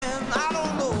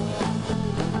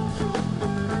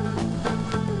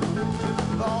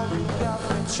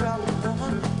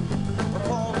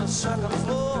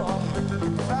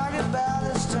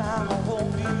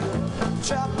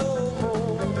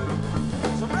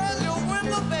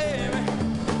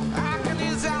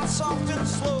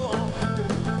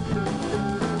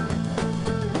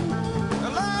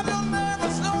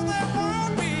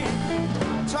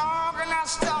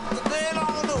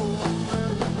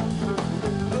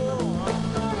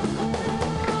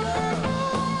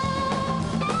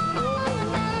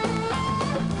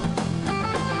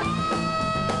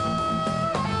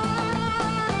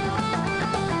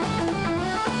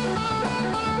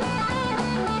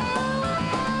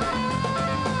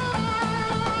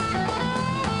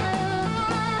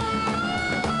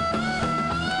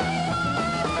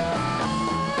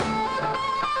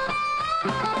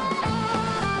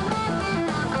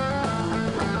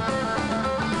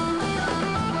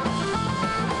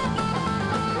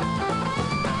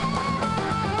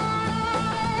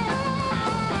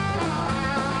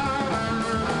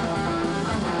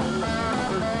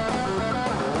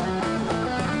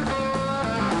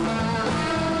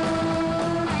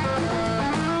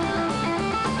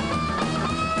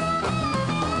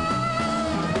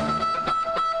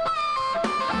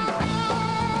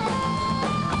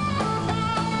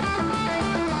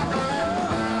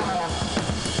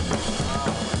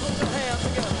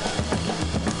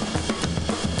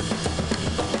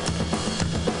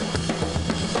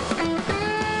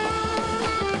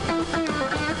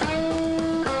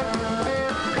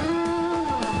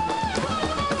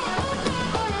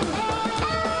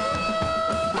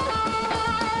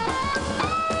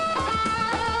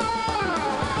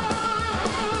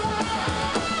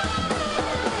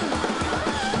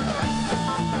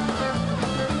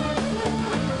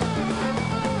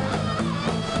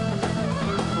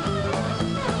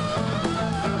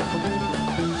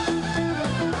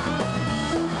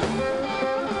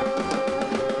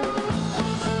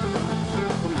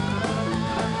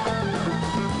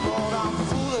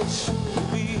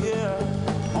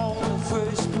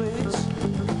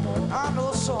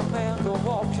some man go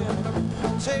walking,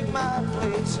 take my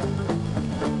place.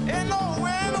 Ain't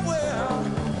nowhere in the world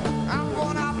I'm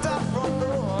going out that front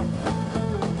door.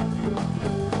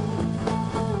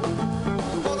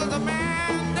 For there's a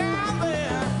man down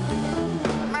there,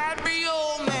 might be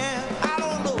old man, I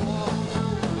don't know.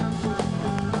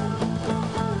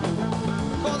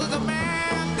 For there's a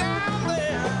man down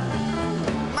there,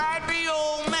 might be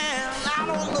old man, I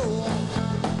don't know.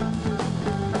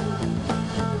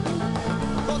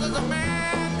 For there's a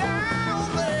man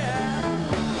down there,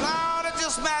 Lord, it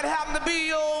just might happen to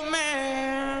be old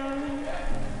man.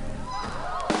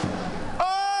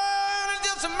 Oh, it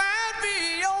just might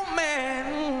be old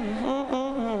man.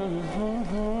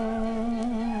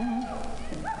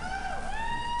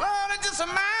 Lord, it just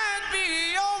might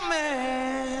be old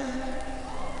man.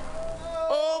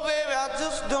 Oh, baby, I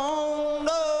just don't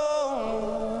know.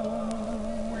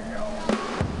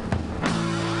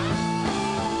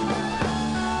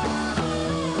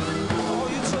 Oh,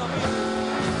 you tell me.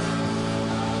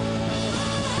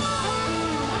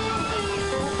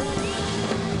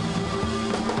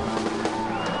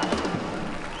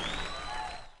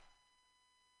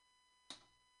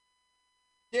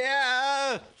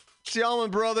 Yeah, it's the Allman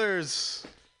Brothers.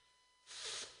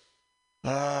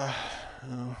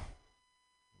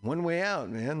 One way out,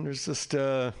 man. There's just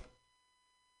there's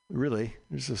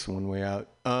just one way out.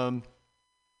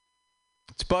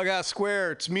 It's Bughouse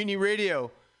Square. It's Mutiny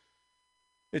Radio.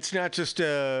 It's not just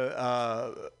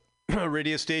a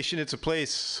radio station. It's a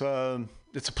place.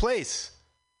 It's a place.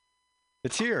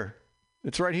 It's here.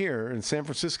 It's right here in San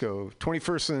Francisco,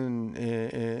 21st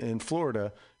in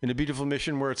Florida, in a beautiful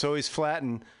Mission where it's always flat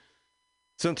and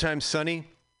sometimes sunny.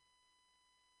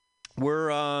 We're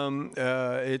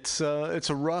it's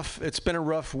been a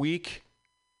rough week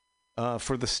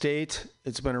for the state.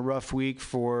 It's been a rough week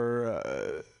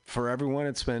for everyone.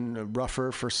 It's been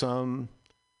rougher for some,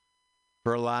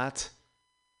 for a lot.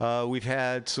 We've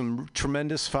had some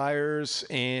tremendous fires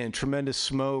and tremendous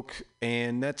smoke,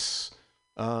 and that's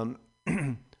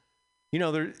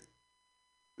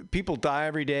people die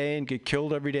every day and get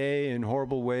killed every day in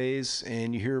horrible ways,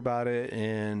 and you hear about it.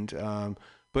 And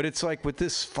but it's like with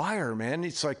this fire, man,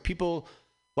 it's like a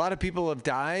lot of people have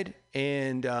died,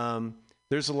 and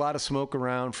there's a lot of smoke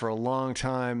around for a long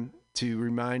time to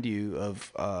remind you of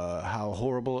how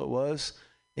horrible it was.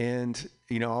 And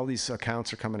all these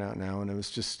accounts are coming out now, and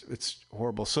it's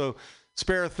horrible. So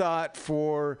spare a thought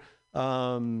for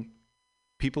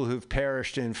people who've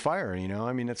perished in fire.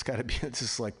 It's got to be. It's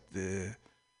just like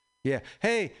yeah.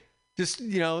 Hey, just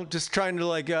trying to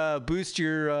like boost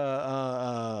your.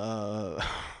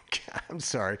 I'm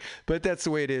sorry, but that's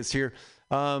the way it is here.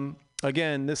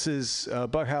 Again, this is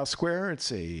Bughouse Square.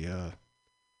 It's a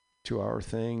 2-hour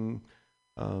thing.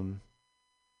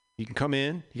 You can come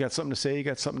in. You got something to say. You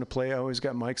got something to play. I always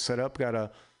got mics set up. Got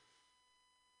a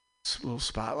little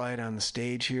spotlight on the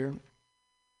stage here.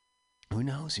 Who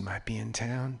knows? He might be in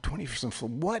town. 20%.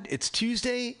 What? It's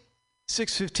Tuesday,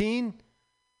 6:15.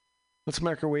 Let's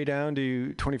make our way down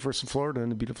to 21st in Florida in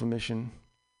the beautiful Mission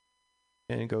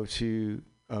and go to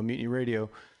Mutiny Radio.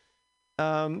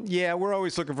 Yeah, we're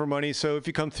always looking for money. So if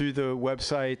you come through the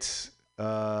website,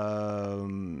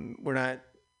 we're not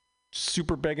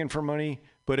super begging for money,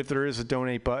 but if there is a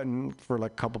donate button for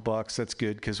like a couple bucks, that's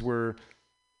good, because we're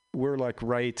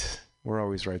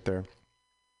always right there.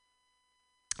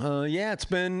 Yeah, it's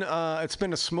been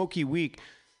a smoky week.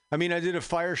 I did a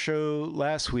fire show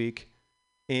last week,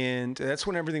 and that's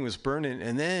when everything was burning,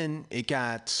 and then it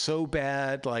got so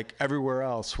bad like everywhere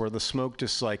else, where the smoke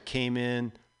just like came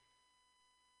in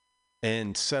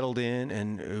and settled in,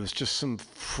 and it was just some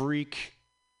freak,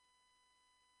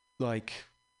 like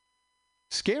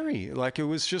scary. Like it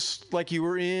was just like you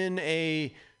were in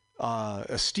a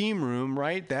steam room,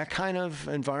 right? That kind of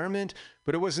environment,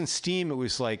 but it wasn't steam. It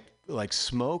was like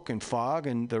smoke and fog,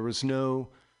 and there was no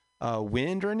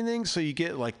wind or anything. So you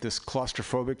get like this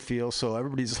claustrophobic feel. So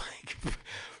everybody's like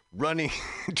running,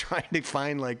 trying to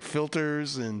find like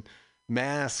filters and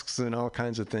masks and all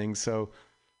kinds of things. So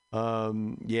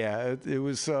yeah,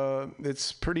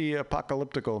 it's pretty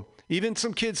apocalyptical. Even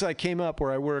some kids, I came up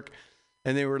where I work,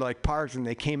 and they were like parked, and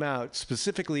they came out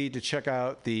specifically to check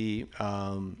out the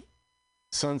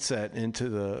sunset into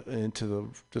the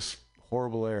just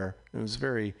horrible air. It was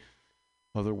very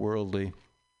otherworldly.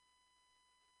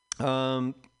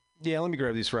 Yeah, let me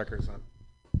grab these records.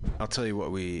 I'll tell you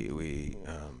what we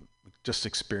just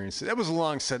experienced. That was a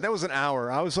long set. That was an hour.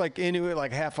 I was like into it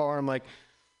like half hour. I'm like,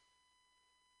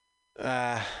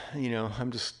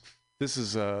 I'm just. This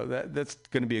is that's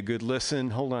going to be a good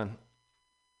listen. Hold on.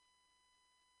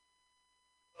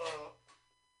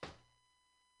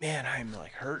 man, I'm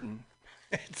like hurting.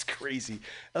 It's crazy.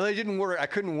 And I didn't work. I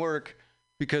couldn't work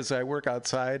because I work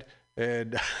outside,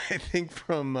 and I think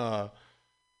I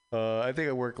think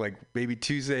I work like maybe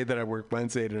Tuesday, then I work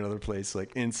Wednesday at another place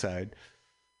like inside.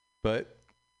 But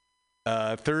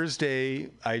Thursday,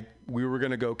 we were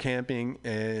gonna go camping,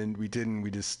 and we didn't.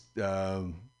 We just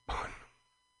what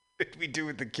did we do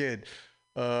with the kid?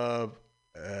 I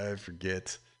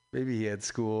forget. Maybe he had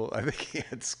school. I think he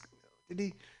had. Did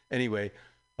he? Anyway,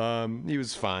 he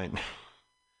was fine.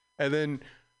 And then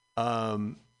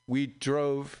we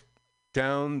drove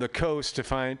down the coast to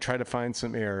try to find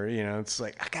some air. You know, it's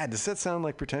like, oh God, does that sound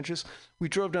like pretentious? We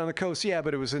drove down the coast, yeah,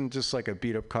 but it was in just like a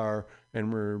beat up car,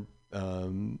 and it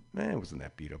wasn't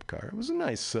that beat up car. It was a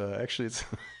nice, actually,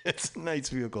 it's a nice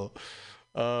vehicle.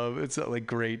 It's not like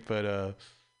great, but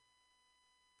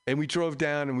and we drove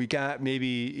down, and we got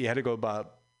you had to go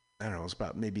about, I don't know, it was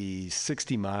about maybe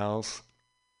 60 miles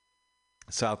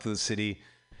south of the city.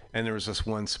 And there was this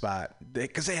one spot,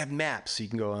 because they have maps, so you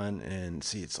can go on and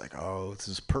see. It's like, oh, this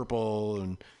is purple,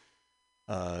 and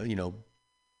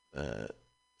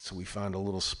so we found a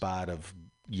little spot of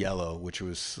yellow, which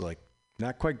was like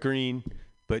not quite green,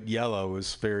 but yellow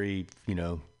was very,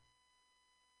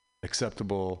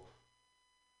 acceptable.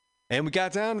 And we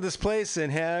got down to this place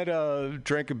and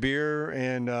drank a beer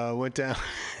and went down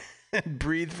and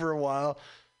breathed for a while.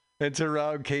 And turned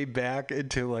around, came back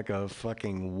into like a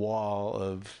fucking wall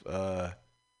of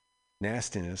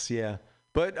nastiness. Yeah.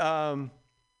 But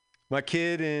my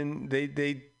kid and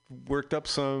they worked up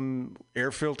some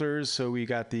air filters. So we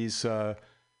got these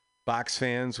box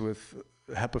fans with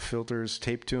HEPA filters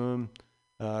taped to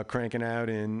them, cranking out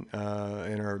in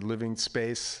our living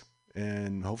space,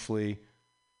 and hopefully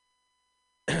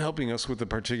helping us with the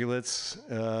particulates.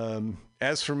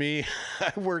 As for me,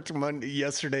 I worked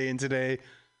yesterday and today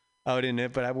out in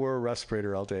it, but I wore a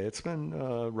respirator all day. It's been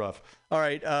rough. All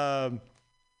right. God,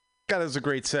 that was a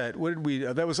great set. What did we...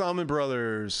 that was Allman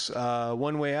Brothers.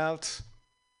 One Way Out.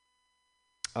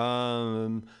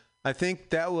 I think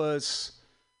that was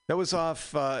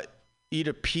off Eat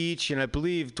a Peach, and I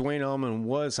believe Dwayne Allman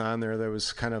was on there. There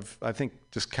was kind of, I think,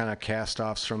 just kind of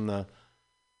cast-offs from the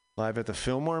Live at the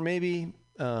Fillmore, maybe.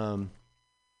 But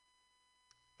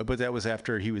that was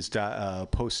after he was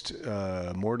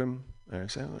post-mortem.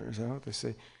 Is that what they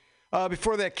say?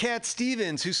 Before that, Cat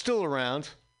Stevens, who's still around.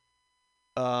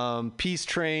 Peace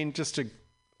Train, just an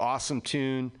awesome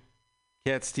tune.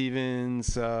 Cat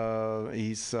Stevens,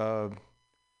 he's not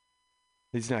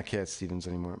Cat Stevens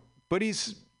anymore, but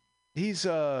he's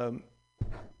a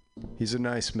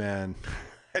nice man.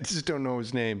 I just don't know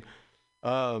his name.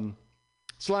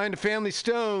 Sly and the Family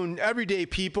Stone, Everyday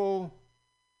People.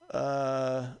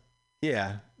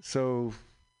 Yeah, so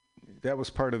that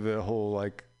was part of the whole,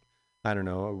 like, I don't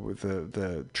know, with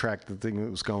the track, the thing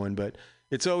that was going, but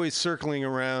it's always circling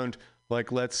around,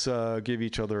 like, let's give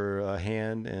each other a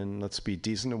hand and let's be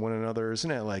decent to one another. Isn't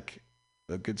that like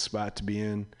a good spot to be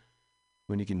in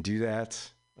when you can do that?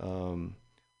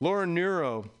 Laura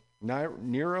Nero,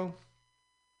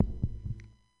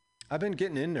 I've been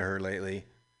getting into her lately.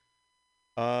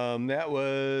 That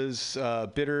was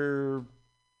Bitter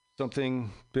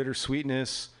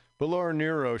Sweetness. But Laura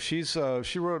Nero, she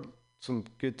wrote some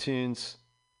good tunes.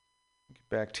 Get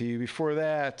back to you. Before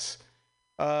that,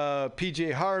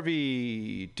 PJ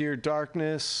Harvey, Dear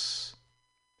Darkness.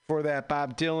 Before that,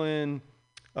 Bob Dylan,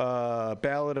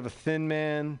 Ballad of a Thin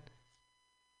Man.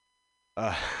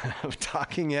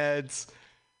 Talking Heads,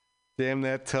 Damn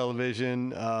That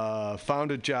Television.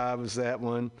 Found a Job was that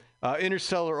one.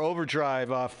 Interstellar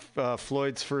Overdrive off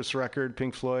Floyd's first record,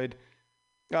 Pink Floyd.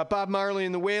 Bob Marley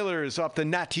and the Wailers off the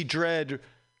Natty Dread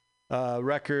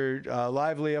record,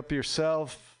 Lively Up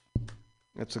Yourself.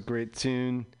 That's a great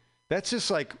tune. That's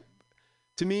just like,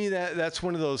 to me, that's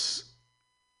one of those,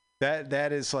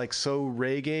 that is like so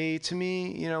reggae to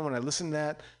me. You know, when I listen to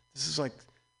that, this is like,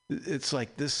 it's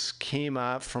like this came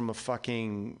out from a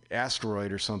fucking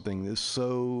asteroid or something. It's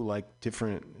so like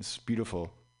different. It's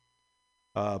beautiful.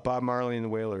 Bob Marley and the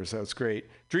Wailers, that was great.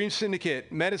 Dream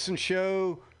Syndicate, Medicine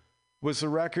Show was the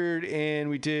record, and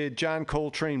we did John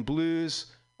Coltrane Blues.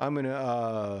 I'm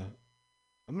gonna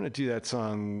do that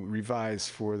song revised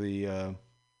for the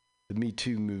Me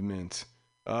Too movement.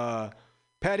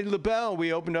 Patti LaBelle,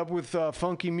 we opened up with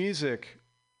funky music.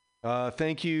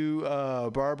 Thank you,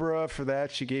 Barbara, for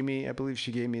that. I believe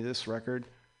she gave me this record,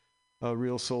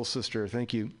 Real Soul Sister.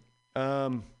 Thank you.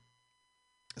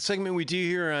 Segment we do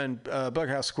here on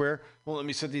Bughouse Square. Well, let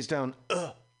me set these down.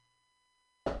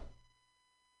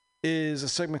 Is a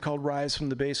segment called Rise from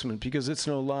the Basement, because it's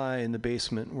no lie, in the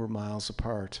basement we're miles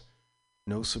apart.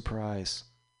 No surprise.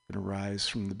 Gonna rise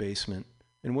from the basement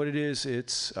And what it is,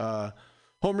 it's home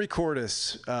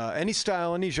recordists. Any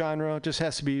style, any genre, just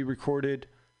has to be recorded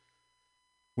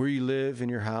where you live, in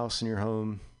your house, in your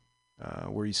home,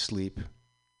 where you sleep.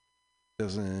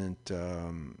 Doesn't,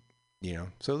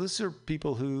 so these are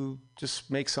people who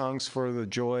just make songs for the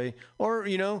joy, or,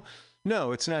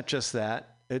 no, it's not just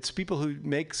that. It's people who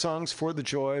make songs for the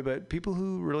joy, but people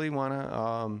who really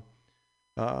want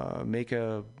to make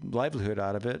a livelihood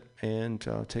out of it and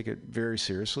take it very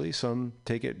seriously. Some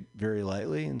take it very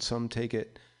lightly, and some take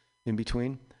it in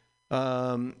between.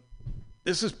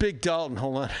 This is Big Dalton.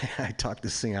 Hold on. I talked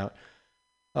this thing out.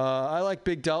 I like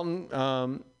Big Dalton.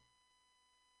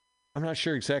 I'm not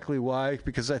sure exactly why,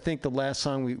 because I think the last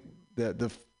song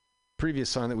the previous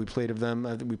song that we played of them,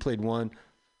 I think we played one.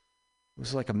 It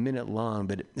was like a minute long,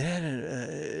 but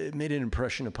it made an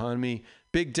impression upon me.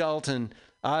 Big Dalton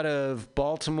out of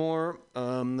Baltimore.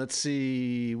 Let's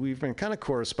see. We've been kind of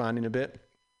corresponding a bit.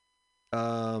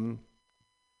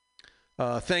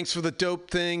 Thanks for the dope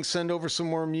thing. Send over some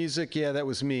more music. Yeah, that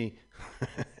was me.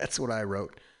 That's what I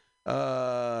wrote.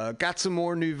 Got some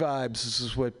more new vibes. This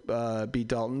is what B.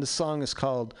 Dalton. This song is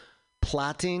called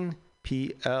Plotting.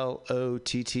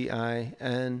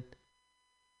 Plotting.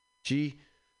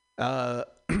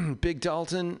 Big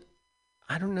Dalton.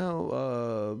 I don't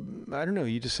know.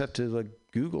 You just have to like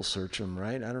Google search him,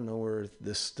 right? I don't know where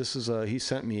this is. He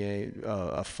sent me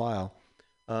a file.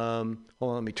 Hold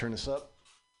on, let me turn this up.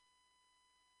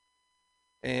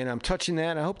 And I'm touching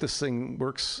that. I hope this thing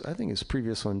works. I think his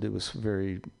previous one was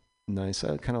very nice.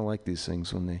 I kind of like these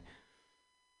things when they.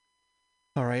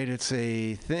 All right, it's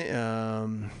a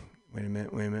thing. Wait a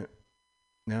minute.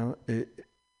 Now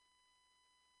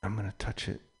I'm gonna touch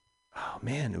it. Oh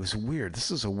man, it was weird.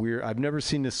 This is a weird. I've never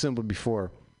seen this symbol before.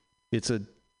 It's a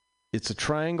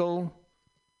triangle,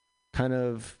 kind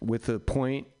of with a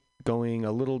point going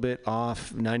a little bit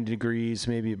off 90 degrees,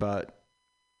 maybe about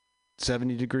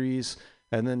 70 degrees,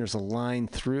 and then there's a line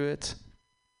through it.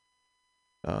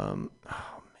 Oh man,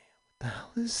 what the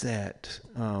hell is that?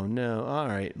 Oh no. All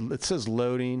right, it says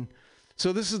loading.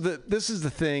 So this is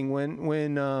the thing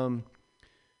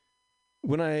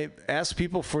when I ask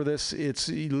people for this,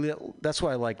 that's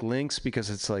why I like links, because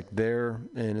it's like there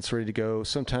and it's ready to go.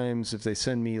 Sometimes if they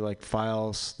send me like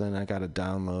files, then I got to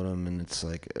download them, and it's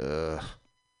like,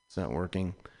 it's not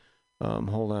working.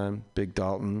 Hold on, Big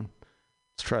Dalton.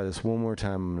 Let's try this one more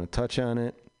time. I'm going to touch on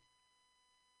it.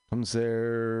 Comes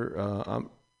there.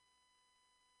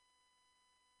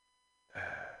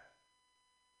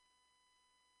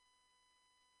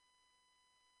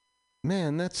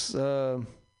 Man, that's...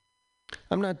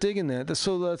 I'm not digging that.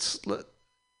 So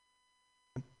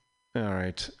all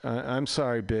right. I'm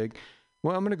sorry, Big.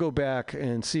 Well, I'm going to go back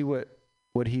and see what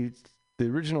the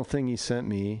original thing he sent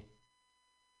me,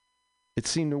 it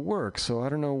seemed to work. So I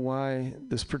don't know why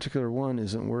this particular one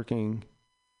isn't working.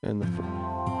 All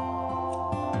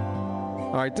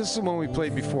right, this is the one we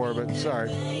played before, but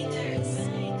sorry.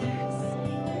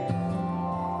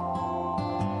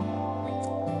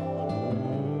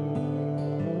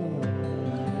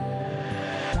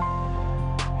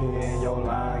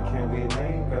 Can we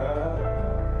link up?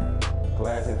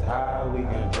 Glasses high, we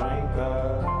can drink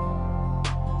up.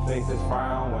 Faces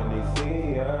frown when they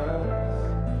see us.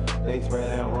 They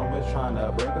spreading rumors trying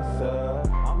to break us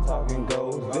up. I'm talking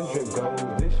goals, this shit goes,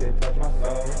 this shit touch my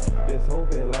soul. Just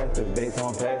hope it lasts the base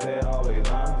on pass it always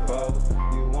unfold.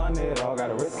 You want it all,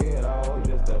 gotta risk it all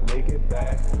just to make it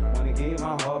back. Wanna keep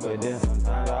my heart, but then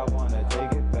sometimes I wanna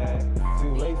take it back.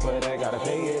 Too late for that, gotta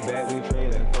pay it back. We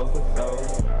trading soul for soul.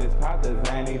 This pop the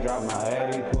Zanny, drop my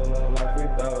head, he pull up like free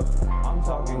throws. I'm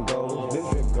talking goals, this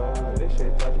shit goes, this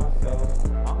shit touch my soul.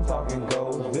 I'm talking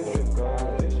goals, this shit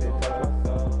goes, this shit touch my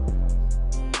soul.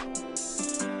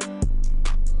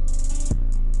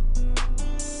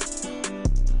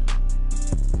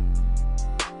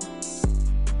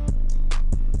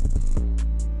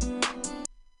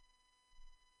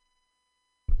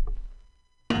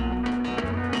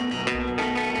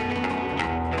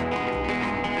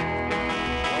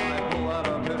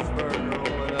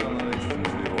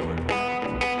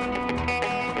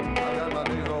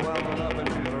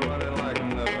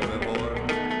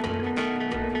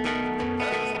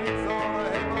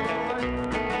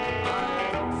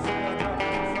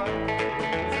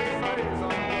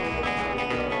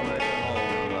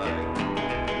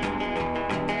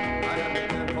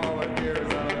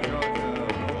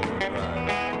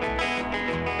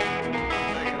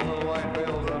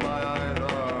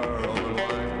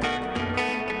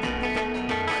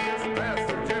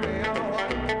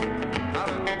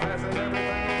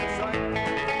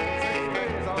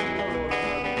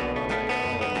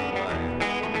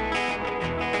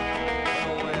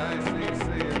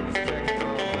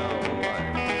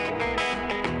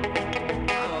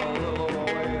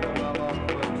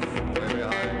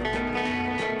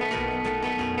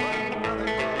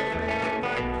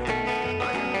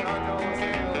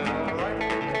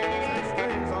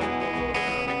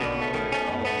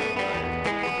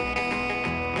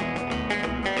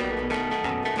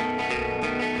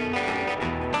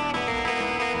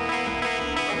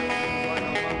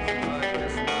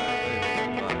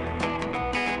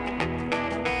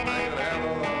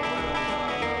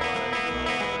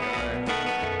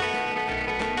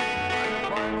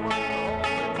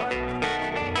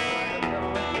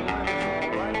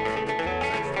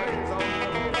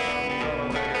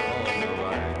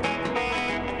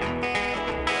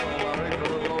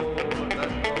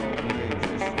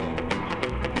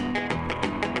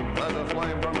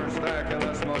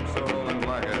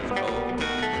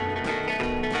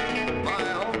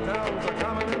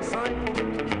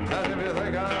 As if you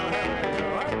think I'm happy,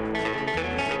 all right?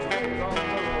 6 days on the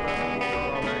road and I'm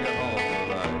gonna make it home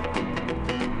tonight.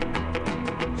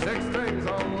 6 days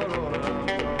on the road and I'm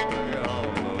gonna make it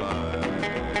home tonight.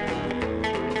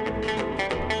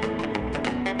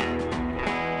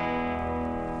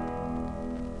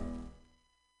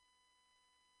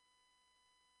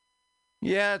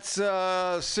 Yeah, it's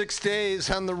 6 days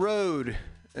on the road.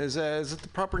 Is it the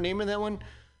proper name of that one?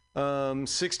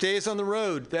 6 days on the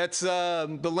road. That's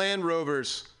the Land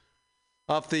Rovers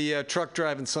off the Truck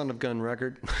Driving Son of Gun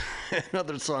record and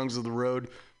other songs of the road.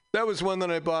 That was one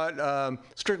that I bought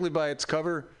strictly by its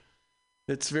cover.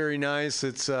 It's very nice.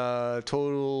 It's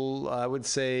total, I would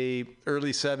say,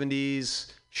 early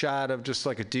 70s shot of just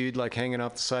like a dude like hanging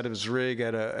off the side of his rig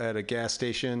at a gas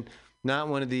station. Not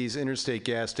one of these interstate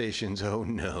gas stations. Oh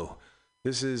no,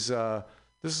 this is off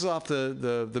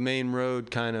the main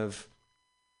road, kind of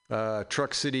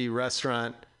Truck City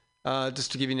restaurant.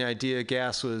 Just to give you an idea,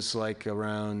 gas was like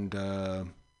around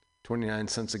 29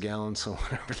 cents a gallon, so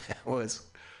whatever that was.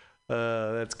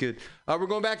 That's good. We're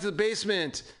going back to the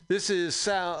basement. This is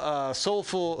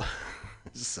Soulful.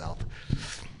 South.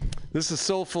 This is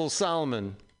Soulful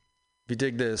Solomon. If you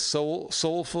dig this,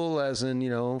 soulful as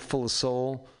in full of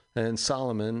soul. And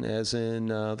Solomon, as in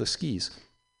the skis.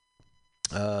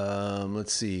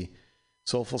 Let's see.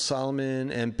 Soulful Solomon,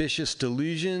 Ambitious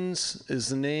Delusions is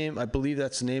the name. I believe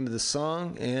that's the name of the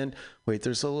song. And wait,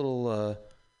 there's a little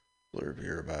blurb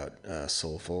here about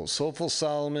Soulful. Soulful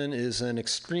Solomon is an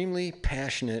extremely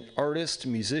passionate artist,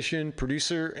 musician,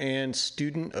 producer, and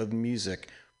student of music,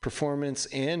 performance,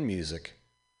 and music.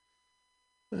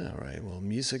 All right, well,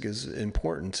 music is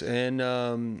important.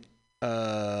 And...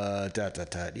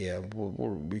 Yeah,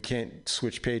 we can't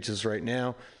switch pages right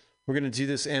now. We're going to do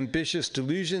this Ambitious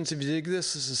Delusions. If you dig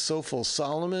this is Soulful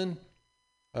Solomon.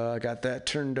 I got that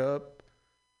turned up.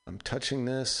 I'm touching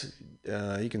this.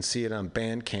 You can see it on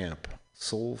Bandcamp.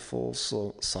 Soulful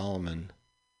Solomon.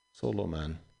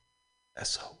 Solomon.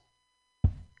 S-O-L-O-M-O-N.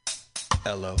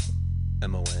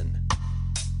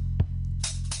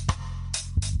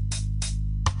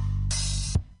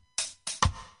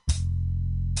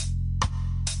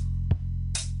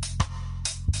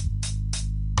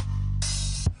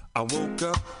 I woke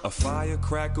up a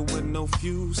firecracker with no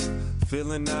fuse,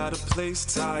 feeling out of place,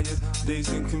 tired,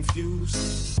 dazed and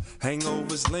confused.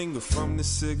 Hangovers linger from the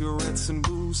cigarettes and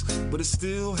booze, but it's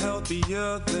still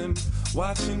healthier than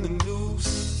watching the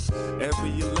news.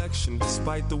 Every election,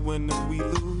 despite the winner we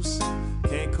lose.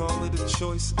 Can't call it a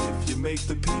choice if you make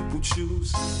the people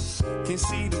choose. Can't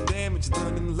see the damage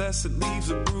done unless it leaves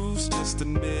a bruise. Just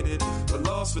admit it, we're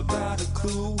lost without a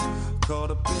clue.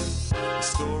 Caught up in a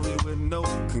story with no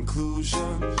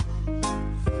conclusion.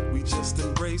 We just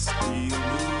embrace the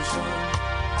illusion.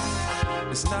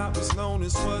 It's not what's known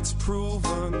as what's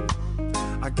proven.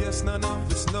 I guess none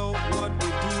of us know what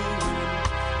we're doing.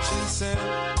 Chasing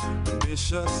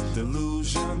ambitious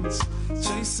delusions.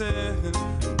 Chasing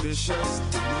ambitious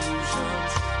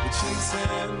delusions. We're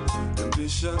chasing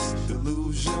ambitious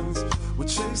delusions. We're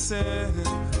chasing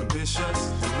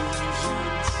ambitious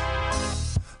delusions.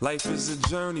 Life is a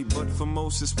journey, but for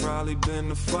most it's probably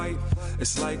been a fight.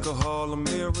 It's like a hall of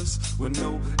mirrors with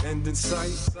no end in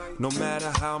sight. No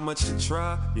matter how much you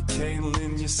try, you can't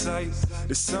lend your sight.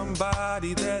 There's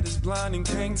somebody that is blind and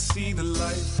can't see the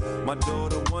light. My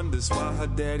daughter wonders why her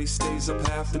daddy stays up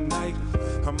half the night.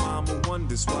 Her mama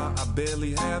wonders why I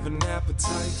barely have an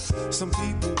appetite. Some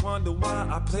people wonder why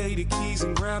I play the keys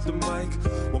and grab the mic.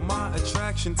 Well, my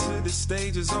attraction to the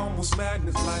stage is almost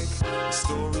magnet-like. A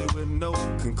story with no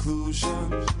conclusion.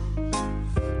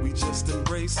 We just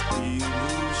embrace the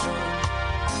illusion.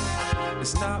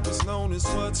 It's not what's known as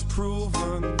what's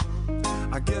proven.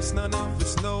 I guess none of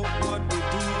us know what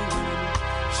we're doing.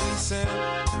 Chasing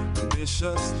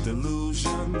ambitious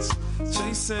delusions.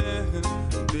 Chasing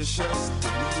ambitious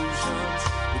delusions.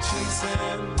 We're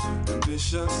chasing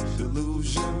ambitious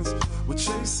delusions. We're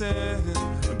chasing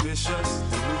ambitious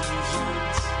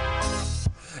delusions.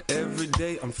 Every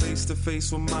day I'm face to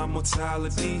face with my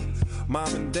mortality.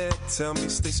 Mom and dad tell me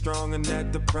stay strong and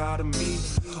that they're proud of me.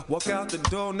 Walk out the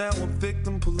door now, I'm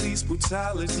victim police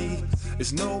brutality.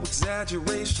 It's no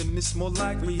exaggeration, it's more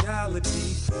like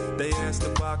reality. They asked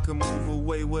if I could move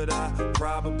away, would I?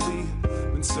 Probably.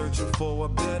 Been searching for a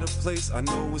better place, I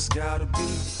know it's gotta be.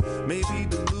 Maybe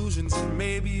delusions and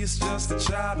maybe it's just a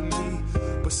child in me.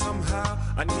 But somehow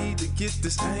I need to get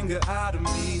this anger out of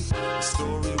me. A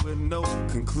story with no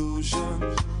conclusion.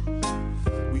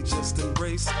 We just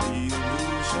embrace the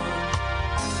illusion.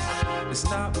 It's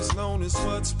not what's known as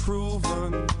what's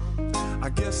proven. I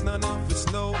guess none of us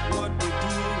know what we're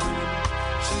doing.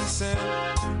 chasing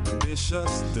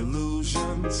ambitious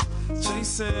delusions,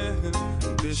 chasing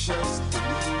ambitious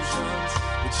delusions.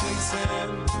 We're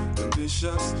chasing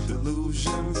ambitious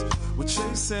delusions. We're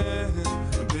chasing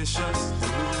ambitious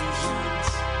delusions.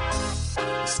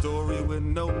 A story with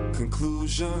no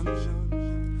conclusion.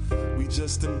 We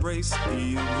just embrace the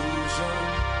illusion.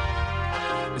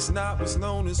 It's not what's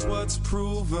known as what's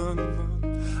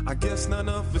proven. I guess none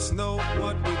of us know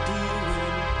what we're doing.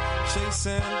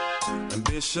 Chasing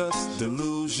ambitious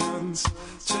delusions.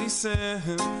 Chasing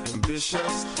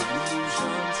ambitious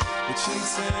delusions. We're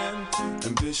chasing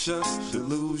ambitious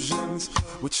delusions.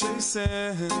 We're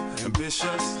chasing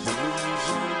ambitious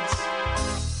delusions.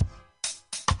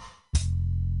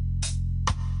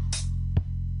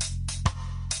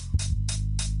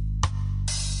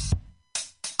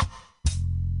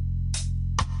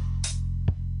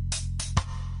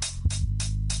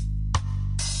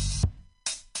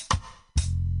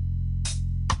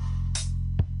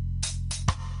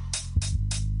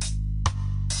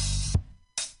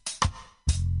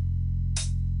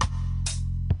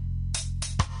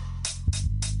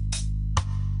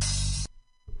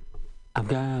 I've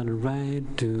got a right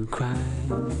to cry.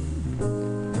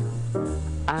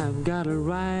 I've got a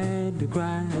right to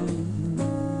cry.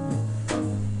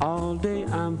 All day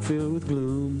I'm filled with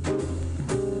gloom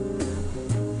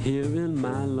here in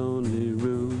my lonely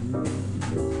room.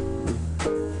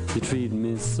 You treat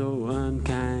me so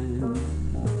unkind.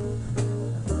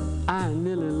 I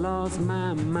nearly lost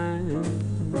my mind.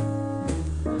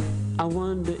 I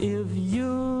wonder if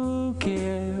you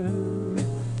care.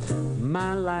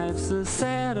 My life's a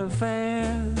sad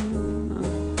affair.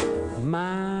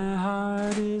 My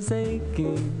heart is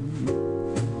aching,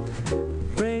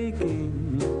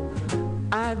 breaking.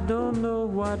 I don't know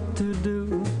what to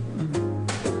do,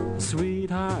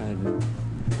 sweetheart,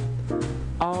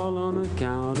 all on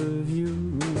account of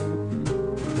you.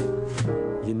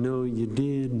 You know you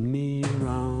did me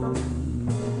wrong.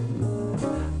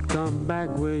 Come back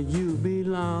where you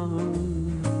belong.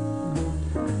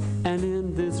 And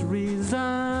in this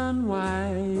reason why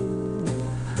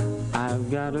I've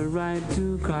got a right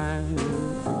to cry.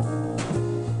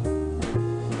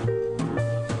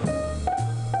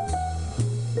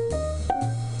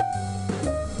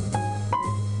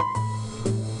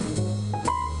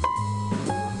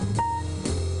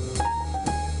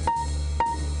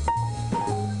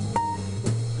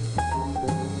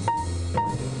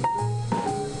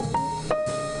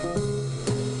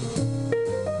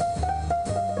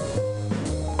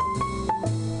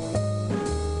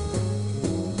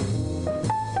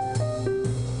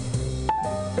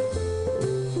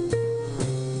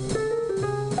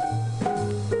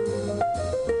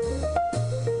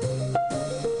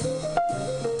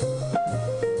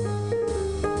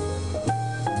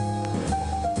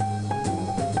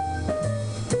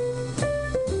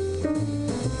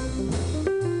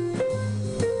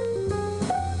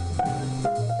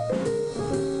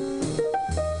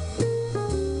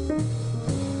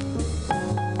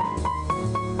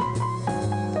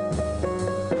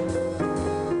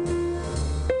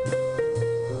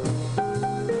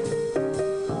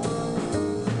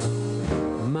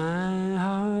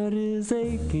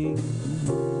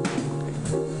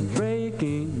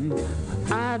 Breaking,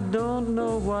 I don't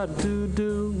know what to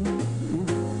do,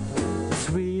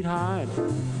 sweetheart,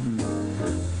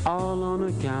 all on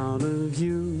account of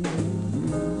you.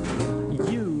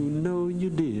 You know you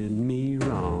did me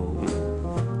wrong.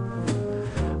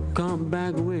 Come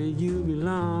back where you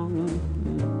belong.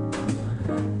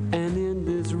 And in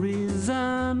this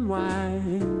reason why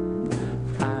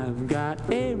I've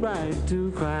got a right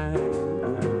to cry.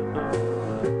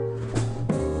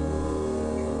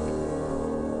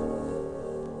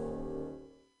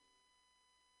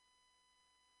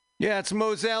 Yeah, it's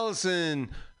Mose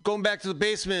Allison. Going back to the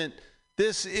basement.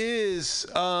 This is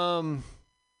Little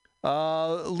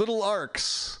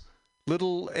Arcs.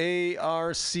 Little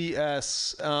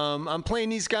ARCS. I'm playing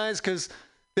these guys because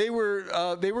they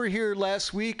were here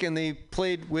last week and they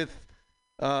played with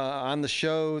on the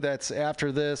show that's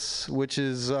after this, which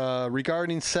is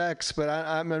regarding sex, but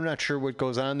I'm not sure what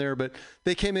goes on there. But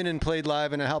they came in and played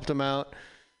live, and I helped them out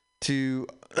to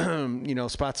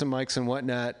spot some mics and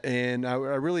whatnot, and I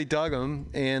really dug them.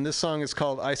 And this song is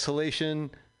called Isolation.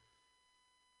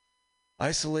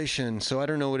 So I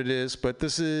don't know what it is, but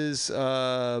this is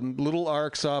Little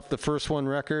Arcs off the first one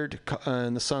record,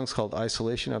 and the song's called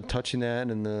Isolation. I'm touching that,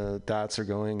 and the dots are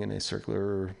going in a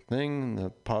circular thing, and the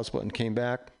pause button came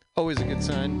back. Always a good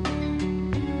sign.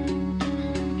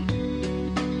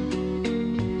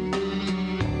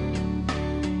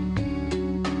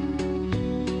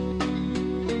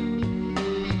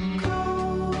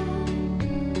 Close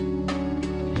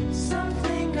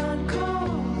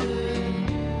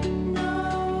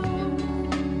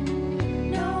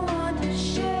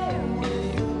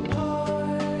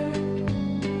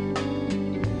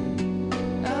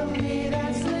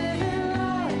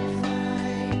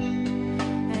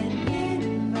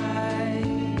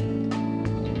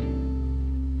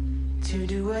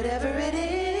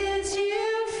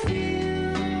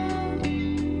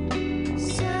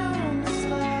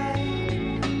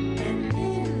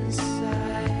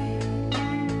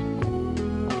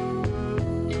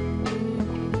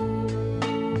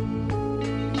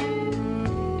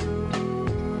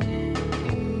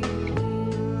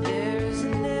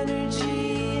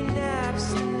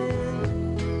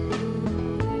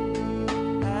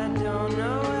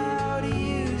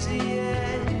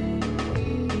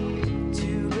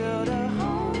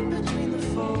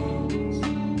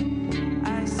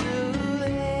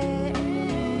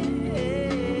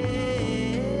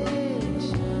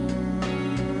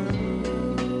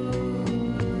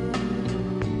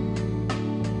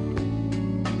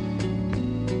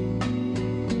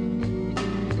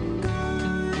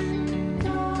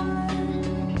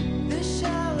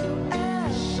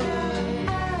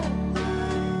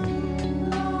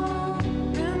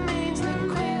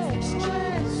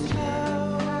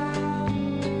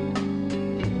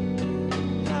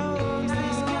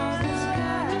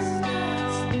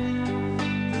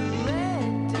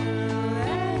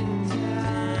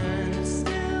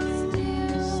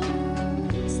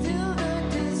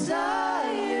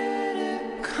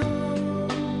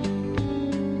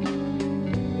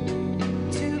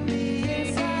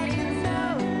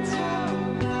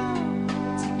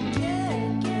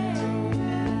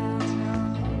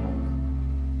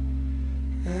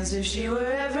as if she were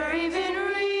ever even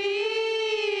real.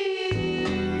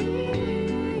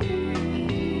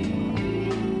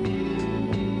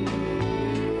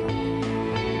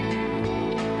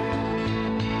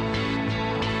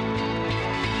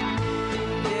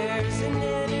 There's an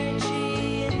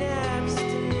energy in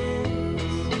abstinence.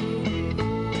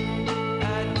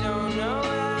 I don't know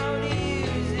how to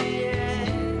use it yet.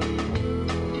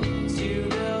 To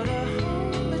build a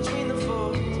home between the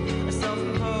folds, a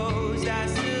self-imposed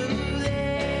isolation.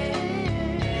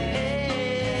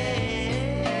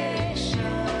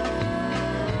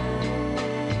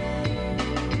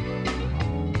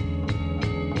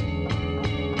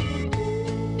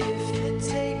 If the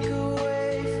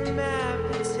takeaway from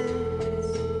absence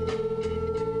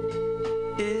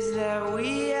is that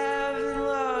we haven't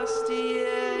lost it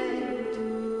yet,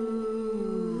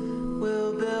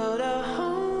 we'll build a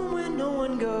home where no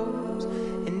one goes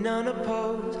and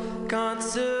unopposed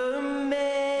consummation.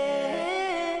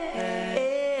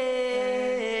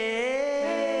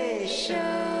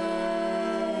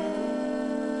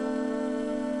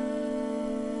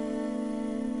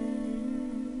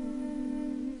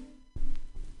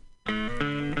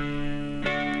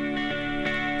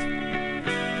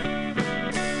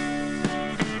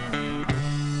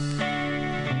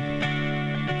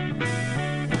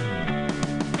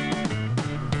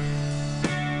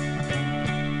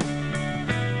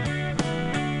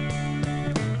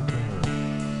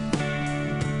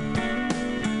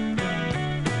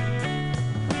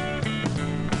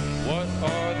 What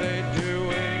are they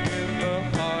doing in the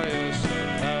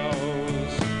Hyacinth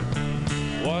house?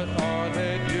 What are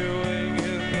they doing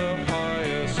in the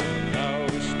Hyacinth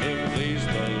house to please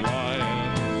the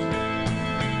lions?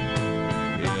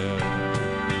 Yeah,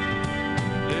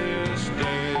 this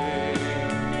day.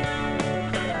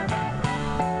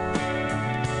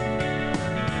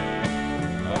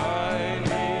 I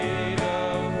need a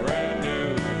brand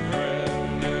new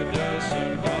friend who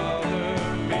doesn't bother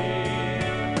me.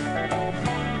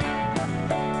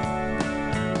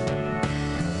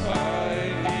 I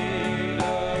need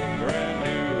a brand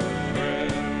new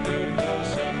friend who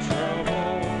doesn't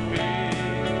trouble me.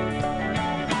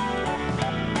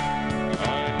 I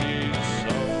need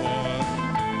someone,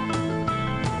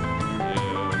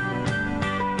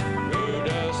 who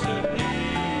doesn't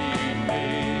need me.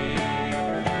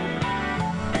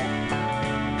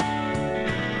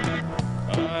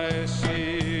 I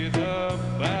see the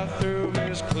bathroom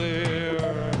is clear.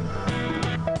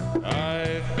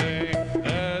 I think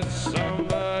that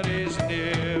somebody's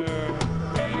near.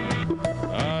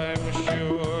 I'm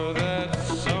sure that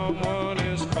someone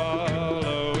is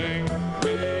following me.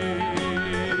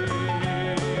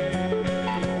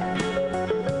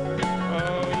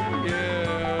 Oh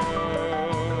yeah.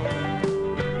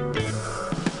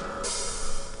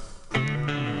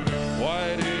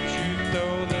 Why did you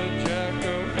throw the jack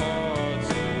of hearts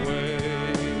away?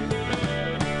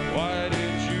 Why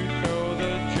did you throw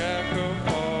the jack of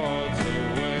hearts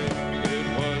away? It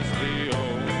was the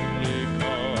only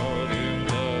card in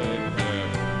the deck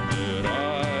that I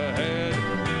had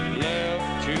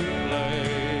left to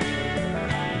play.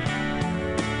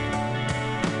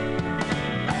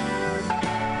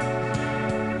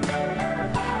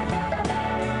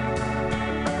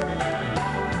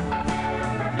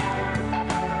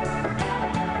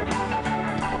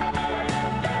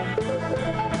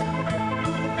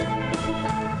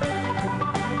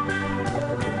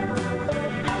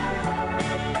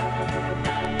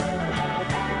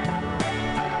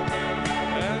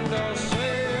 And I'll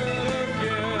say it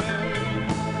again.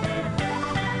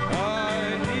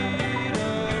 I need a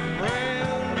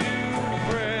brand new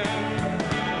friend.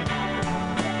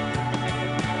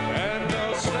 And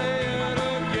I'll say it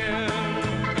again.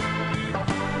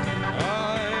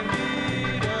 I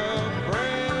need a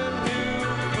brand new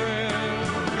friend.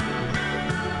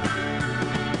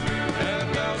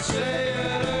 And I'll say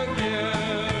it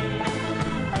again.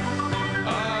 I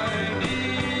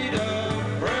need a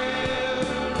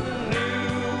brand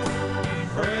new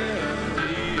friend.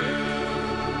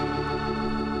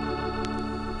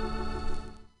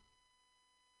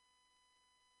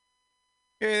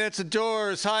 Hey, that's the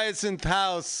Doors, Hyacinth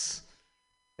House.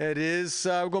 It is.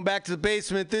 We're going back to the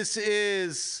basement. This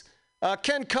is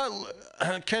Ken Cutler.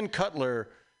 Ken Cutler.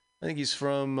 I think he's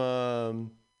from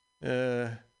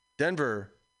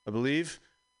Denver, I believe.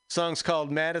 Song's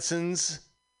called Madison's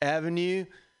Avenue.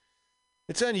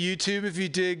 It's on YouTube if you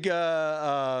dig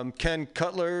Ken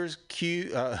Cutler's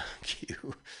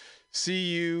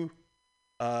C-U.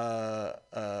 Let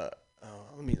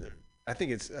me. I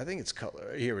think it's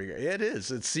Cutler. Here we go. Yeah, it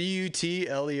is. It's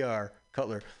C-U-T-L-E-R.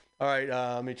 Cutler. All right.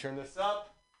 Let me turn this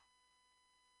up.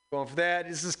 Going for that.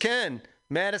 This is Ken.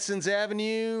 Madison's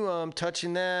Avenue.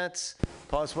 Touching that.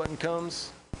 Pause button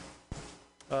comes.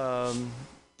 There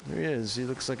he is. He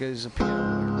looks like he's a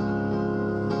piano player.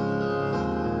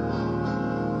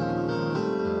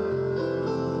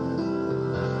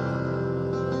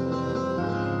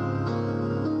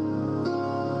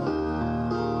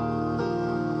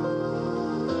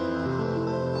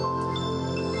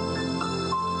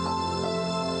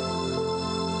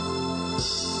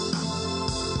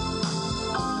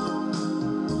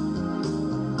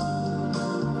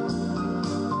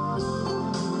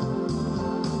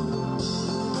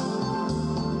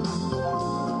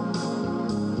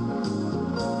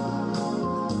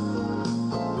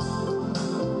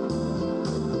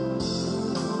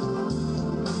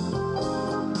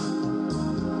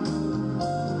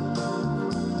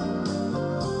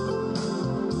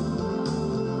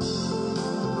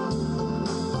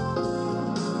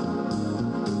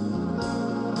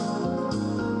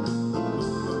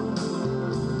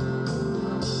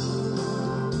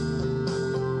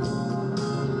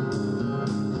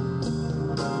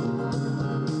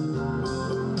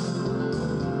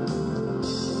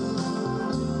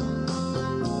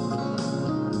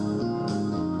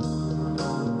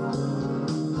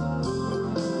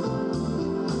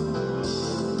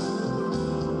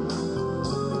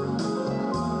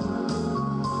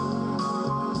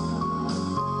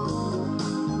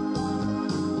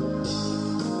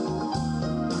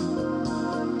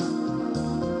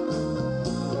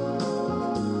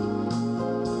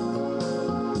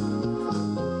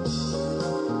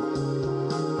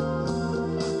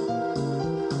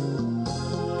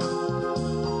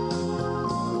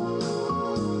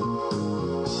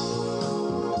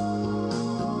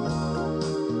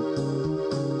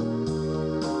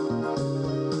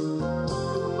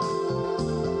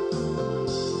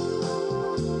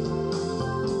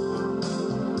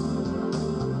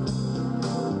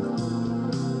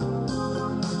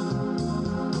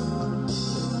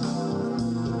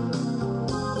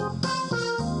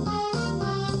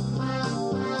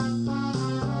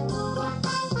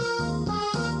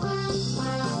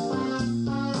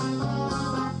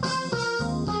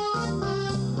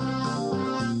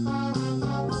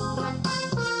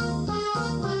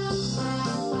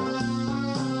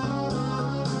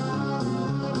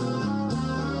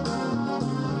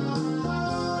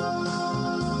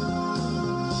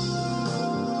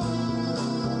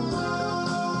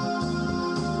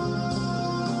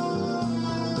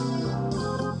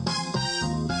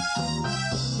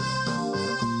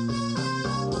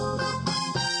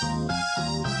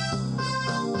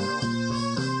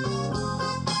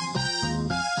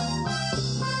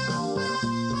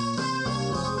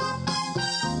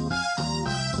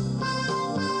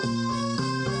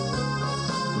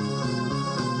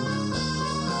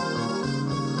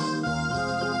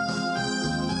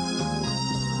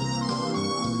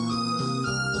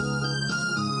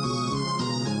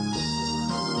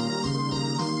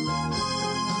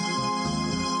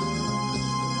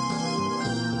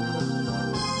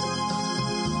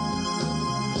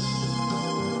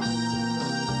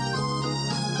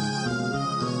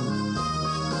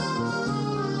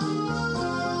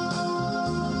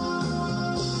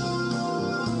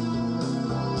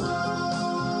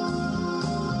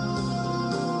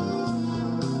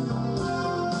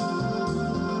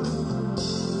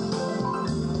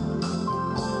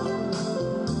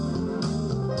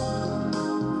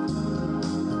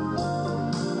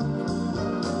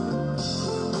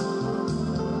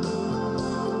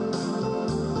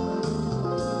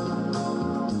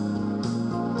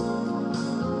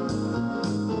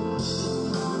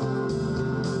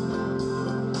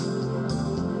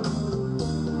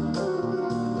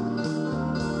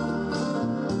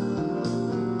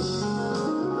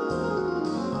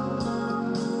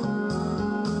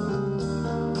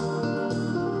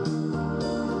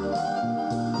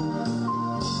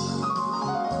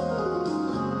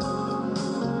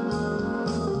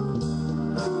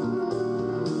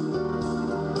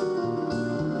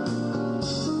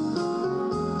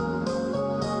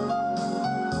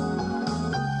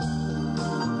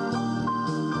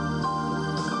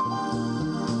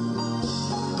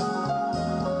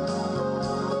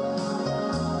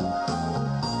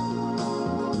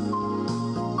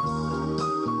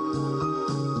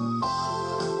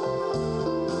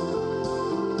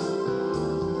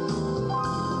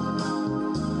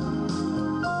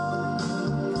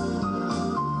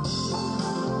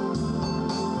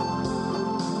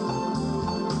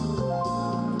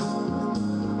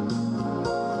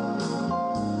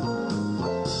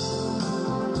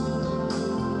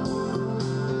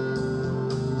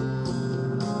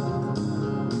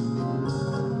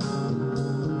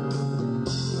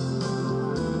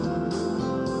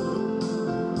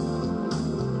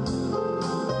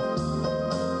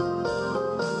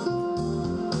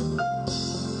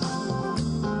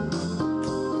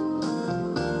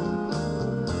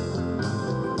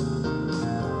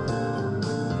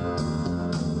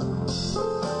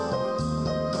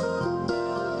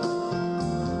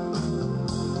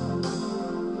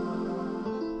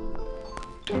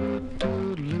 Love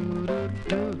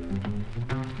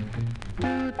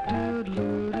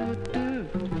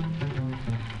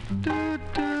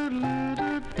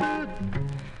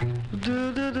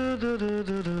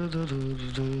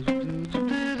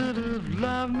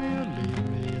me or leave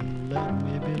me and let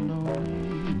me be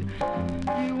lonely.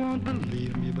 You won't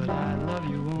believe me, but I love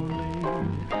you only.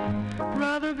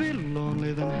 Rather be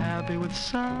lonely than happy with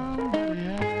somebody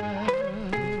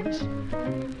else.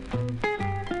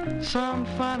 Some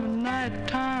find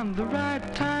nighttime the right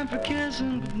time for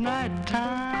kissing, but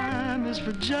nighttime is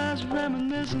for just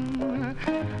reminiscing,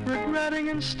 regretting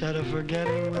instead of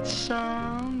forgetting with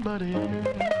somebody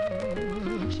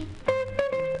else.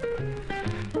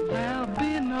 There'll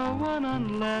be no one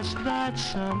unless that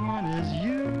someone is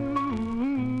you.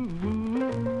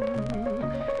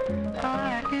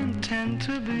 I intend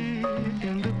to be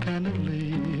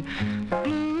independently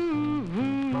blue.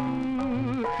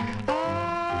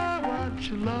 I want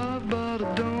your love, but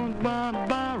I don't want to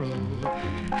borrow.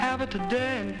 Have it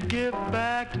today and give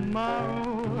back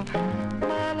tomorrow.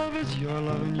 My love is your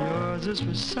love and yours is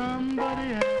for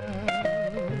somebody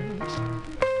else.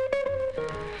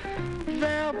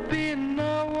 There'll be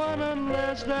no one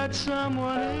unless that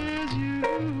someone is you.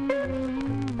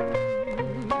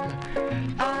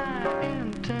 I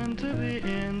intend to be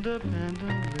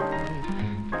independently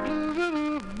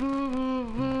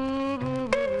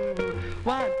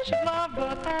want your love,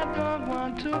 but I don't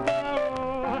want to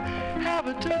borrow. Have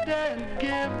it today and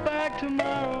give back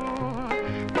tomorrow.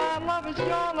 My love is your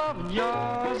love and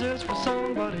yours is for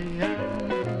somebody else.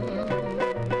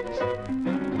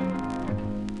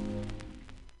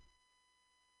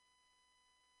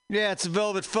 Yeah, it's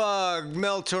Velvet Fog,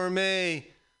 Mel Torme.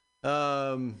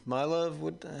 My Love,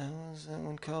 what the hell is that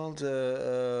one called?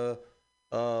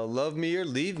 Love Me or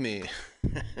Leave Me.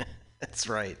 That's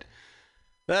right.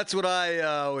 That's what I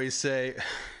always say.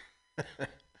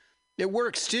 It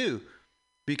works too,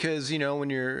 because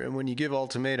when you give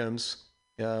ultimatums,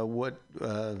 what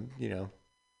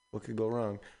could go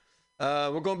wrong?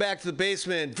 We're going back to the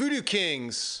basement. Voodoo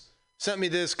Kings sent me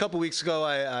this a couple weeks ago.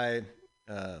 I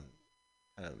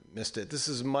missed it. This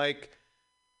is Michael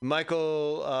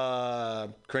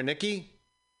Kranicki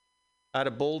out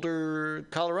of Boulder,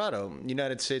 Colorado,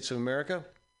 United States of America.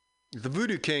 The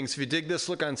Voodoo Kings. If you dig this,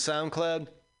 look on SoundCloud.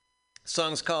 The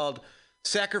song's called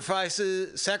Sacrifice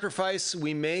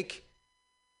We Make.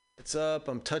 It's up.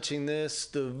 I'm touching this.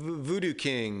 The Voodoo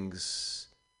Kings.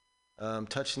 I'm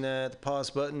touching that. The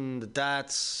pause button. The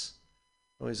dots.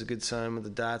 Always a good sign when the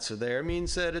dots are there. It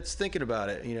means that it's thinking about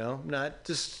it, I'm not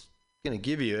just going to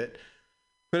give you it.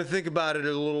 I'm going to think about it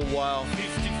a little while.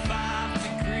 55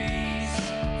 degrees,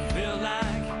 feel like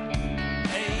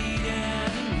Aiden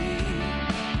and me.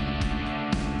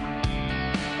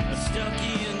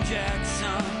 Stucky and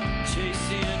Jackson,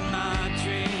 chasing my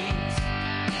dreams.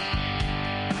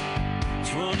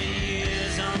 20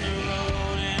 years on the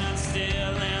road and I'm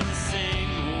still in the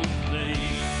same old place.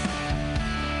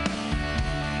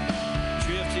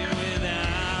 Drifting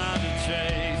without a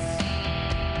trace.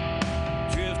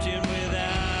 Drifting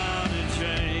without a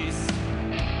trace.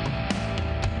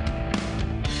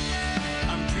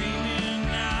 I'm dreaming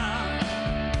now,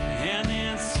 and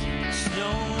it's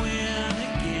snowing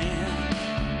again.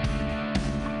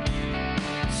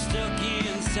 Stuck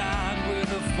inside with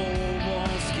the four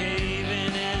walls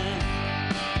caving in.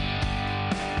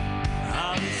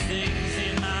 All these things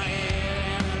in my head,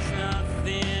 and there's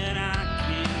nothing I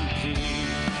can do.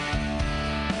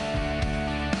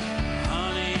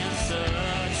 Honey, I'm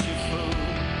such a fool.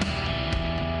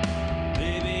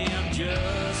 Baby, I'm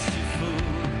just a fool.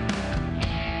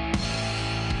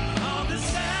 All the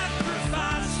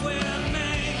sacrifice we'll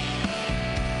make,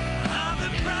 all the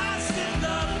price that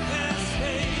love has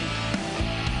paid.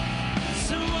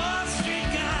 Some Wall Street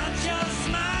guy just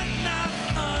might not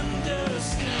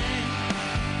understand,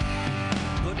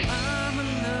 but I'm a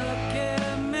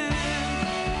lucky man.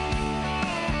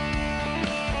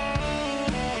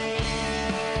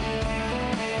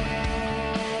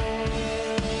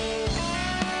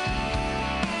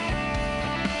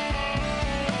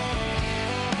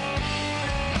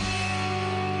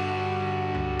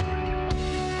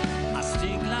 I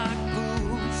stink like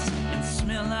booze and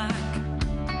smell like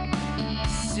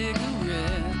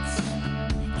cigarettes.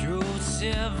 Drove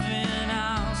 7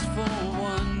 hours for a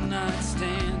one-night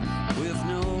stand with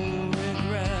no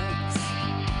regrets.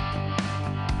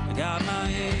 I got my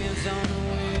hands on the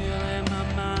wheel and my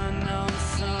mind on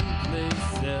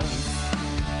someplace else.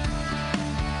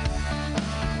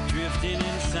 Drifting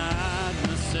inside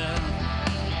myself.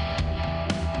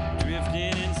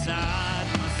 Drifting inside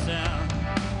myself.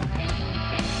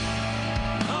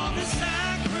 All the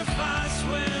sacrifice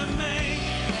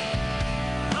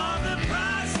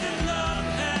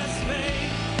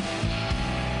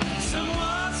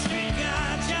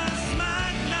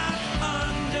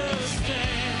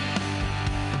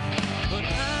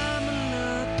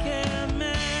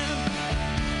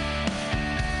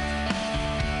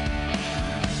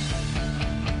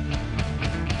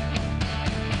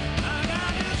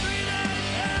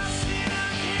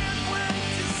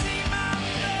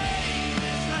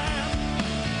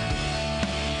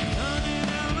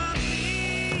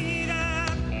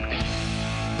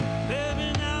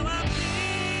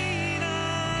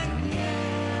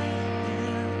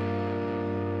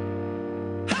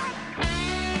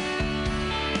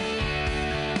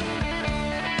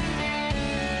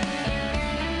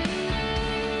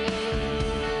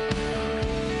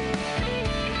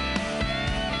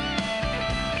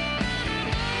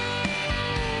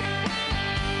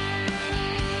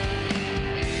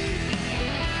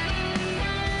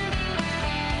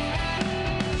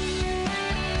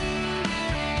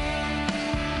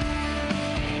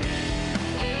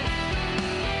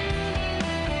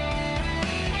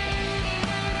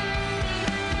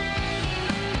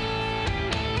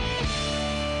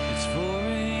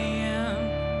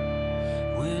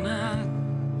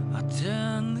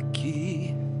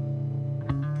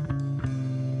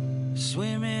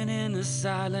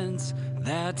silence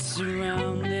that's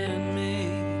surrounding me.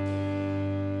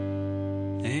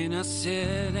 And I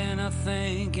sit and I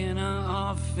think and I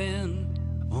often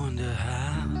wonder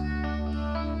how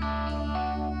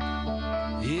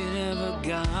it ever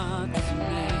got to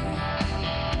me.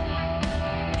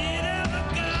 It ever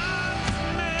got to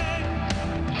me.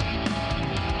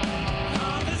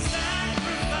 All the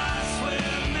sacrifice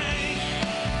we've made,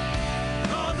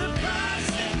 all the price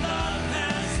that love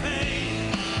has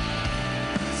paid.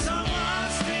 Some of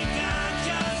us think I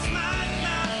just might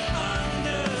not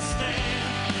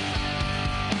understand.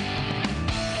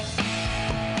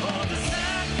 All the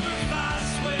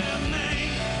sacrifice we've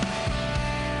made,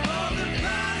 all the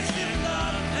price that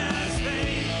love has paid.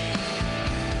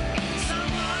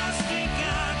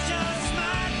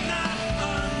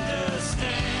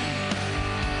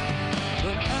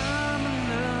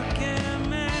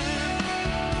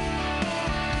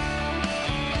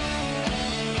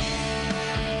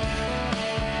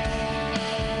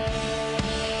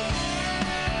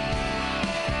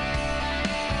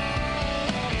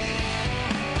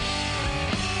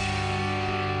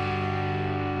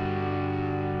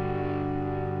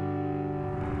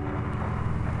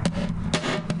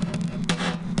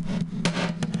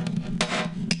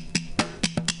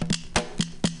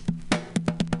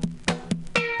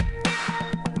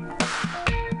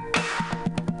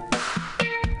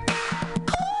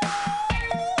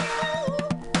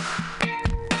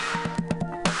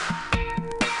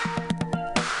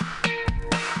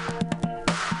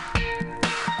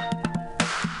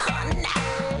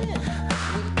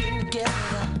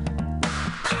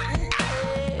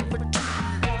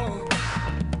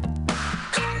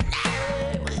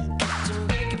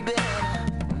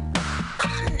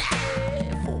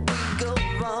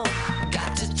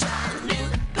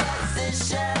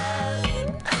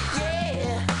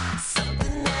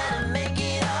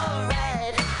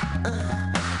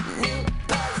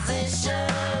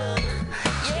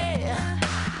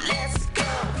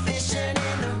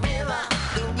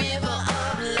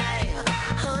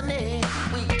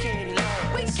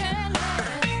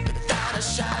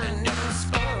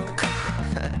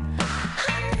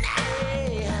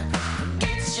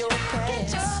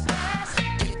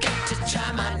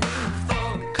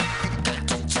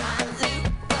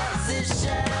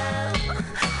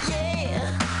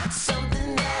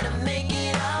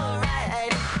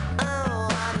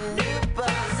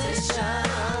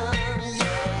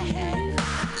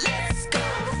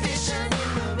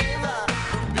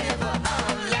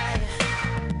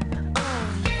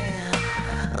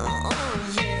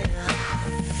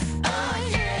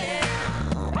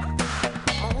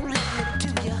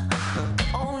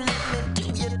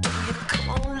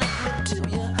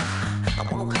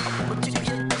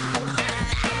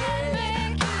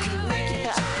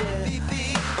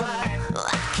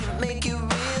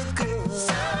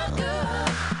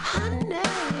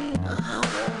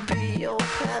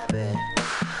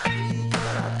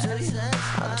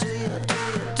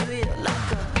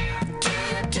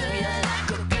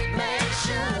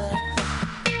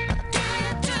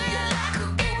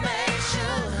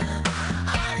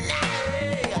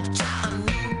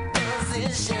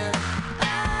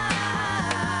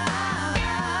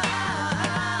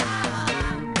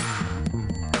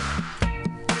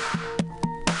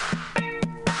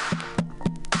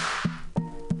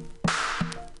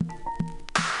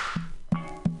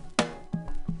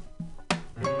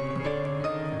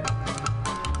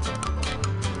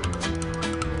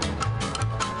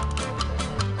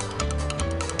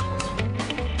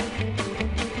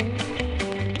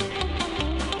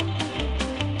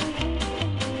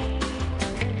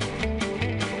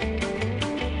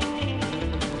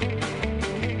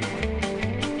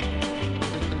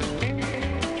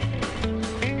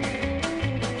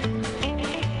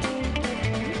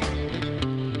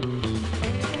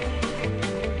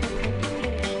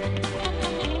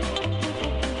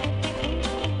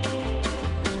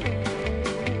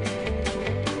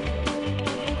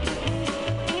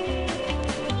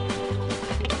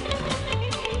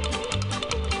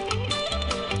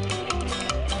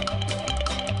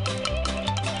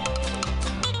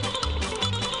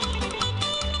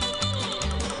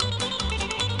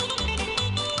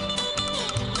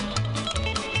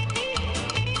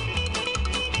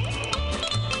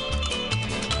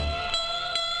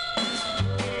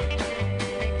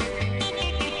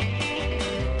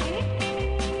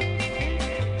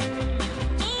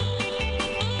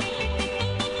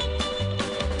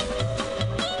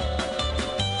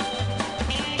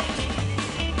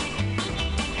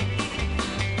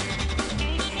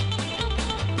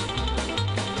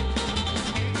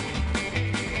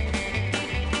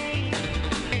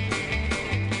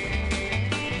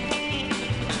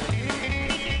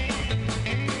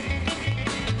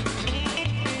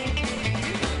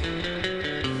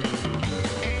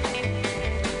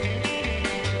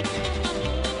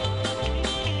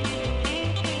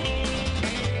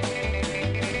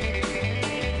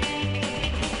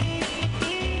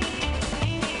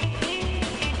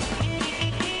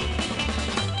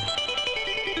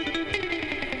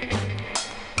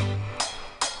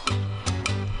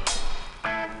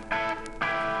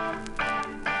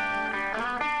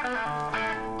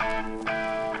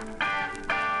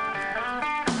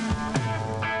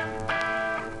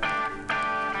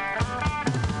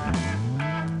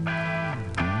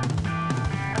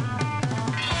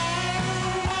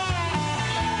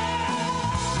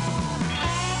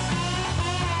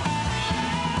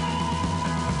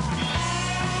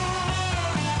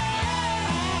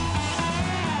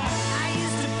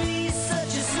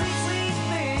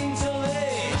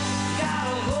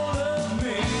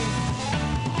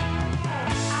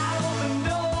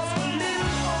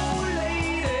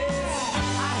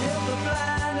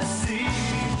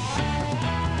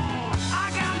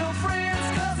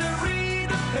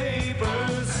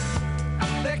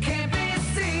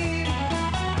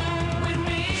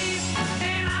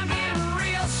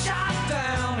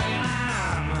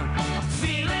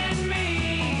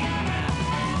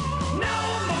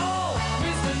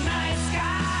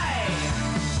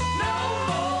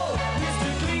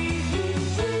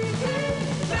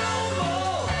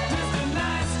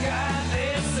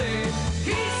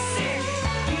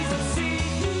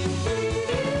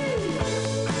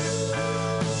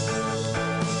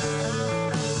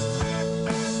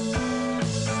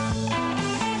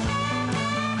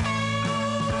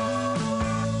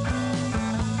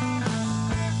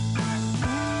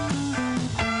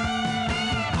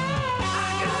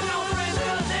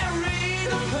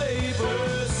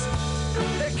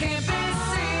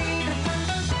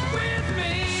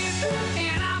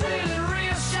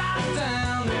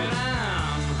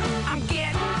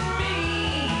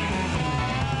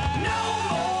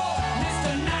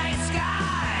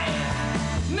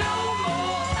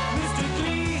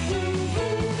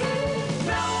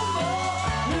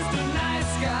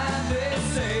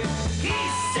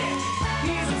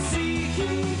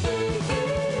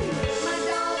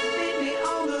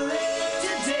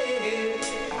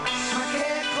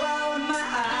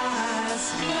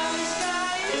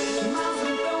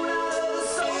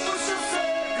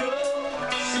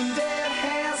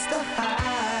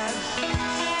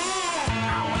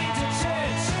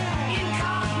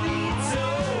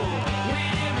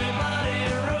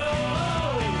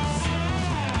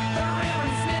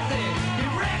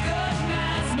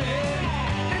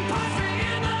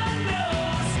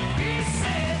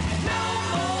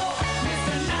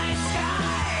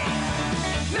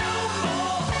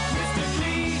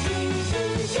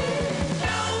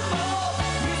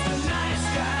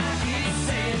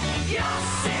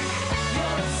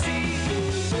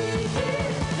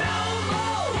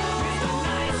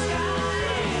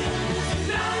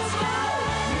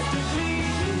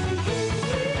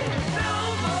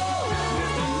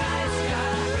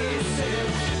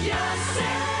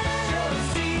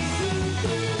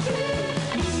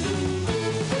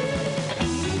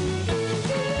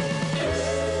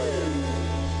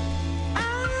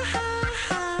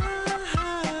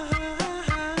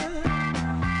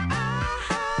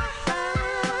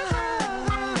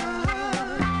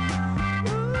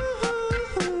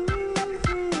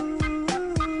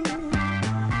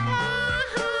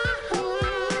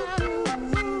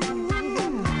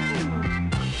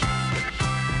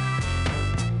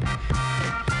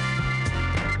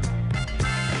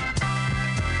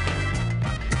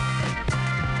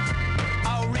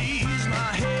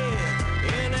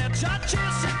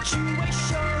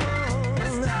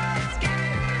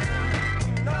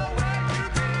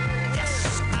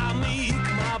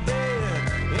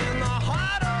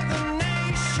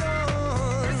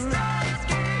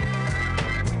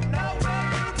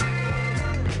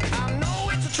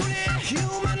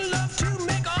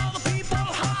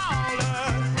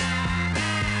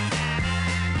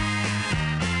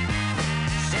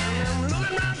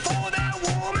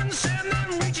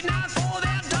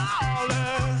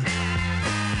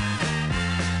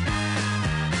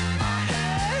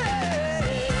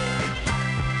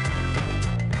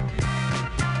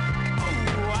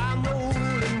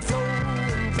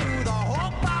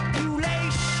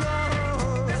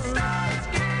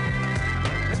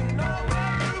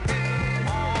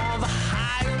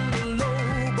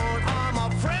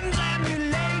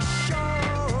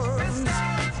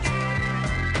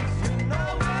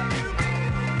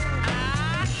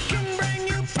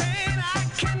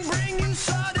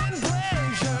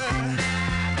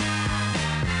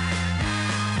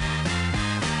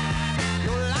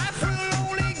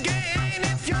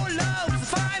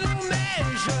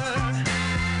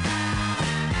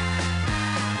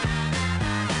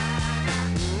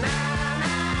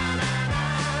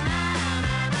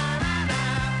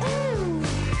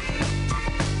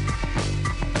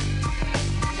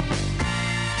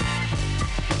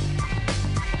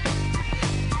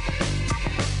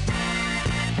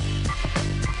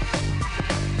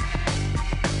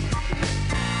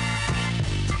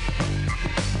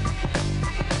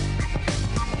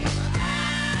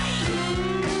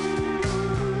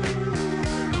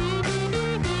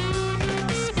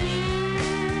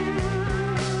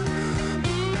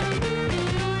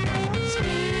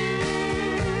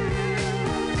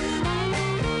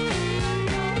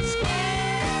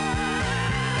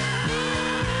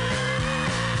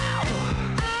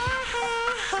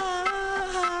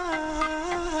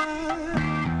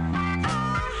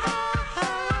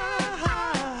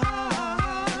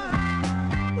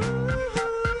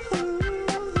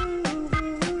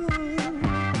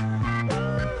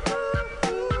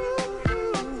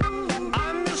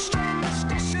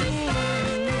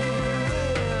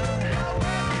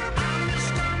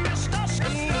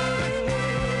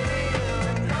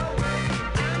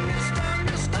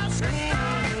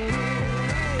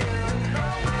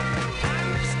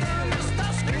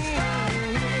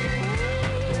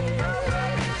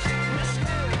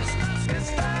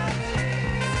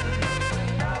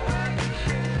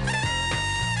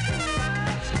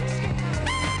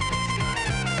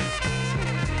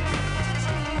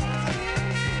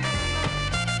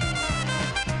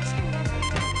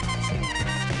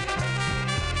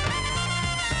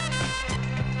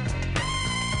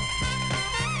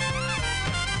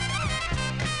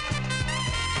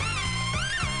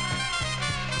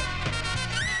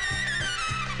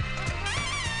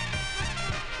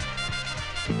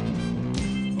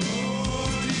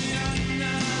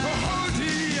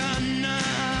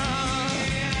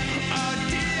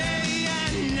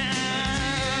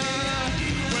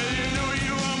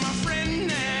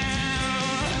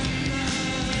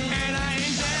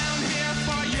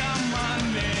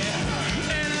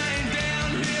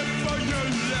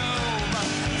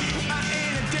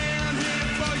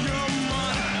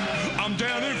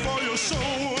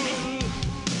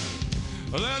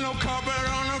 There's no carpet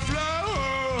on the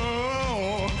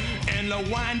floor, and the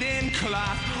winding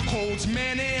clock holds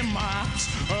many marks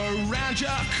around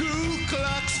your Ku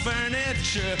Klux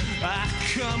furniture. I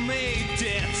come a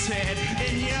death's head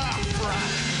in your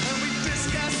frock, and we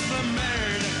discuss the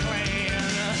murder plan.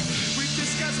 We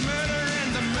discuss murder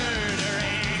and the murder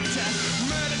act.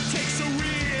 Murder takes a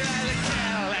wheel out of the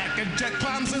Cadillac, and Jack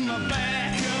climbs in the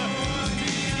back.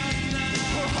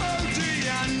 Oh,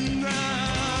 Diana,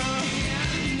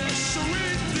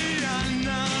 sweet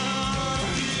Diana.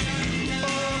 Oh,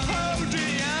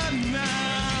 Diana.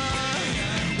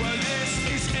 Well, this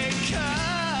is a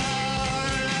car,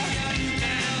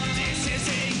 and this is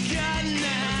a gun,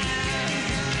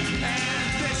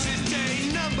 and this is day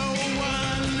number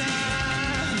one.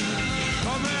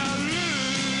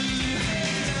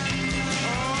 Oh,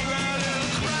 well,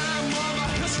 crime of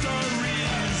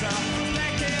histories,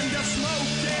 black and the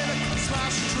smoke and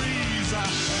smash trees,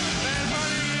 and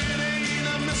honey, it ain't a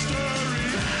mystery.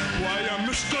 Why a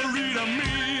mystery to me?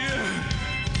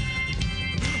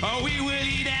 Oh, we will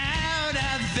eat out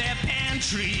of their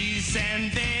pantries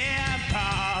and their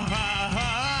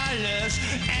parlors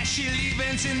as she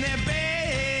leaves in their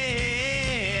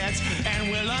beds,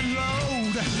 and we'll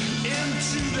unload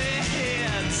into their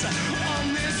heads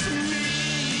on this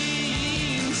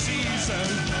mean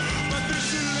season. But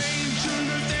this angel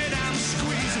that I'm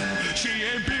squeezing, she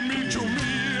ain't be mean to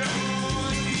me.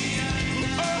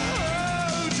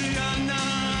 Oh, Diana,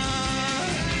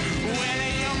 well,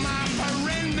 you're my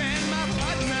friend and my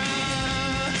partner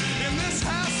in this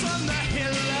house on the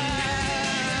hill.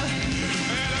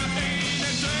 And I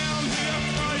ain't down here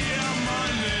for your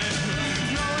money,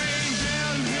 no, I ain't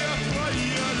down here for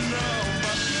your love.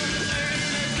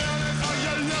 Ain't down here for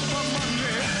your love or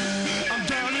money, I'm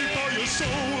down here for your soul.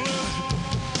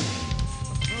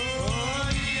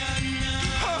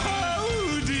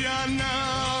 Oh, Diana,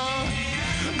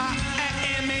 I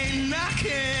am a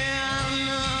knocking.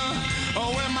 Oh,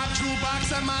 with my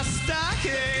toolbox and my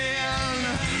stocking.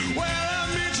 Well, I'll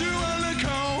meet you on the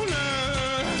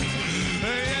corner.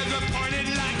 It's pointed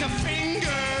like a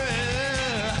finger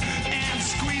and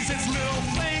squeeze its little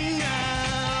finger.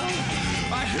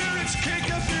 I hear its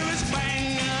kick, I feel its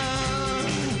bang.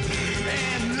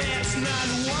 And let's not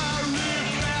worry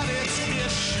about its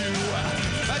issue.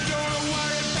 I don't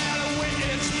worry about when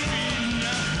it's been.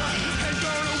 I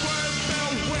don't worry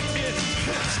about when it's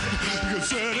pissed. Cause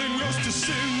that ain't yours to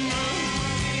sin.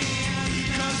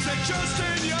 Cause that just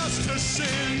ain't yours to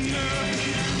sin.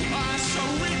 I'm so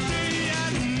weak,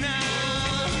 Diana.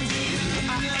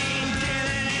 I ain't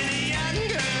getting any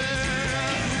younger.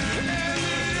 And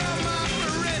you're my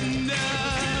friend.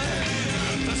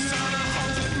 The sun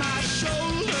holds at my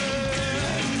shoulder.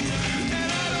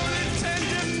 And I don't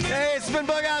intend to. Hey, it's been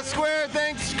Bug Out Square.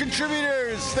 Thanks,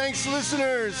 contributors. Thanks,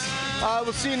 listeners.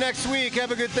 We'll see you next week.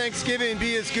 Have a good Thanksgiving.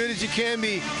 Be as good as you can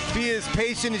be. Be as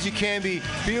patient as you can be.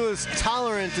 Be as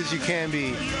tolerant as you can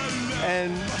be.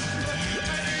 And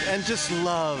just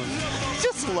love.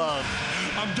 Just love.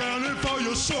 I'm down here for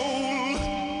your soul.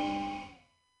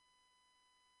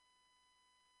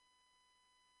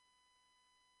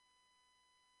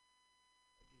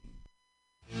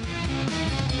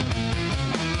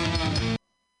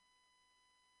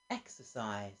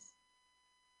 Exercise.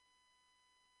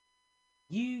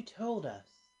 You told us,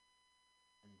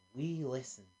 and we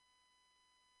listened.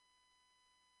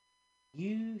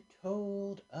 You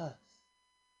told us,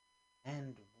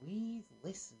 and we've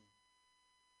listened.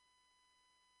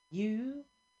 You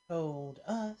told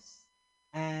us,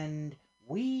 and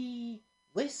we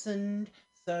listened.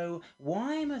 So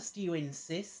why must you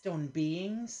insist on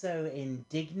being so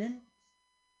indignant?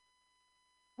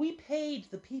 We paid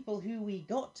the people who we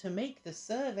got to make the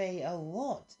survey a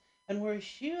lot, and were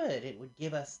assured it would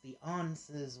give us the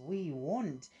answers we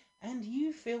want, and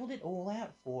you filled it all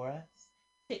out for us,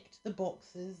 ticked the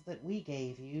boxes that we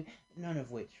gave you, none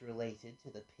of which related to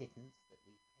the pittance that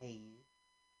we pay you.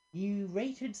 You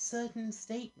rated certain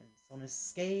statements on a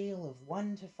scale of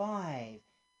 1 to 5.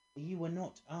 You were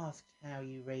not asked how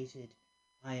you rated,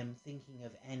 "I am thinking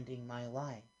of ending my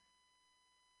life."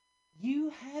 You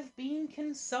have been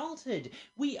consulted.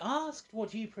 We asked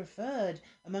what you preferred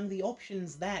among the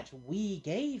options that we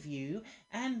gave you,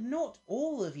 and not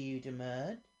all of you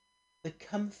demurred. The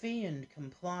comfy and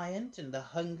compliant and the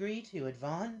hungry to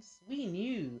advance, we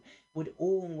knew would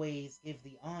always give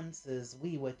the answers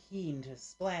we were keen to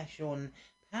splash on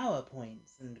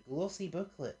PowerPoints and glossy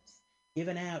booklets,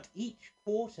 given out each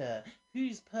quarter,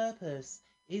 whose purpose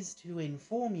is to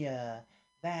inform you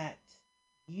that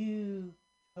you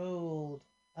told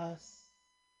us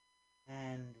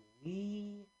and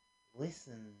we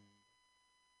listened.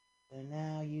 So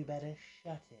now you better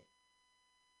shut it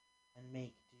and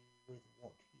make do with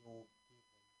what you're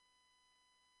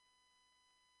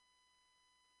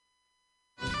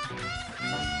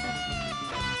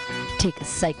Take a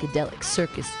psychedelic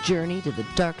circus journey to the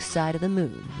dark side of the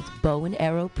moon with Bow and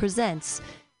Arrow presents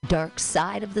Dark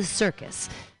Side of the Circus,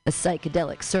 a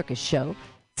psychedelic circus show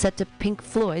set to Pink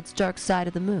Floyd's Dark Side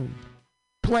of the Moon.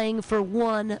 Playing for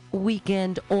 1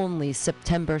 weekend only,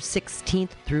 September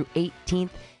 16th through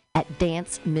 18th at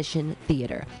Dance Mission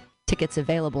Theater. Tickets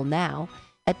available now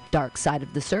at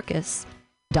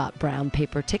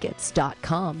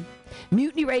darksideofthecircus.brownpapertickets.com.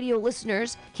 Mutiny Radio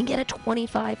listeners can get a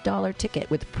 $25 ticket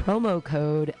with promo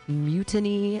code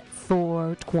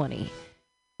MUTINY420.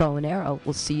 Bow and Arrow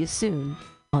will see you soon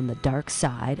on the dark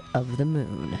side of the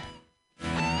moon.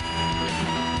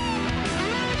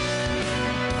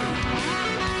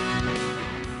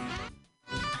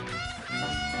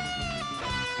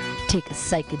 Take a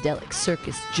psychedelic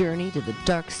circus journey to the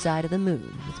dark side of the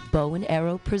moon with Bow and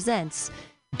Arrow presents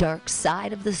Dark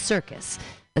Side of the Circus,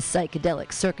 a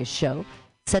psychedelic circus show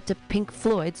set to Pink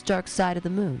Floyd's Dark Side of the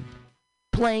Moon.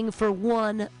 Playing for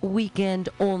 1 weekend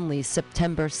only,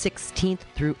 September 16th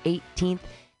through 18th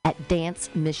at Dance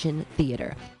Mission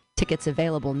Theater. Tickets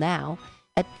available now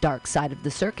at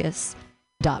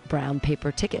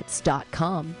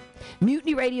darksideofthecircus.brownpapertickets.com.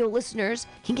 Mutiny Radio listeners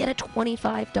can get a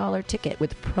 $25 ticket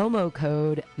with promo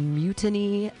code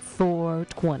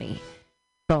MUTINY420.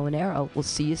 Bow and Arrow will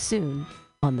see you soon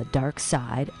on the dark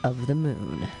side of the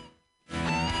moon.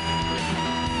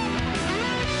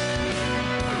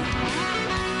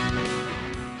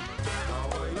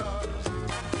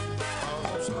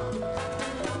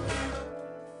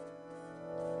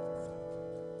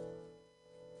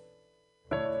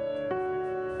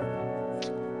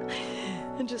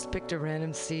 I just picked a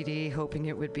random CD, hoping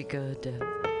it would be good to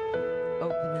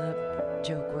open up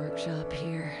Joke Workshop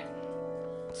here.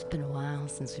 It's been a while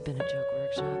since we've been at Joke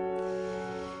Workshop.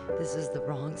 This is the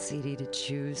wrong CD to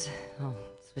choose. I'll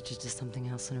switch it to something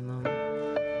else in a moment.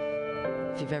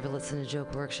 If you've ever listened to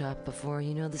Joke Workshop before,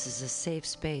 you know this is a safe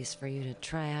space for you to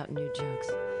try out new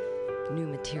jokes, new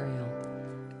material,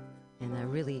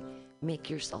 and really make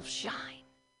yourself shine.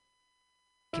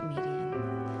 Comedian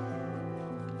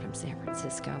from San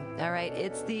Francisco. All right,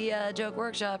 it's the Joke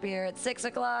Workshop here at 6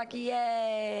 o'clock.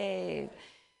 Yay!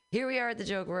 Here we are at the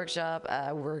Joke Workshop.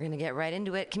 We're going to get right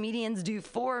into it. Comedians do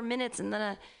 4 minutes and then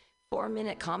a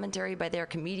 4-minute commentary by their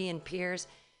comedian peers.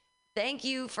 Thank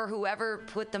you for whoever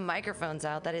put the microphones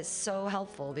out. That is so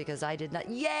helpful because I did not.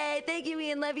 Yay! Thank you,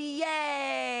 Ian Levy.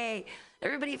 Yay!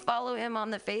 Everybody follow him on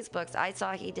the Facebooks. I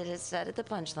saw he did his set at the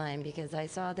Punchline because I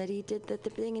saw that he did the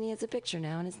thing and he has a picture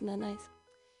now, and isn't that nice?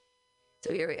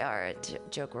 So here we are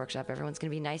at Joke Workshop. Everyone's going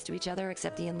to be nice to each other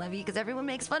except Ian Levy because everyone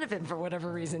makes fun of him for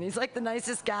whatever reason. He's like the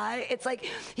nicest guy. It's like,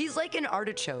 he's like an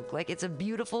artichoke. Like, it's a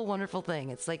beautiful, wonderful thing.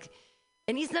 It's like,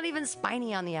 and he's not even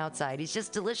spiny on the outside. He's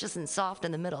just delicious and soft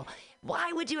in the middle.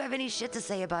 Why would you have any shit to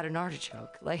say about an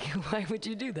artichoke? Like, why would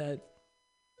you do that?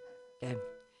 Okay.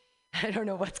 I don't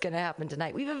know what's going to happen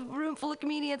tonight. We have a room full of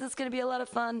comedians. It's going to be a lot of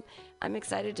fun. I'm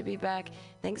excited to be back.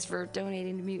 Thanks for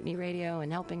donating to Mutiny Radio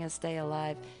and helping us stay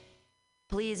alive.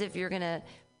 Please, if you're going to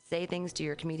say things to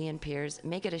your comedian peers,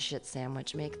 make it a shit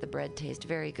sandwich. Make the bread taste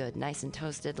very good, nice and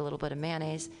toasted, a little bit of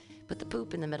mayonnaise. Put the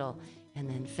poop in the middle, and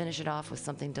then finish it off with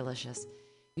something delicious.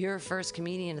 Your first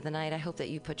comedian of the night, I hope that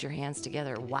you put your hands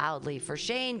together wildly for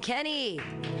Shane Kenny.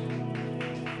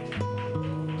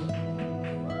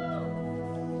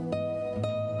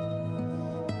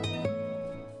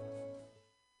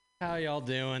 How y'all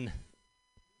doing?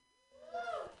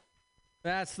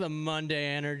 That's the Monday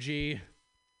energy.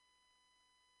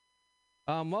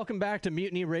 Welcome back to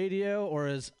Mutiny Radio, or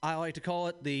as I like to call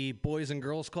it, the Boys and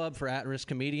Girls Club for at-risk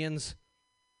comedians.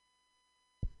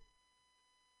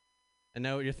 I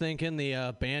know what you're thinking.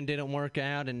 The band didn't work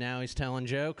out, and now he's telling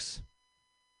jokes.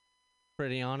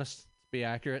 Pretty honest, to be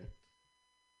accurate.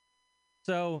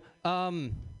 So,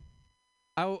 I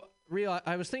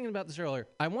was thinking about this earlier.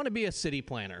 I want to be a city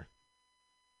planner.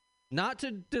 Not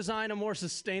to design a more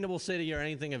sustainable city or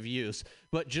anything of use,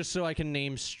 but just so I can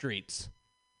name streets.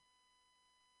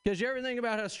 Because you ever think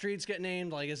about how streets get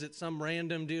named? Like, is it some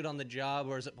random dude on the job,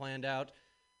 or is it planned out?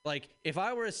 Like, if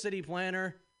I were a city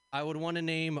planner, I would want to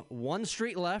name one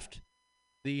street left,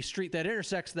 the street that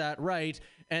intersects that right,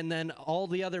 and then all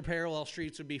the other parallel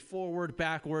streets would be forward,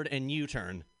 backward, and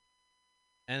U-turn.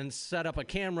 And set up a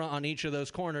camera on each of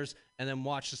those corners, and then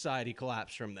watch society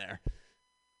collapse from there.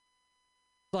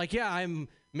 Like, yeah, I'm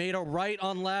made a right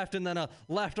on left, and then a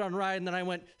left on right, and then I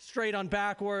went straight on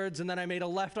backwards, and then I made a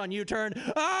left on U-turn.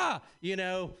 Ah! You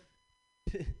know,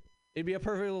 It'd be a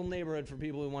perfect little neighborhood for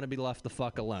people who want to be left the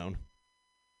fuck alone.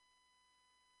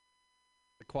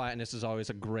 The quietness is always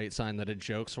a great sign that a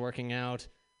joke's working out.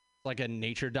 It's like a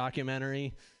nature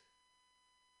documentary.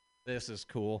 This is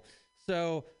cool.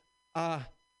 So,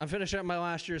 I'm finishing up my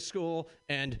last year of school,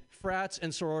 and frats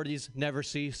and sororities never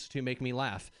cease to make me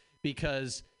laugh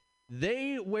because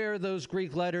they wear those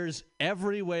Greek letters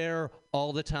everywhere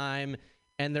all the time,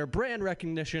 and their brand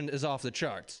recognition is off the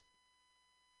charts.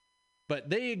 But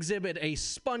they exhibit a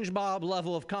SpongeBob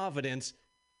level of confidence.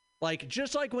 Like,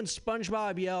 just like when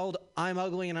SpongeBob yelled, "I'm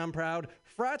ugly and I'm proud,"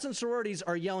 frats and sororities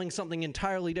are yelling something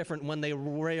entirely different when they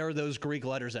wear those Greek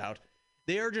letters out.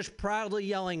 They are just proudly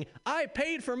yelling, "I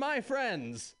paid for my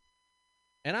friends,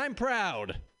 and I'm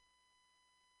proud."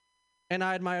 And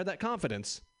I admire that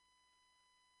confidence.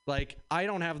 Like, I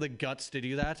don't have the guts to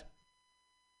do that.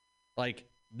 Like,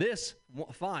 this,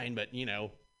 fine, but, you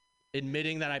know,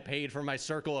 admitting that I paid for my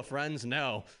circle of friends,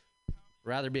 no.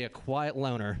 Rather be a quiet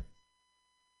loner.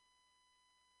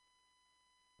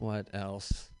 What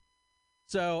else?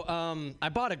 So, I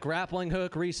bought a grappling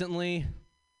hook recently.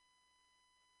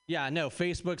 Yeah, no,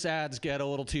 Facebook's ads get a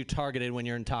little too targeted when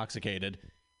you're intoxicated.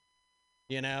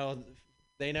 You know,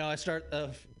 they know I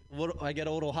get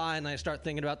a little high and I start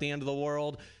thinking about the end of the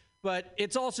world. But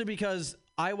it's also because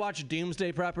I watch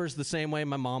Doomsday Preppers the same way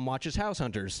my mom watches House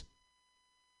Hunters.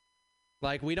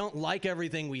 Like, we don't like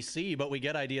everything we see, but we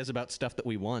get ideas about stuff that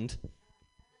we want.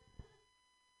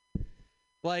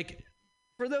 Like,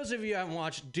 for those of you who haven't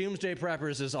watched, Doomsday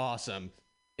Preppers is awesome.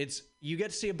 You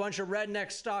get to see a bunch of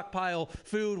rednecks stockpile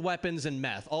food, weapons, and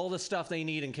meth. All the stuff they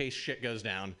need in case shit goes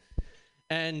down.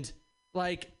 And,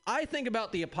 like, I think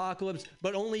about the apocalypse,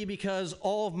 but only because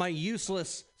all of my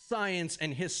useless science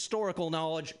and historical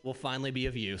knowledge will finally be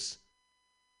of use.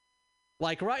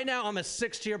 Like, right now, I'm a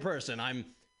 6-tier person. I'm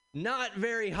not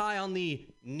very high on the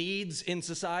needs in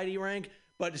society rank,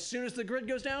 but as soon as the grid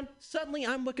goes down, suddenly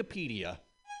I'm Wikipedia.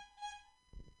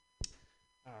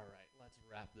 All right, let's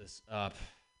wrap this up.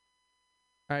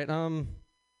 All right,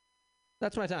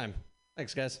 that's my time.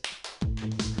 Thanks, guys.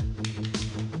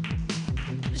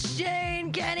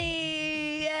 Shane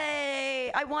Kenny!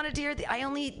 Yay! I wanted to hear I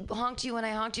only honked you when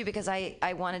I honked you because I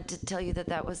wanted to tell you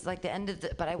that was like the end of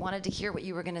but I wanted to hear what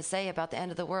you were going to say about the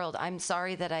end of the world. I'm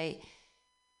sorry that I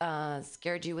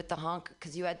scared you with the honk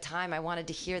because you had time. I wanted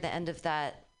to hear the end of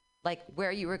that, like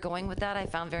where you were going with that. I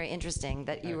found very interesting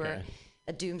that you were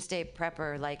a doomsday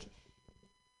prepper. Like,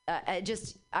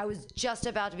 I was just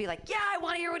about to be like, yeah, I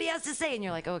want to hear what he has to say. And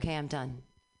you're like, okay, I'm done.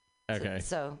 Okay.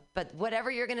 So, but whatever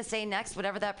you're going to say next,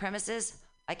 whatever that premise is,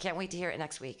 I can't wait to hear it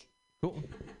next week. Cool.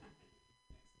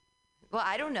 Well,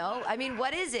 I don't know. I mean,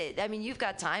 what is it? I mean, you've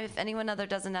got time. If anyone other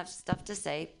doesn't have stuff to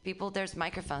say, there's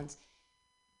microphones.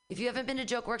 If you haven't been to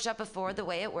Joke Workshop before, the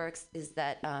way it works is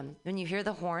that when you hear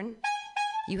the horn,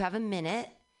 you have a minute,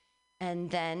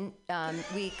 and then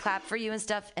we clap for you and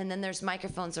stuff, and then there's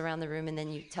microphones around the room, and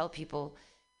then you tell people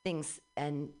things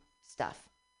and stuff.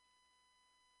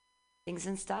 Things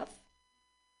and stuff?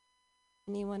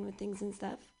 Anyone with things and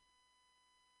stuff?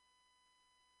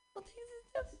 Well, things and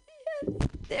stuff. Yeah.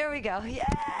 There we go.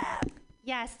 Yeah.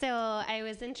 Yeah, so I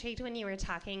was intrigued when you were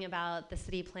talking about the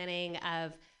city planning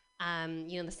of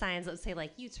the signs that would say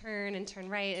like U-turn and turn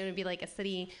right. It would be like a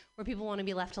city where people want to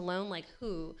be left alone. Like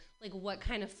who? Like what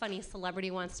kind of funny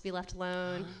celebrity wants to be left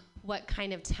alone? What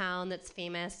kind of town that's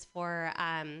famous for,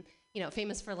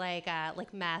 famous for like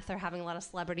meth or having a lot of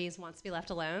celebrities wants to be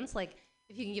left alone? So like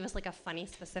if you can give us like a funny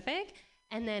specific.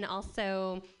 And then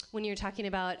also when you're talking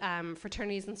about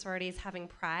fraternities and sororities having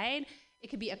pride, it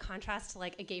could be a contrast to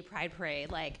like a gay pride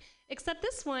parade. Like, except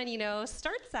this one,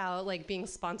 starts out like being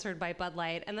sponsored by Bud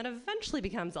Light and then eventually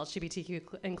becomes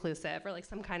LGBTQ inclusive, or like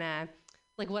some kind of,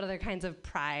 like what other kinds of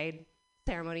pride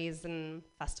ceremonies and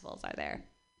festivals are there?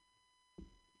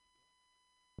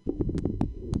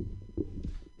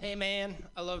 Hey man,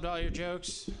 I loved all your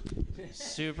jokes.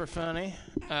 Super funny.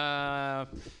 I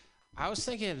was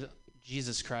thinking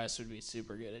Jesus Christ would be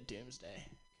super good at Doomsday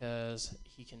because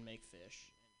he can make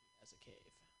fish and he has a cave.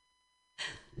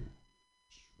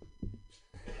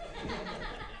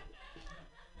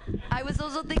 I was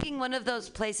also thinking one of those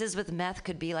places with meth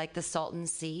could be like the Salton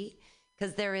Sea,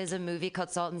 because there is a movie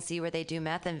called Salton Sea where they do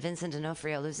meth and Vincent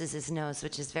D'Onofrio loses his nose,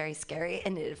 which is very scary,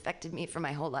 and it affected me for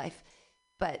my whole life.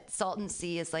 But Salton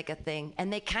Sea is like a thing,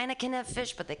 and they kind of can have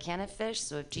fish, but they can't have fish.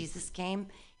 So if Jesus came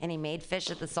and he made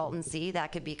fish at the Salton Sea,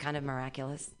 that could be kind of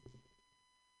miraculous.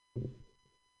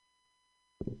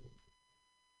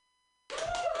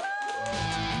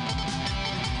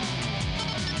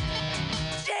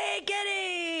 Jay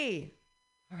Getty!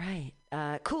 All right,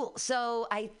 cool. So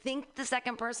I think the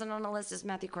second person on the list is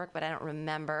Matthew Quirk, but I don't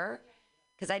remember.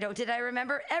 Because did I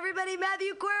remember? Everybody,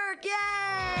 Matthew Quirk! Yay!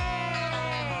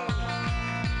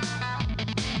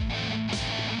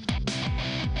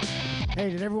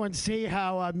 Hey, did everyone see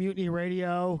how Mutiny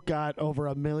Radio got over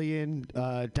 1 million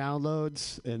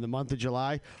downloads in the month of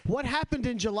July? What happened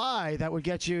in July that would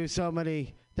get you so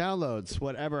many downloads?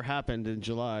 Whatever happened in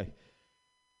July?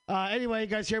 Anyway, you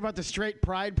guys hear about the Straight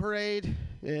Pride Parade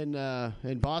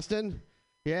in Boston?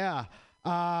 Yeah.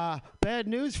 Bad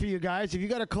news for you guys. If you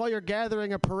got to call your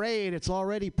gathering a parade, it's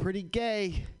already pretty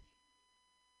gay.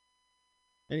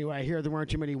 Anyway, I hear there weren't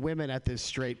too many women at this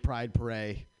Straight Pride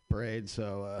Parade.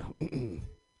 So,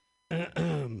 so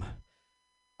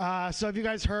have you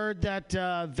guys heard that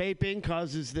vaping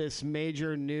causes this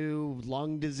major new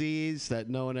lung disease that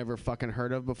no one ever fucking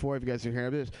heard of before? If you guys didn't hear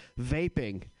of this,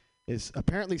 vaping is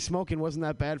apparently smoking wasn't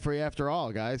that bad for you after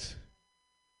all, guys.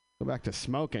 Go back to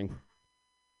smoking.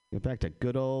 Get back to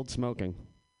good old smoking.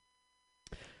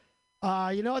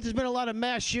 You know what? There's been a lot of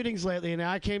mass shootings lately, and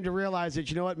I came to realize that,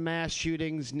 you know what mass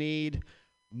shootings need?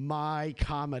 My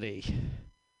comedy.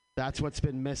 That's what's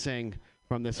been missing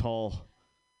from this whole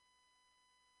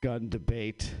gun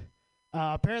debate.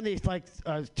 Apparently, it's like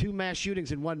 2 mass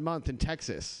shootings in 1 month in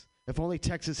Texas. If only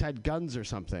Texas had guns or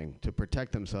something to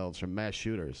protect themselves from mass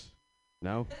shooters.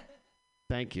 No?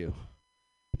 Thank you.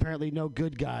 Apparently, no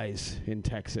good guys in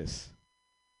Texas.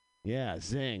 Yeah,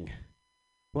 zing.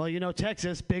 Well, you know,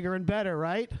 Texas, bigger and better,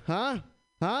 right? Huh?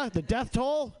 The death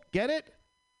toll? Get it?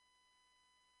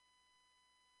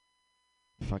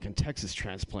 Fucking Texas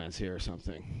transplants here or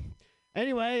something.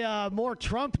 Anyway, more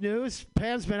Trump news.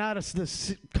 Pam's been out of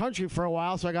the country for a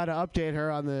while, so I got to update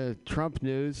her on the Trump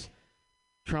news.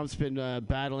 Trump's been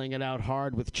battling it out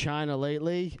hard with China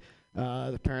lately.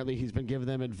 Apparently, he's been giving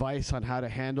them advice on how to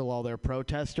handle all their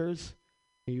protesters.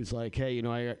 He was like, hey, you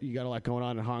know, you got a lot going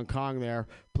on in Hong Kong there.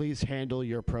 Please handle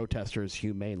your protesters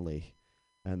humanely.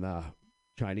 And the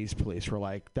Chinese police were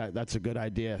like, that's a good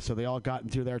idea. So they all got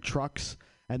into their trucks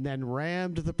and then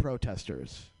rammed the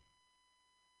protesters.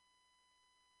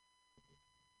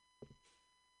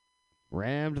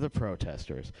 Rammed the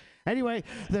protesters. Anyway,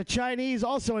 the Chinese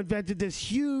also invented this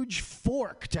huge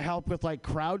fork to help with like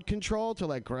crowd control, to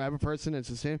like grab a person and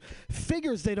sustain.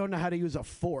 Figures they don't know how to use a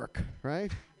fork,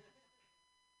 right?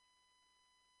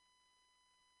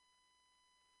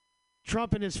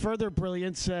 Trump, in his further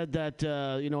brilliance, said that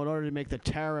you know, in order to make the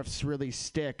tariffs really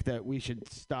stick, that we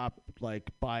should stop like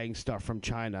buying stuff from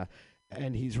China.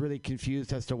 And he's really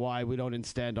confused as to why we don't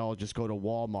instead all just go to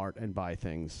Walmart and buy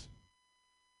things.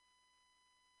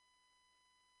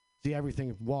 See,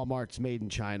 everything Walmart's made in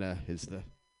China is the...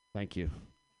 Thank you.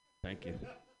 Thank you.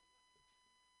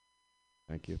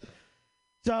 Thank you.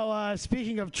 So,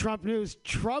 speaking of Trump news,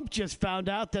 Trump just found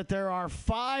out that there are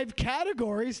 5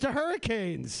 categories to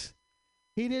hurricanes.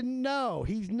 He didn't know.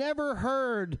 He's never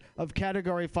heard of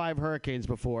Category 5 hurricanes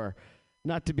before.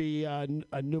 Not to be a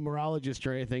numerologist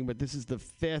or anything, but this is the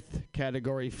 5th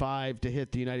Category 5 to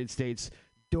hit the United States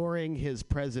during his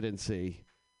presidency.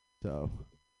 So...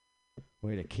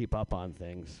 way to keep up on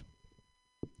things.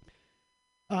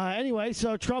 Anyway,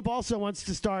 so Trump also wants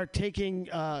to start taking,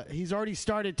 he's already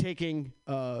started taking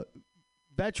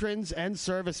veterans and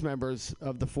service members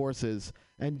of the forces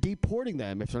and deporting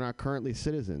them if they're not currently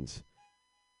citizens,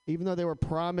 even though they were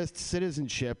promised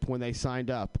citizenship when they signed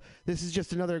up. This is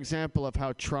just another example of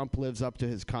how Trump lives up to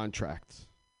his contracts.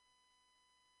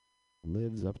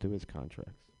 Lives up to his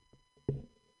contracts.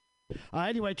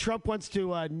 Anyway, Trump wants to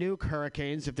nuke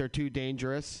hurricanes if they're too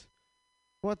dangerous.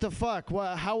 What the fuck?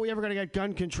 Well, how are we ever going to get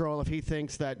gun control if he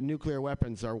thinks that nuclear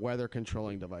weapons are weather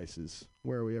controlling devices?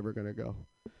 Where are we ever going to go?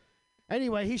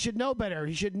 Anyway, he should know better.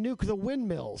 He should nuke the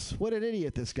windmills. What an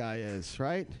idiot this guy is,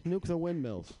 right? Nuke the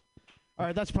windmills. All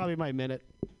right, that's probably my minute.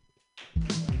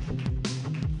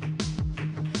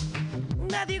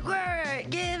 Matthew Quirk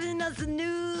giving us the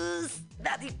news.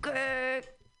 Matthew Quirk.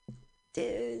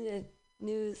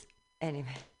 News.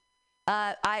 Anyway,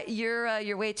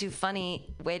 you're way too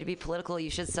funny. Way to be political.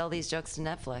 You should sell these jokes to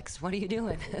Netflix. What are you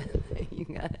doing? You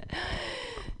got it.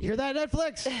 You hear that,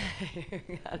 Netflix?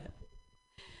 You got it.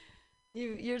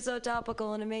 You're so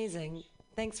topical and amazing.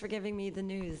 Thanks for giving me the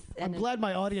news. I'm glad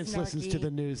my audience listens to the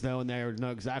news, though, and they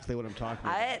know exactly what I'm talking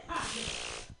about.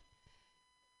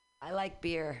 I like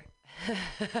beer.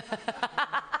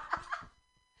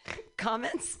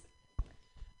 Comments?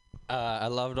 I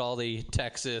loved all the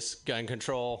Texas gun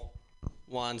control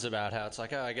ones about how it's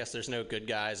like, oh, I guess there's no good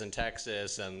guys in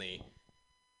Texas and the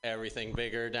everything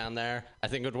bigger down there. I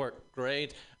think it would work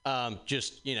great.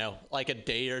 Just, you know, like a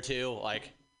day or two.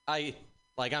 I'm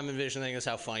envisioning this,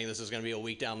 how funny this is going to be a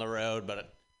week down the road,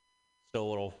 but still a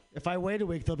little. If I wait a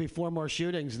week, there'll be 4 more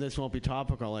shootings, and this won't be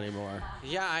topical anymore.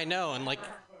 Yeah, I know, and like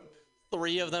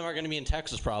 3 of them are going to be in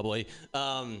Texas probably.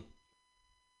 That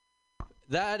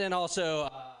and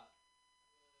also.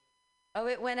 Oh,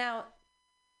 it went out.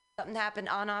 Something happened.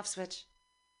 On/off switch.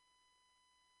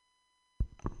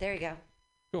 There you go.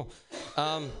 Cool.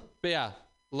 But yeah,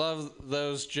 love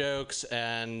those jokes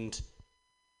and.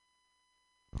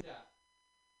 Yeah.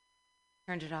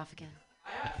 Turned it off again.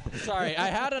 Sorry, I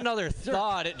had another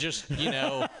thought. It just,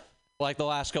 like the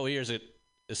last couple of years, it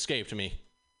escaped me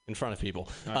in front of people.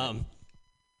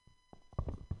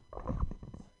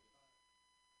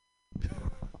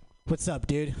 What's up,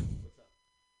 dude?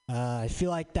 I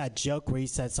feel like that joke where you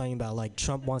said something about like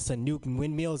Trump wants to nuke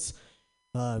windmills.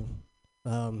 I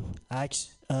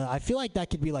feel like that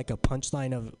could be like a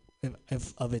punchline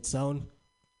of its own,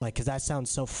 like, cause that sounds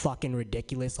so fucking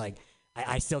ridiculous. Like,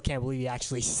 I still can't believe he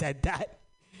actually said that.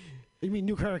 You mean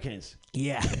nuke hurricanes?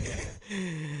 Yeah.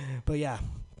 But yeah,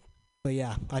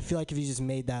 I feel like if you just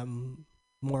made that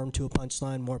more into a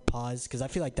punchline, more pause, because I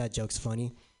feel like that joke's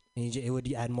funny, and it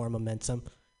would add more momentum.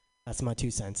 That's my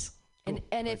 2 cents. And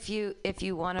if you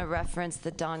want to reference the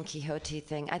Don Quixote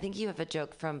thing, I think you have a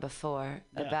joke from before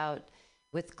about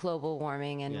with global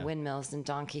warming and windmills and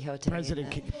Don Quixote.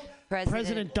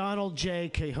 President Donald J.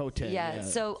 Quixote. Yeah,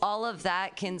 so all of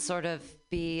that can sort of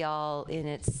be all in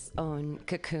its own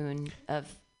cocoon of.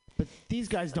 But these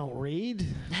guys don't read.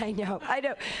 I know.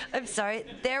 I'm sorry.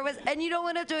 And you don't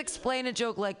want to have to explain a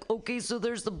joke like, okay, so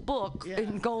there's the book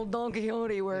in called Don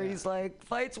Quixote where he's like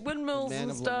fights windmills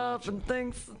and stuff and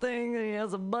thinks the thing, and he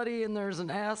has a buddy and there's an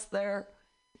ass there.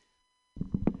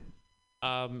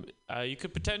 You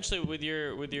could potentially with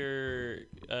your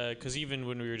because even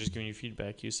when we were just giving you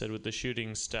feedback, you said with the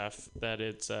shooting stuff that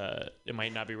it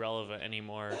might not be relevant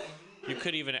anymore. You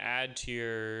could even add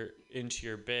into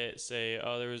your bit, say,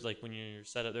 oh, there was like when you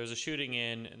set up, there was a shooting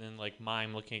and then like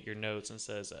mime looking at your notes and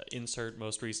says, insert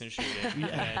most recent shooting,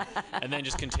 and then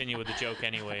just continue with the joke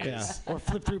anyways. Yeah. Or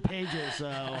flip through pages,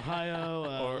 Ohio.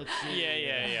 Or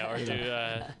or do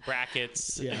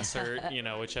brackets, insert,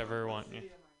 whichever one.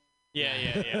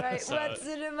 Yeah. Right, so what's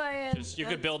it in my hand? You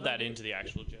could build that into the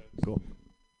actual joke. Cool.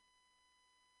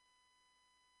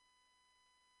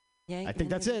 Yeah, I think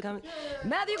that's it.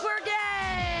 Matthew Quirk, yay!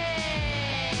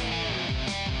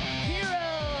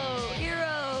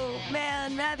 Hero,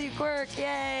 man, Matthew Quirk,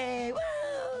 yay!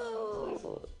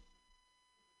 Woo!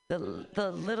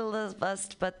 The littlest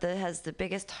bust, but has the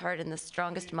biggest heart and the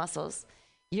strongest muscles.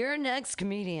 Your next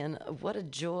comedian, what a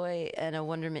joy and a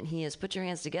wonderment he is. Put your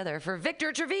hands together for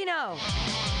Victor Trevino.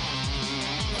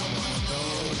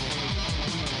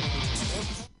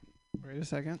 Wait a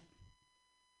second.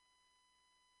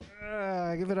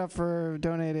 Give it up for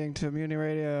donating to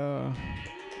MutinyRadio.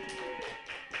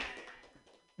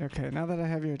 Okay, now that I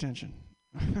have your attention.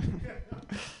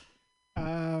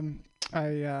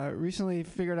 I recently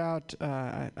figured out,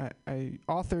 I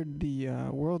authored the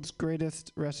world's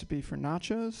greatest recipe for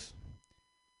nachos.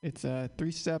 It's a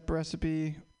 3-step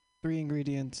recipe, 3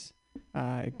 ingredients.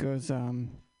 It goes,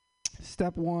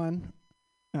 step 1,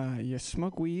 you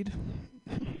smoke weed.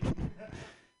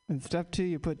 And step 2,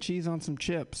 you put cheese on some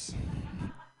chips.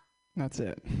 That's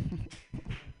it.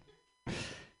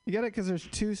 You get it because there's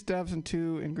 2 steps and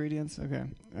 2 ingredients? Okay.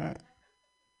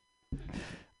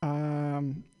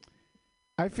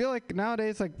 I feel like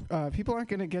nowadays, like, people aren't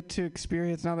going to get to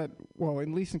experience now that, well, at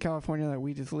least in California, that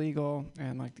weed is legal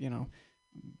and, like,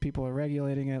 people are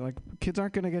regulating it. Like, kids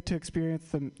aren't going to get to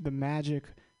experience the magic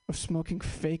of smoking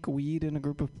fake weed in a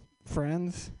group of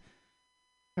friends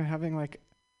and having, like,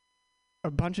 a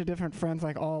bunch of different friends,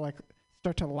 like, all, like,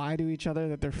 start to lie to each other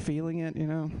that they're feeling it,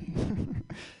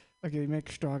 Like, you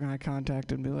make strong eye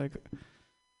contact and be like,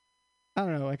 I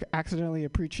don't know, like, accidentally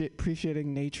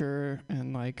appreciating nature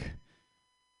and, like,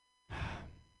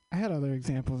 I had other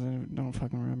examples and I don't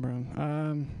fucking remember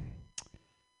them.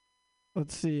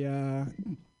 Let's see.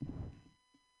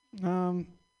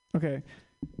 Okay.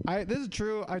 This is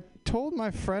true. I told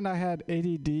my friend I had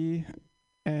ADD,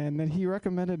 and then he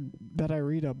recommended that I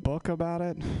read a book about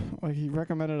it. Like, he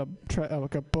recommended a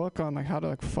book on, like, how to,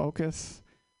 like, focus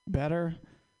better.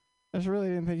 I just really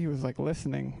didn't think he was, like,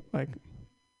 listening. Like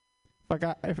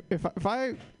if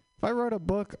I wrote a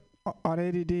book on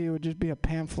ADD, it would just be a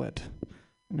pamphlet,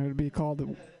 and it would be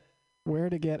called "Where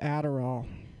to Get Adderall."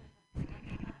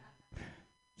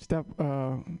 Step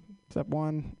 1,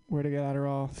 where to get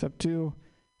Adderall. Step 2,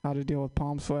 how to deal with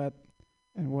palm sweat,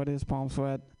 and what is palm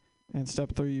sweat. And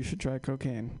step 3, you should try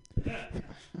cocaine.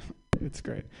 It's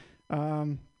great.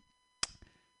 I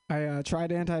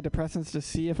tried antidepressants to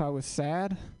see if I was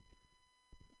sad.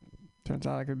 Turns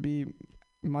out I could be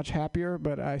much happier,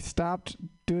 but I stopped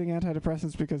doing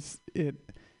antidepressants because it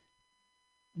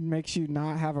makes you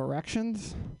not have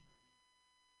erections,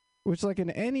 which like in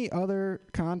any other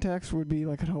context would be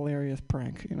like a hilarious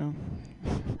prank, you know?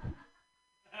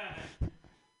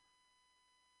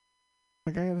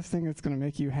 Like I got this thing that's going to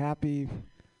make you happy,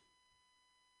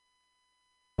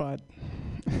 but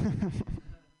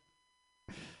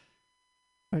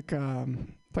it's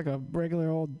like a regular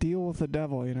old deal with the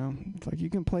devil, you know? It's like you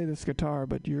can play this guitar,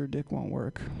 but your dick won't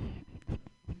work.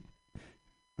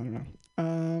 I don't know.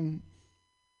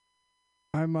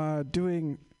 I'm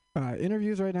doing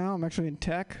interviews right now. I'm actually in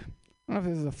tech. I don't know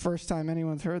if this is the first time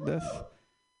anyone's heard this.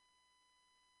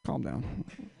 Calm down.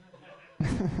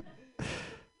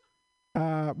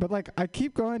 But like I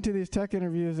keep going to these tech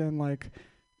interviews and like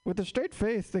with a straight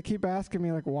face, they keep asking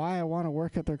me like why I want to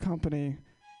work at their company.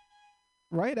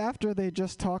 Right after they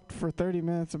just talked for 30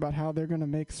 minutes about how they're going to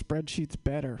make spreadsheets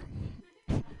better.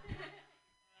 And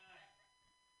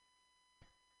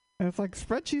it's like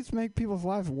spreadsheets make people's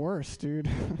lives worse, dude.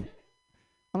 I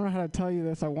don't know how to tell you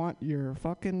this. I want your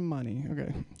fucking money.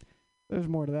 Okay. There's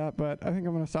more to that, but I think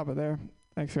I'm going to stop it there.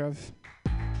 Thanks, guys.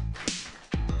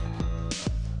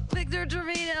 Victor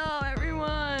Trevino,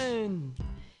 everyone.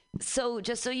 So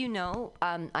just so you know,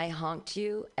 I honked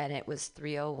you and it was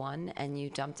 3:01 and you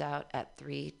jumped out at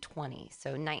 3:20.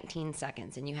 So 19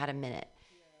 seconds and you had a minute.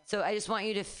 So I just want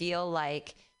you to feel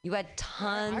like you had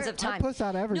tons of time. I push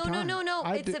out every time. No.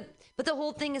 But the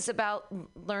whole thing is about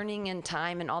learning and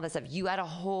time and all that stuff. You had a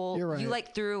whole, You're right. You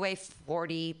like threw away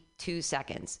 42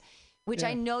 seconds, which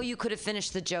I know you could have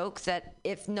finished the joke that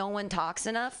if no one talks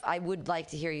enough, I would like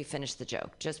to hear you finish the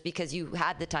joke just because you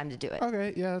had the time to do it.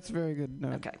 Okay, yeah, that's very good. No,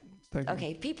 okay. Thank you.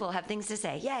 Okay, people have things to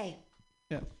say. Yay.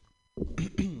 Yeah.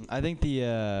 I think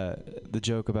the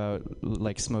joke about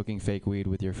like smoking fake weed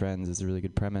with your friends is a really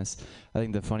good premise. I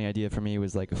think the funny idea for me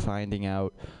was like finding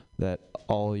out that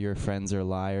all your friends are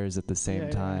liars at the same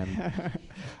time,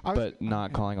 but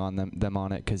not calling on them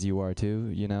on it because you are too.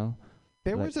 You know.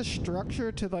 There was a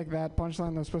structure to like that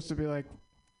punchline that was supposed to be like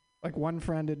one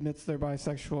friend admits they're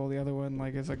bisexual, the other one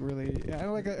like is like really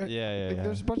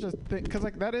there's a bunch of things because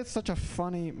like that is such a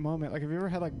funny moment. Like have you ever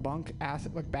had like bunk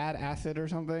acid, like bad acid or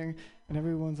something, and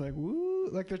everyone's like woo,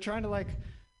 like they're trying to like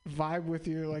vibe with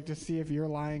you, like to see if you're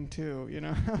lying too, you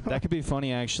know? That could be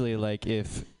funny actually, like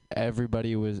if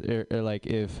everybody was or like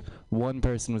if one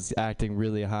person was acting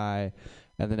really high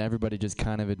and then everybody just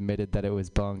kind of admitted that it was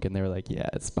bunk and they were like, yeah,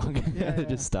 it's bunk. They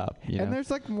just stop. You know?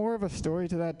 There's like more of a story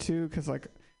to that too, because like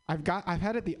I've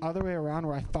had it the other way around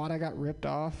where I thought I got ripped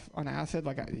off on acid.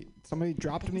 Like somebody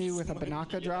dropped me with a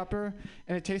Banaka dropper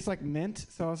and it tastes like mint.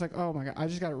 So I was like, oh my God, I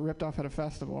just got ripped off at a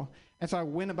festival. And so I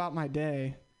went about my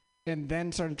day and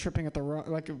then started tripping at the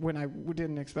when I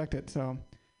didn't expect it. So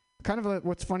kind of like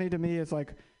what's funny to me is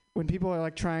like when people are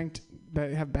like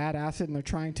they have bad acid and they're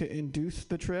trying to induce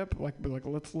the trip, like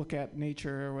let's look at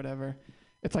nature or whatever.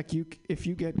 It's like if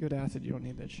you get good acid, you don't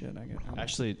need that shit. I guess.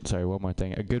 Actually, sorry, one more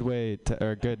thing. A good way to,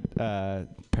 or a good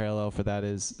parallel for that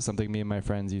is something me and my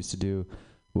friends used to do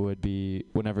would be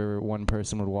whenever one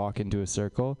person would walk into a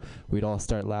circle, we'd all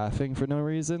start laughing for no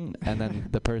reason, and then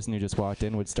the person who just walked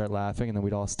in would start laughing, and then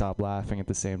we'd all stop laughing at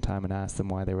the same time and ask them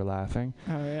why they were laughing.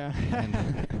 Oh yeah.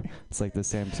 And it's like the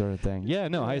same sort of thing. Yeah,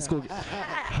 no, high school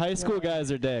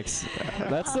guys are dicks.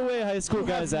 That's the way high school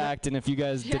guys act, and if you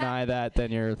guys deny that,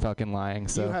 then you're fucking lying.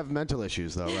 So you have mental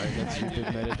issues, though, right? You've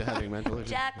admitted to having mental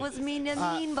issues. Jack was mean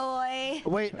boy.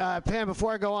 Wait, Pam,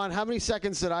 before I go on, how many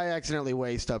seconds did I accidentally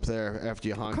waste up there after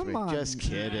you honked Come me? on. Just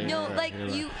kidding. No, like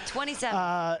you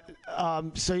 27.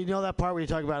 So you know that part where you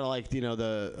talk about like it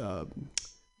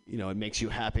makes you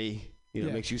happy.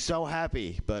 It makes you so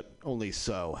happy, but only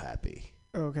so happy.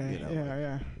 Okay.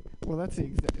 Yeah. Well, that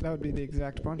would be the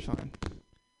exact punchline.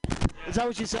 Is that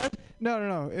what you said?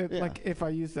 No. Like if I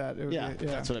use that, it would be,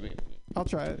 that's what I mean. I'll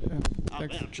try it. Yeah. Oh, man,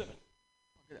 I'm tripping.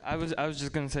 I was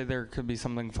just gonna say there could be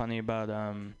something funny about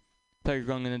that you're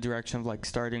going in the direction of like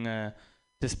starting a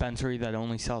dispensary that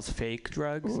only sells fake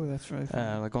drugs. Oh, that's right.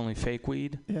 Like only fake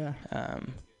weed. Yeah.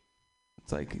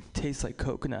 It's like it tastes like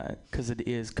coconut because it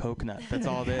is coconut. That's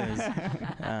all it is.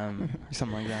 Or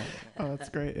something like that. Oh, that's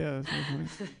great. Yeah. That's really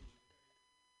funny.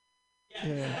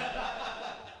 Yeah.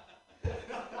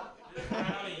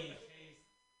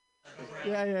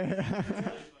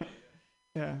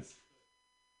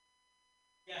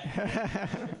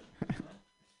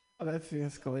 Oh, that's the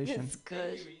escalation. It's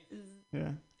good.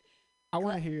 Yeah. I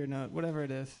want to hear your note, whatever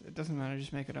it is. It doesn't matter.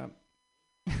 Just make it up.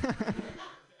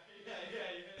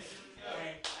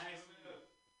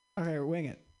 Okay, wing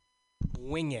it.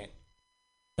 Wing it.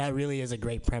 That really is a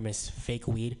great premise. Fake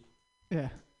weed. Yeah.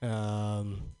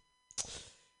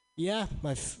 Yeah,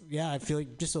 I feel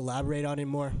like just elaborate on it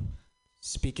more.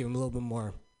 Speak it a little bit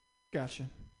more. Gotcha.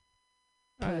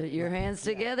 Put your hands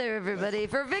together, everybody,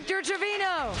 for Victor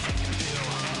Trevino.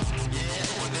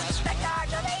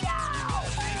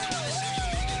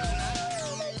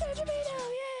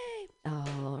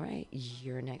 All right,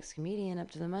 your next comedian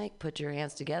up to the mic. Put your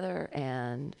hands together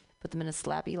and put them in a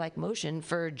slappy-like motion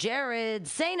for Jared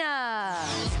Sena.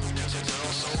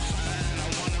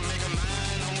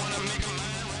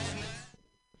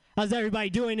 How's everybody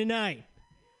doing tonight?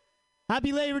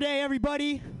 Happy Labor Day,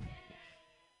 everybody.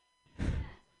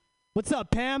 What's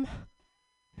up, Pam?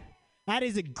 That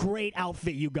is a great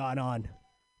outfit you got on.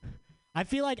 I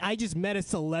feel like I just met a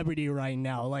celebrity right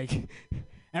now. Like,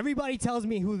 everybody tells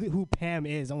me who Pam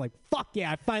is. I'm like, fuck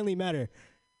yeah, I finally met her.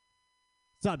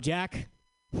 What's up, Jack?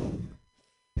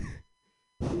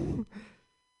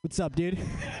 What's up, dude?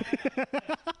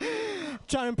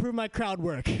 Trying to improve my crowd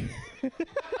work.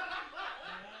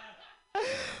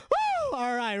 Woo!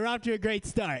 All right, we're off to a great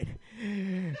start.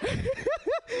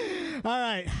 All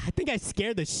right, I think I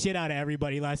scared the shit out of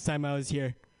everybody last time I was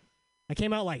here. I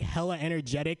came out like hella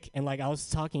energetic, and like I was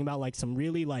talking about like some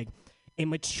really like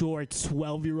immature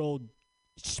 12-year-old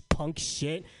punk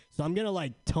shit. So I'm gonna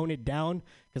like tone it down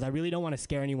because I really don't want to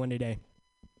scare anyone today.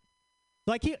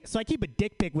 So I keep a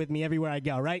dick pic with me everywhere I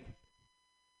go, right?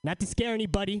 Not to scare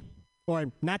anybody or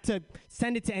not to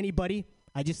send it to anybody.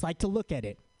 I just like to look at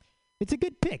it. It's a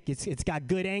good pic. It's got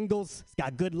good angles. It's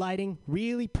got good lighting.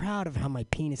 Really proud of how my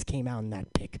penis came out in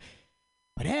that pic.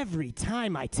 But every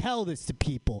time I tell this to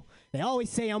people, they always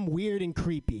say I'm weird and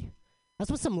creepy. That's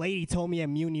what some lady told me at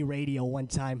MutinyRadio one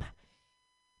time.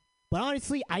 But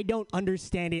honestly, I don't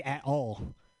understand it at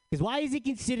all. Because why is it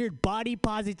considered body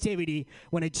positivity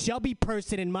when a chubby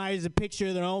person admires a picture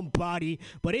of their own body,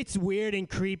 but it's weird and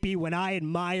creepy when I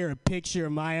admire a picture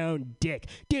of my own dick?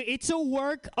 Dude, it's a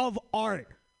work of art.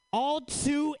 All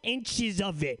 2 inches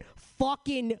of it.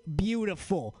 Fucking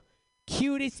beautiful.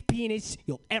 Cutest penis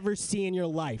you'll ever see in your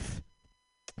life.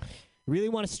 Really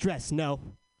want to stress, no,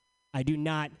 I do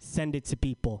not send it to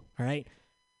people, all right?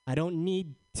 I don't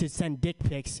need to send dick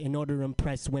pics in order to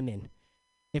impress women.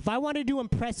 If I wanted to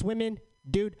impress women,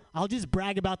 dude, I'll just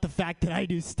brag about the fact that I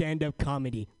do stand-up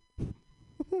comedy.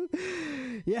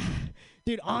 Yeah,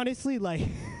 dude, honestly, like,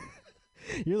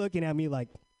 you're looking at me like,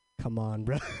 come on,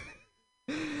 bro.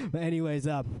 But anyways,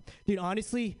 dude,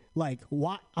 honestly, like,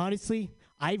 honestly,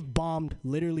 I've bombed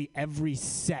literally every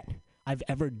set I've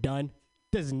ever done.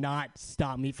 Does not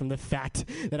stop me from the fact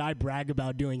that I brag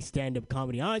about doing stand-up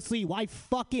comedy. Honestly, why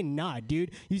fucking not,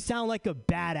 dude? You sound like a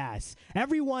badass.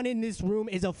 Everyone in this room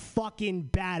is a fucking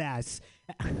badass.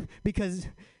 Because,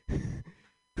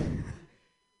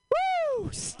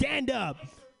 woo, stand up.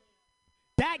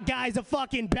 That guy's a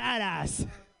fucking badass.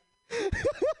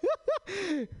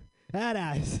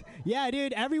 Badass. Yeah,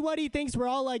 dude, everybody thinks we're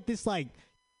all like this, like,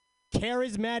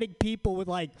 charismatic people with,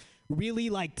 like, really,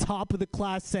 like, top of the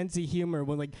class sense of humor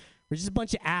when, like, we're just a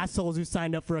bunch of assholes who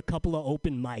signed up for a couple of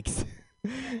open mics.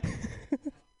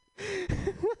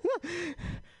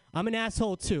 I'm an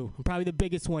asshole too. I'm probably the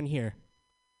biggest one here.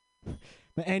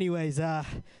 But anyways,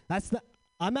 that's not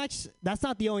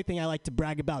the only thing I like to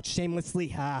brag about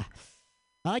shamelessly. I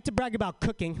like to brag about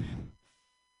cooking.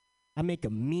 I make a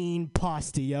mean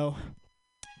pasta, yo.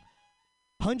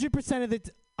 100% of the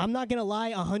I'm not gonna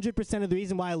lie, 100% of the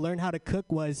reason why I learned how to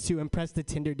cook was to impress the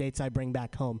Tinder dates I bring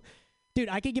back home. Dude,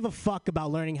 I could give a fuck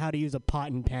about learning how to use a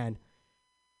pot and pan.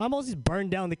 I almost just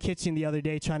burned down the kitchen the other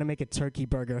day trying to make a turkey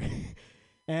burger.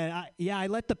 And I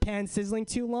let the pan sizzling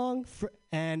too long,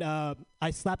 and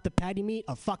I slapped the patty meat.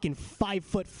 A fucking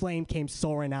 5-foot flame came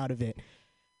soaring out of it.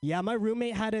 Yeah, my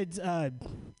roommate had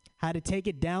to take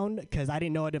it down because I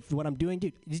didn't know what I'm doing.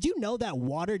 Dude, did you know that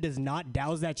water does not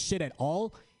douse that shit at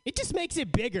all? It just makes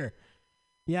it bigger.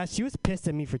 Yeah, she was pissed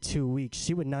at me for 2 weeks.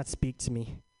 She would not speak to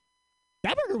me.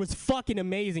 That burger was fucking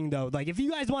amazing, though. Like, if you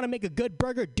guys want to make a good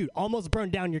burger, dude, almost burn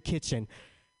down your kitchen.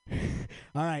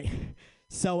 All right.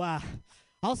 So, I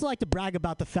also like to brag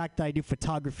about the fact that I do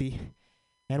photography.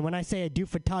 And when I say I do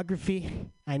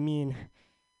photography, I mean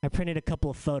I printed a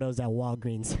couple of photos at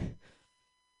Walgreens.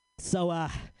 So,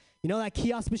 you know that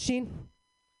kiosk machine?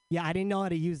 Yeah, I didn't know how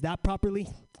to use that properly.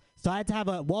 So I had to have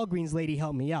a Walgreens lady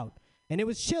help me out. And it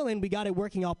was chilling. We got it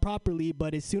working out properly.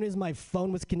 But as soon as my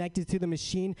phone was connected to the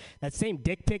machine, that same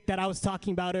dick pic that I was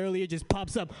talking about earlier just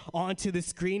pops up onto the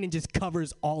screen and just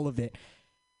covers all of it.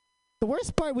 The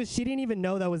worst part was she didn't even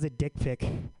know that was a dick pic.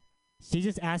 She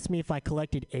just asked me if I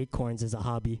collected acorns as a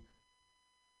hobby.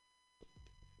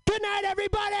 Good night,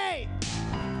 everybody!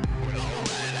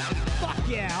 Fuck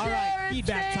yeah. All right.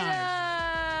 Feedback time.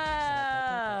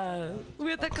 We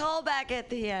with a callback at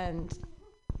the end.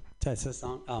 Test this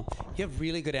song. You have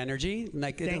really good energy.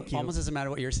 Like Thank it you. almost doesn't matter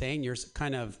what you're saying. You're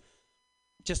kind of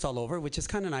just all over, which is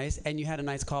kind of nice. And you had a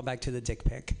nice callback to the dick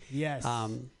pic. Yes.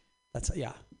 That's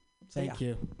yeah. So, Thank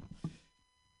you.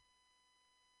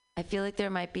 I feel like there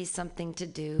might be something to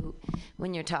do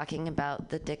when you're talking about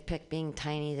the dick pic being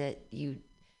tiny, that you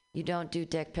don't do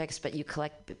dick pics, but you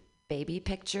collect baby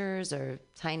pictures or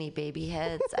tiny baby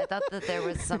heads. I thought that there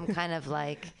was some kind of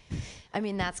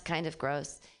that's kind of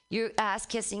gross. Your ass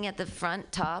kissing at the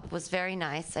front top was very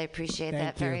nice. I appreciate Thank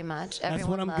that you. very much. That's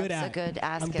Everyone what I'm loves good at. a good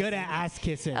ass I'm kissing. good at ass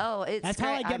kissing. Oh, it's That's great.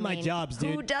 how I get my jobs,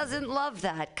 dude. Who doesn't love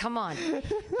that? Come on.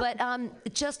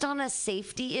 But just on a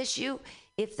safety issue,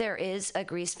 if there is a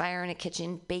grease fire in a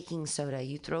kitchen, baking soda.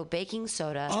 You throw baking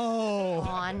soda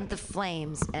on the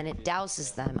flames and it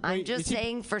douses them. I'm just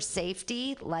saying for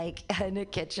safety, like in a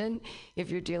kitchen, if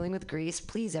you're dealing with grease,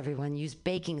 please everyone use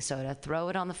baking soda. Throw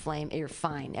it on the flame. You're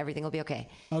fine. Everything will be okay.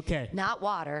 Okay. Not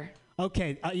water.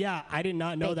 Okay. Yeah, I did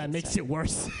not know that makes it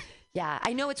worse. Yeah,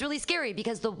 I know it's really scary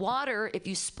because the water, if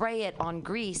you spray it on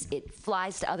grease, it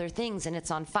flies to other things and it's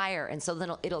on fire. And so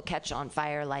then it'll catch on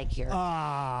fire like your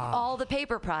all the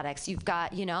paper products you've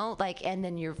got, and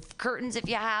then your curtains if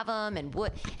you have them and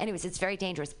wood. Anyways, it's very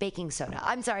dangerous. Baking soda.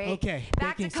 I'm sorry. Okay.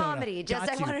 Back to baking soda. comedy. Just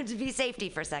Got I you. wanted to be safety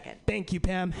for a second. Thank you,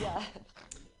 Pam. Yeah.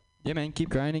 Yeah, man, keep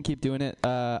grinding, keep doing it.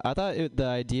 I thought the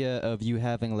idea of you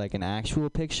having like an actual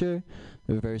picture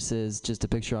versus just a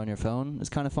picture on your phone is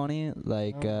kind of funny.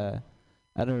 Like, I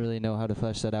don't really know how to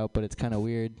flesh that out, but it's kind of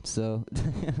weird. So,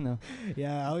 I don't know.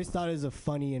 Yeah, I always thought it was a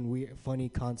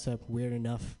funny concept, weird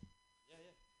enough.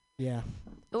 Yeah.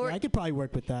 Or I could probably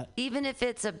work with that. Even if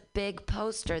it's a big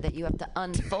poster that you have to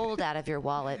unfold out of your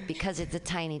wallet because it's a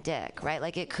tiny dick, right?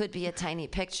 Like it could be a tiny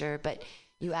picture, but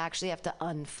you actually have to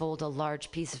unfold a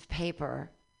large piece of paper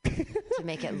to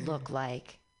make it look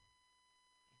like.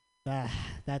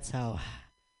 That's how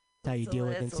you deal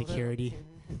with insecurity.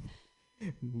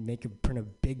 Make him print a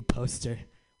big poster.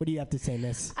 What do you have to say,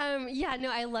 Miss?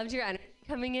 I loved your energy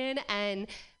coming in, and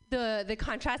the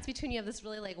contrast between you have this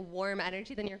really like warm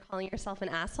energy, then you're calling yourself an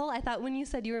asshole. I thought when you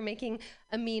said you were making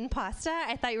a mean pasta,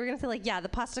 I thought you were gonna say like, the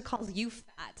pasta calls you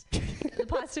fat. The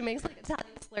pasta makes like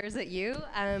Italian slurs at you.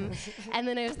 And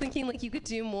then I was thinking like you could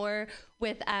do more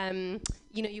with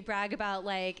you brag about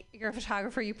like you're a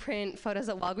photographer, you print photos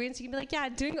at Walgreens. You can be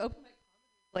like, doing open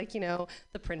mic, like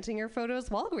the printing your photos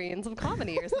Walgreens of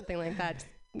comedy or something like that.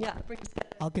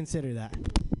 I'll consider that.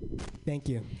 Thank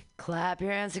you. Clap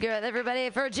your hands together, everybody,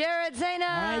 for Jared Zena.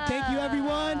 All right, thank you,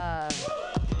 everyone.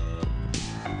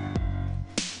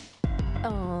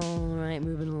 All right,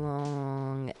 moving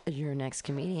along. Your next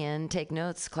comedian. Take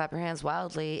notes. Clap your hands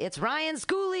wildly. It's Ryan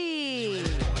Schooley.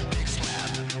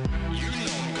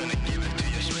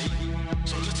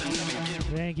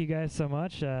 Thank you guys so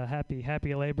much.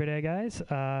 Happy Labor Day, guys.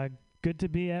 Good to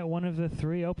be at one of the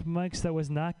 3 open mics that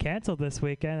was not canceled this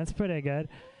weekend. That's pretty good.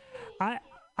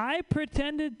 I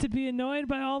pretended to be annoyed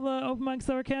by all the open mics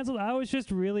that were canceled. I was just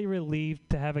really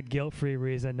relieved to have a guilt-free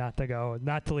reason not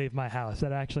to leave my house.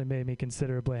 That actually made me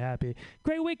considerably happy.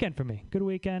 Great weekend for me. Good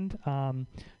weekend. Someone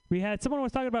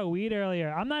was talking about weed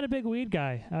earlier. I'm not a big weed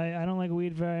guy. I don't like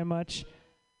weed very much.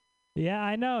 Yeah,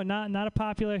 I know. Not a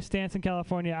popular stance in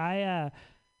California.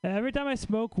 Every time I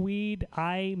smoke weed,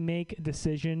 I make a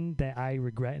decision that I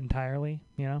regret entirely.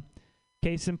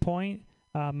 Case in point.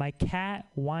 My cat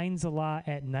whines a lot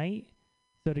at night,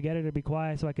 so to get her to be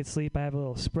quiet so I could sleep, I have a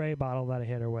little spray bottle that I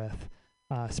hit her with.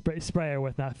 Spray her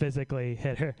with, not physically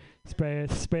hit her.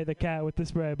 Spray the cat with the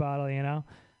spray bottle,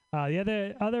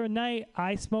 The other night,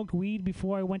 I smoked weed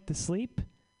before I went to sleep.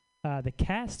 The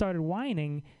cat started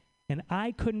whining, and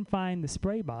I couldn't find the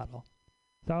spray bottle.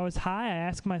 So I was high. I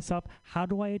asked myself, how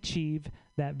do I achieve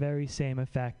that very same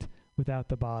effect without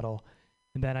the bottle?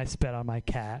 And then I spit on my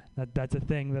cat. That's a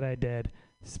thing that I did.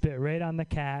 Spit right on the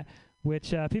cat,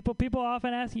 which people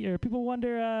often ask, or people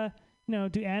wonder,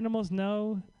 do animals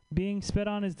know being spit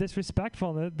on is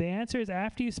disrespectful? The answer is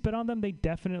after you spit on them, they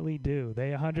definitely do.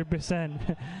 They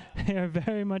 100%, they are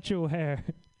very much aware.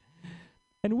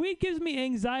 And weed gives me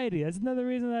anxiety. That's another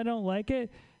reason I don't like it.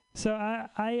 So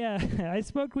I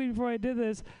smoked weed before I did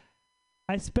this.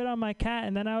 I spit on my cat,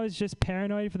 and then I was just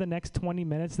paranoid for the next 20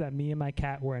 minutes that me and my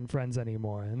cat weren't friends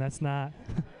anymore, and that's not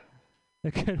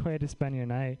a good way to spend your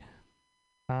night.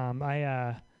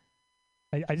 I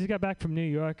just got back from New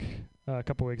York a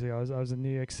couple weeks ago. I was in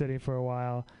New York City for a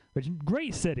while, which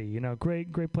great city,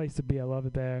 great place to be. I love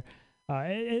it there.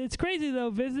 It's crazy though.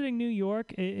 Visiting New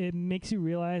York, it makes you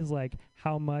realize like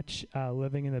how much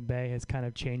living in the Bay has kind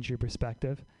of changed your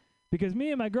perspective. Because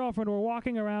me and my girlfriend were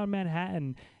walking around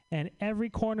Manhattan, and every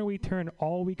corner we turned,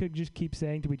 all we could just keep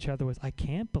saying to each other was, I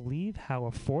can't believe how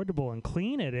affordable and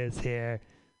clean it is here.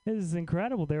 This is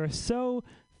incredible. There are so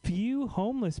few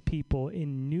homeless people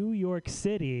in New York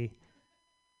City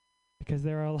because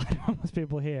there are a lot of homeless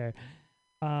people here.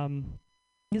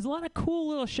 There's a lot of cool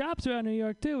little shops around New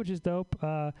York, too, which is dope.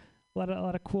 A lot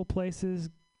of cool places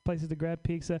to grab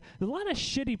pizza. There's a lot of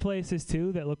shitty places,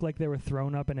 too, that look like they were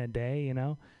thrown up in a day, you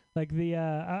know? Like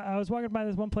I was walking by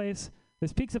this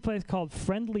pizza place called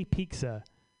Friendly Pizza,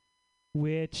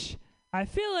 which I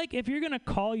feel like if you're going to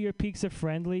call your pizza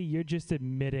friendly, you're just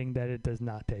admitting that it does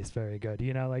not taste very good.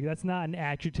 You know, like that's not an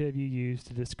adjective you use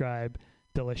to describe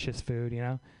delicious food, you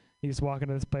know? You just walk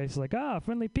into this place like,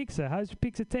 Friendly Pizza. How's your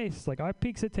pizza taste? It's like, our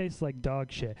pizza tastes like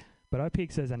dog shit, but our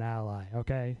pizza is an ally,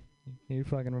 okay? You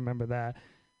fucking remember that.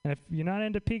 And if you're not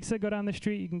into pizza, go down the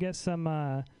street. You can get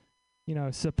some,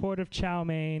 supportive chow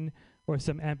mein or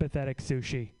some empathetic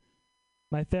sushi.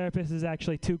 My therapist is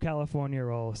actually 2 California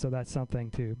rolls, so that's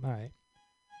something too. All right.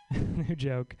 New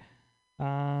joke.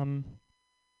 Let's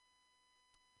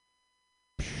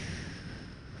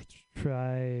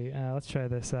try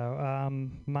this out.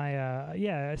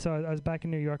 So I was back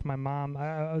in New York. My mom,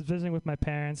 I was visiting with my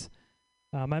parents.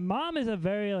 My mom is a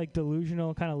very like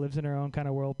delusional, kind of lives in her own kind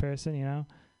of world person, you know?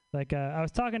 Like I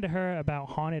was talking to her about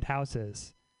haunted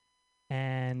houses,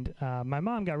 and my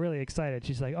mom got really excited.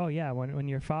 She's like, oh yeah, when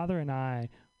your father and I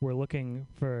were looking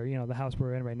for, the house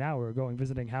we're in right now, we were going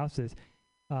visiting houses,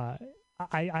 I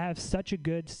have such a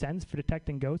good sense for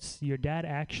detecting ghosts. Your dad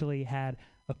actually had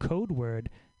a code word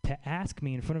to ask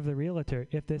me in front of the realtor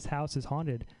if this house is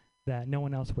haunted that no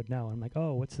one else would know. I'm like,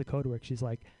 oh, what's the code word? She's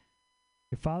like,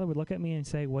 your father would look at me and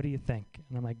say, what do you think?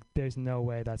 And I'm like, there's no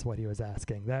way that's what he was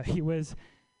asking. That he was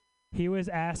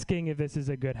asking if this is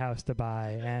a good house to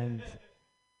buy, and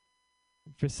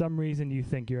for some reason you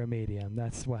think you're a medium.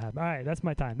 That's what happened. All right, that's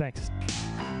my time. Thanks.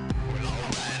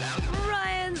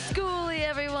 Ryan Schooley,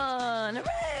 everyone.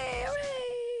 Hooray,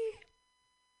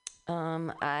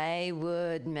 hooray. I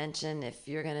would mention, if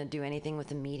you're going to do anything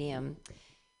with a medium,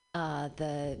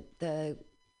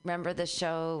 remember the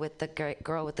show with the great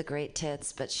girl with the great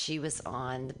tits, but she was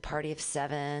on the Party of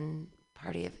 7,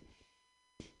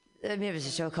 maybe it was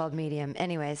a show called Medium.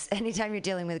 Anyways, anytime you're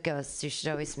dealing with ghosts, you should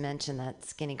always mention that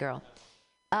skinny girl.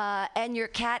 And your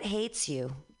cat hates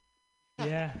you.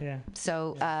 Yeah.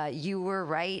 So you were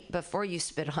right before you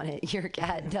spit on it. Your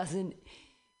cat doesn't.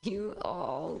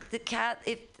 The cat.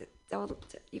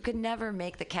 You could never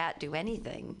make the cat do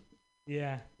anything.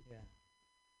 Yeah,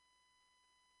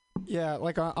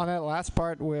 like on that last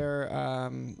part where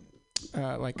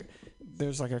like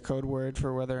there's like a code word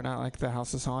for whether or not like the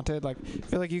house is haunted. Like I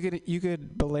feel like you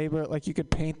could belabor, like you could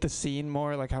paint the scene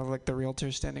more, like how like the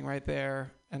realtor's standing right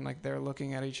there and like they're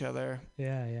looking at each other.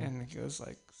 Yeah. And it goes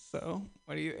like, so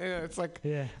what do you? It's like,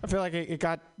 yeah. I feel like it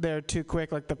got there too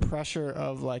quick. Like the pressure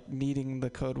of like needing the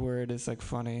code word is like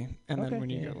funny, and then when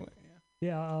you go.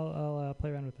 Yeah, I'll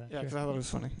play around with that. Yeah, because I thought it was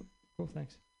funny. Cool,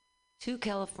 thanks. 2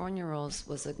 California rolls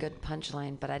was a good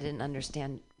punchline, but I didn't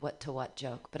understand what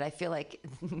joke. But I feel like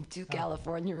 2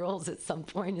 California rolls at some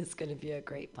point is going to be a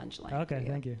great punchline. Okay,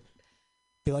 thank you.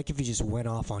 I feel like if you just went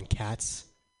off on cats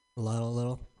a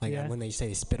little, like when they say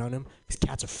they spit on them, because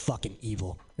cats are fucking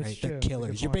evil, right? They're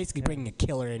killers. You're basically bringing a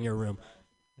killer in your room.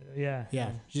 Yeah. You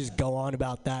just go on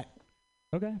about that.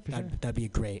 Okay, for sure. That'd be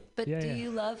great. But do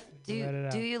you love your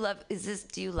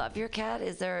cat?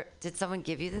 Did someone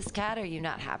give you this cat? Are you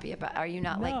not happy about? Are you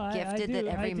not gifted that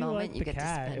every moment you get to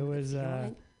spend? It was.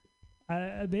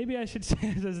 Maybe I should say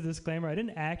this as a disclaimer. I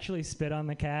didn't actually spit on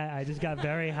the cat. I just got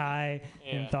very high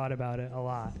and thought about it a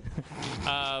lot.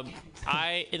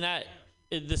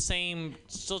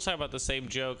 Still talking about the same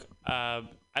joke. I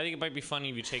think it might be funny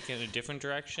if you take it in a different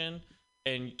direction.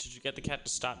 And to get the cat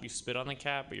to stop, you spit on the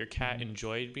cat, but your cat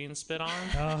enjoyed being spit on.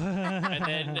 And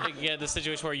then the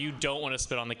situation where you don't want to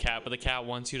spit on the cat, but the cat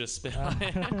wants you to spit on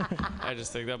it. I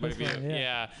just think that might be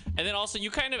And then also you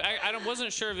kind of, I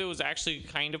wasn't sure if it was actually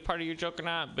kind of part of your joke or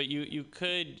not, but you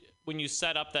could, when you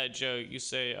set up that joke, you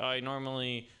say, I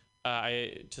normally,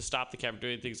 to stop the cat from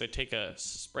doing things, I take a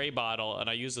spray bottle and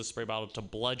I use the spray bottle to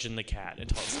bludgeon the cat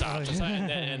until it stops.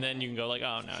 And then you can go like,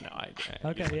 oh no,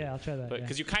 I'll try that.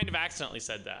 Because you kind of accidentally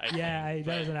said that. That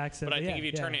was an accident. But I think if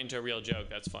you turn it into a real joke,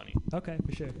 that's funny. Okay,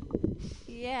 for sure.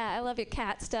 Yeah, I love your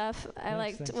cat stuff. I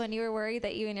liked when you were worried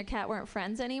that you and your cat weren't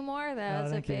friends anymore. That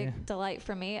was a big delight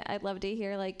for me. I'd love to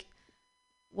hear like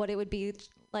what it would be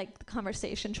like the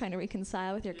conversation trying to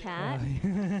reconcile with your cat,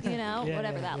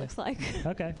 whatever that looks like.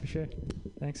 Okay, for sure.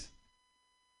 Thanks.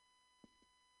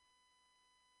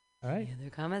 All right. Any other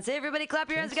comments? Hey, everybody, clap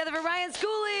your hands together for Ryan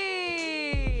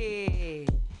Schooley.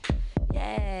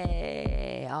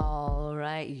 Yay. All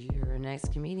right, your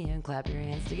next comedian. Clap your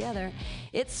hands together.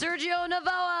 It's Sergio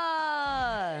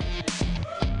Navoa.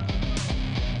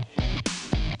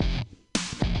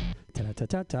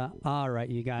 Ta-ta-ta-ta. All right,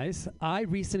 you guys. I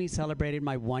recently celebrated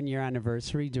my 1-year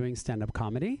anniversary doing stand-up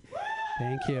comedy.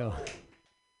 Thank you.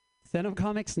 Stand-up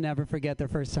comics never forget their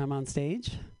first time on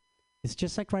stage. It's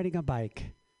just like riding a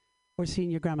bike or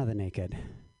seeing your grandmother naked.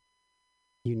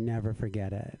 You never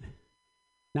forget it.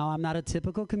 Now, I'm not a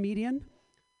typical comedian.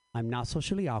 I'm not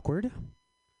socially awkward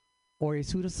or a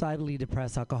suicidally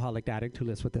depressed alcoholic addict who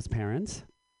lives with his parents.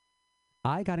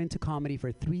 I got into comedy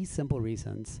for 3 simple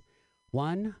reasons.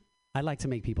 1, I like to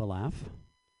make people laugh.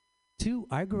 2,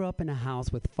 I grew up in a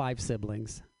house with 5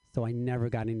 siblings, so I never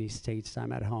got any stage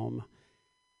time at home.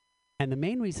 And the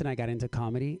main reason I got into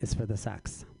comedy is for the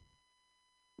sex.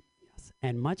 Yes.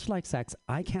 And much like sex,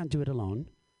 I can't do it alone.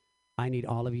 I need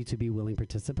all of you to be willing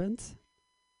participants.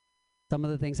 Some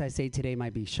of the things I say today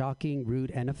might be shocking,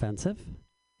 rude, and offensive.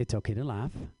 It's okay to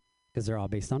laugh, because they're all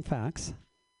based on facts.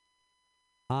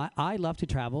 I love to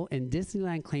travel, and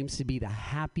Disneyland claims to be the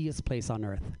happiest place on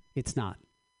earth. It's not.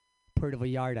 Puerto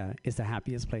Vallarta is the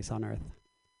happiest place on earth.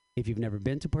 If you've never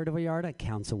been to Puerto Vallarta,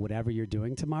 cancel whatever you're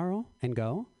doing tomorrow and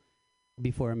go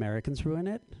before Americans ruin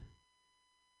it.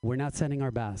 We're not sending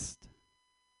our best.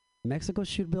 Mexico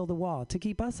should build a wall to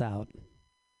keep us out.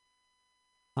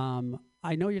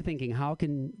 I know you're thinking, how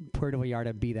can Puerto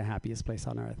Vallarta be the happiest place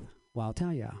on earth? Well, I'll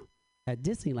tell you. At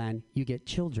Disneyland, you get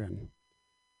children.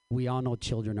 We all know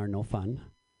children are no fun.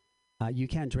 You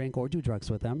can't drink or do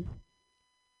drugs with them.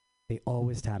 They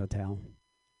always tattletale.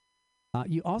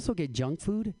 You also get junk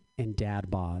food and dad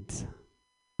bods.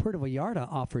 Puerto Vallarta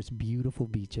offers beautiful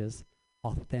beaches,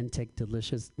 authentic,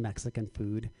 delicious Mexican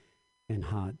food, and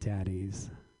hot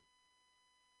daddies.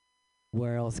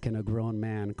 Where else can a grown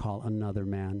man call another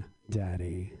man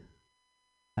daddy?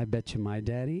 I bet you my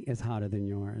daddy is hotter than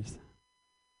yours.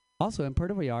 Also, in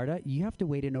Puerto Vallarta, you have to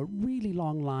wait in a really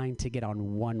long line to get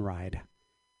on one ride.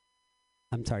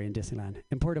 I'm sorry, in Disneyland.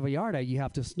 In Puerto Vallarta, you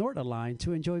have to snort a line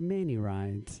to enjoy many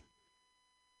rides.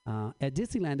 At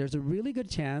Disneyland, there's a really good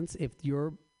chance if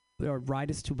your ride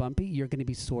is too bumpy, you're going to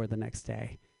be sore the next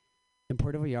day. In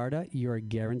Puerto Vallarta, you're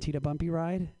guaranteed a bumpy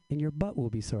ride, and your butt will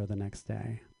be sore the next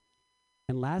day.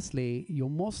 And lastly, you'll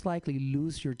most likely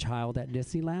lose your child at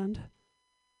Disneyland.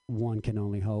 One can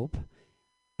only hope.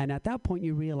 And at that point,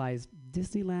 you realize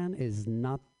Disneyland is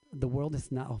not, the world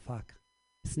is not, oh fuck.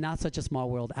 It's not such a small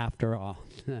world after all.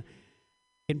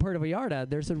 In Puerto Vallarta,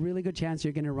 there's a really good chance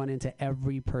you're going to run into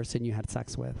every person you had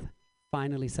sex with,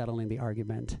 finally settling the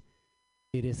argument.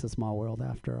 It is a small world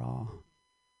after all.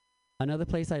 Another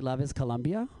place I love is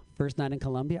Colombia. First night in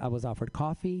Colombia, I was offered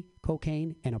coffee,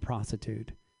 cocaine, and a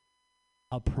prostitute.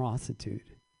 A prostitute.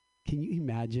 Can you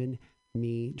imagine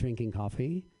me drinking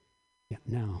coffee? Yeah,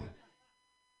 no.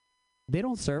 They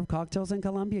don't serve cocktails in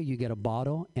Colombia. You get a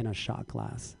bottle and a shot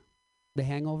glass. The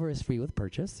hangover is free with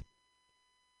purchase.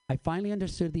 I finally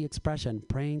understood the expression,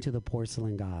 praying to the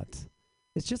porcelain gods.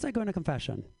 It's just like going to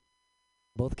confession.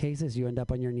 Both cases, you end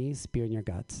up on your knees, spear in your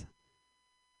guts.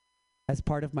 As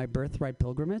part of my birthright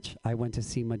pilgrimage, I went to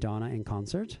see Madonna in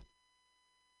concert.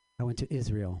 I went to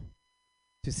Israel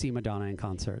to see Madonna in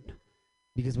concert.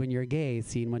 Because when you're gay,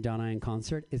 seeing Madonna in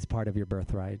concert is part of your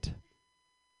birthright.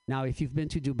 Now, if you've been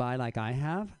to Dubai like I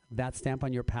have, that stamp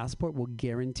on your passport will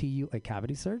guarantee you a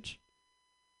cavity search.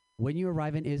 When you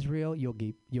arrive in Israel, you'll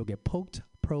get poked,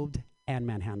 probed, and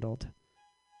manhandled.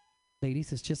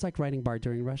 Ladies, it's just like riding BART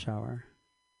during rush hour.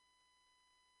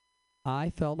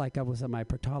 I felt like I was at my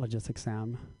proctologist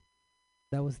exam.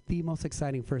 That was the most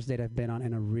exciting first date I've been on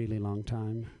in a really long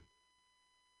time.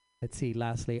 Let's see,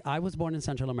 lastly, I was born in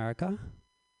Central America,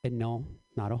 and no,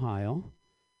 not Ohio,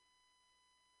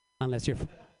 unless you're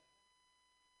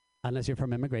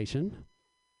from immigration.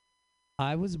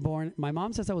 I was born, my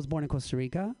mom says I was born in Costa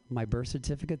Rica. My birth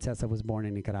certificate says I was born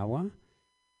in Nicaragua.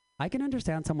 I can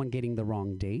understand someone getting the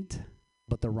wrong date,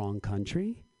 but the wrong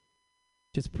country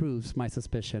just proves my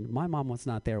suspicion. My mom was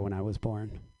not there when I was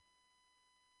born.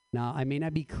 Now, I may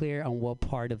not be clear on what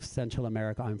part of Central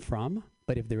America I'm from,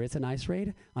 but if there is an ice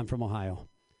raid, I'm from Ohio.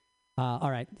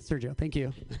 All right, Sergio, thank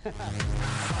you.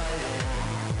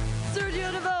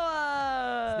 Sergio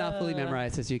Navoa! It's not fully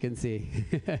memorized, as you can see.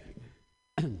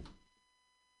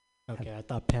 Okay, I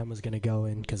thought Pam was going to go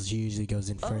in because she usually goes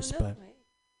in first, but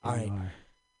all right.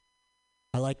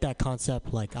 I like that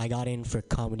concept. Like, I got in for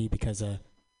comedy because of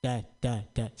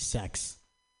that sex.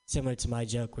 Similar to my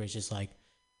joke where it's just like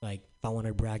if I want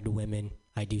to brag to women,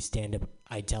 I do stand-up.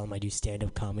 I tell them I do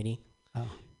stand-up comedy. Oh.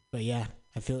 But yeah,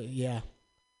 I feel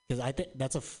because I think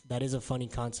that is a funny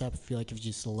concept. I feel like if you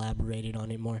just elaborated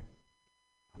on it more.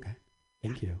 Okay.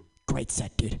 Thank you. Great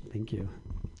set, dude. Thank you.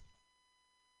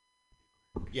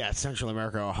 Yeah, Central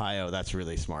America, Ohio. That's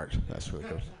really smart. That's really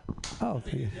good. Oh,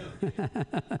 thank you.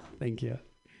 Thank you.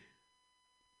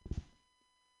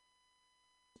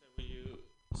 So when you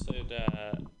said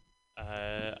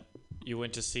you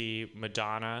went to see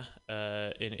Madonna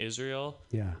in Israel,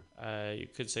 yeah, you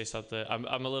could say something.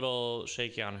 I'm a little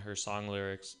shaky on her song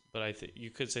lyrics, but I think you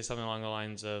could say something along the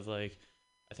lines of like,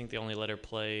 I think they only let her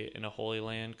play in a Holy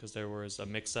Land because there was a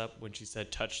mix-up when she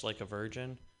said "touch like a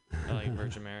virgin." Like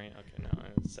Virgin Mary. Okay, no,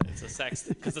 it's a sex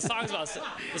because the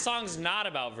song's not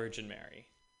about Virgin Mary.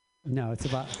 No, it's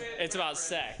about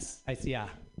sex. Yeah.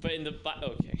 But in the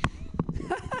okay.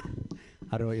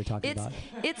 I don't know what you're talking about.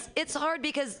 It's hard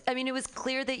because I mean it was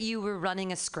clear that you were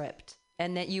running a script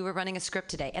and that you were running a script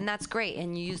today, and that's great,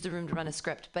 and you used the room to run a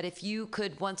script. But if you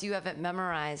could, once you have it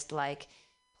memorized, like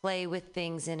play with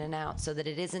things in and out so that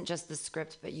it isn't just the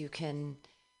script, but you can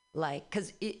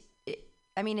because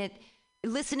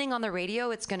listening on the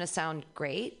radio, it's going to sound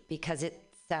great because it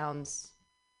sounds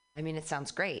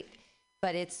great,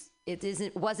 but it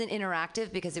wasn't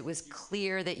interactive because it was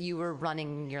clear that you were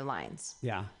running your lines.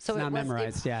 Yeah. So it's not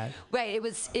memorized yet. Right. It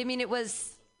was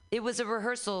a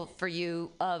rehearsal for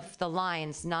you of the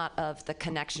lines, not of the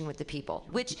connection with the people,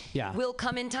 which will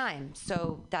come in time.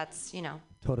 So that's,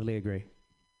 Totally agree.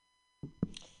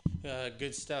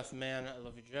 Good stuff, man. I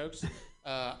love your jokes.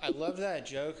 I love that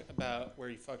joke about where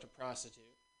you fucked a prostitute.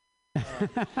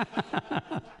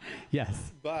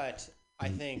 Yes. But I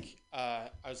think I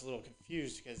was a little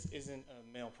confused because isn't a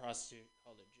male prostitute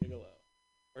called a gigolo?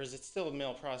 Or is it still a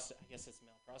male prostitute? I guess it's a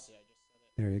male prostitute. I just said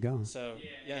it. There you go. So,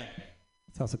 yeah.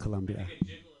 It's also Colombia.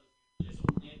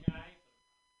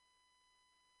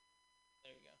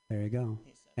 There you go.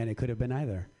 And it could have been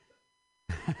either.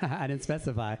 I didn't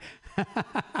specify.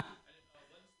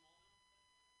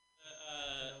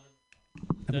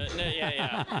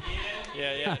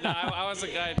 Yeah. No, I was a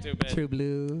guy too, but True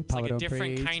Blue. It's like a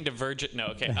different kind of virgin. No,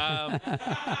 okay.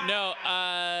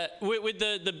 With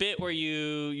the bit where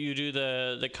you do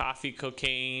the coffee,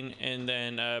 cocaine, and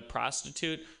then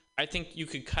prostitute, I think you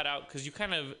could cut out because you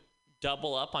kind of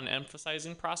double up on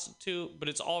emphasizing prostitute, but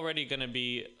it's already going to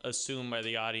be assumed by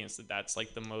the audience that that's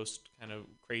like the most kind of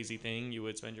crazy thing you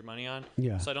would spend your money on.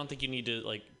 Yeah. So I don't think you need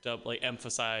to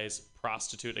emphasize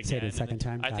prostitute again. Say it a second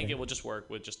time. I Got think it. it will just work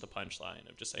with just the punchline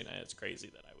of just saying it's crazy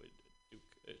that I would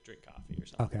drink coffee or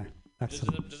something. Okay.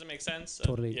 Excellent. Does it make sense?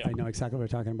 Totally. Yeah. I know exactly what we're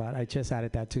talking about. I just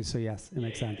added that too, so yes, it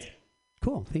makes sense.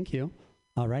 Cool. Thank you.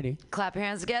 Alrighty. Clap your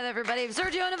hands together, everybody.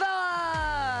 Sergio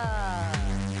Navella!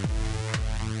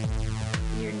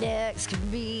 Your next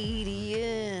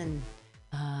comedian.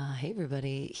 Hey,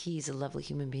 everybody. He's a lovely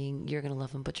human being. You're going to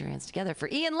love him. Put your hands together for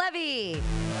Ian Levy.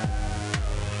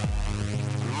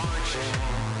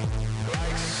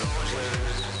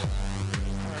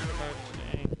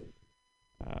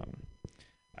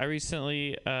 I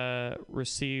recently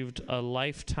received a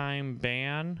lifetime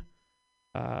ban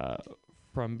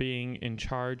from being in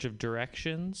charge of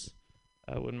directions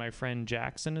when my friend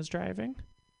Jackson is driving.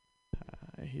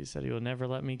 He said he will never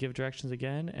let me give directions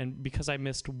again, and because I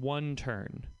missed one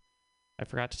turn. I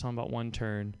forgot to tell him about one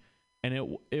turn,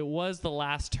 and it was the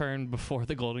last turn before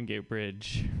the Golden Gate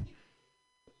Bridge.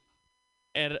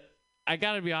 And I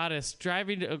gotta be honest,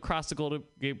 driving across the Golden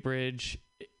Gate Bridge,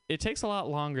 it takes a lot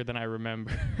longer than I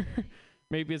remember.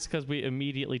 Maybe it's because we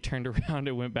immediately turned around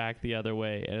and went back the other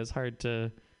way, and it's hard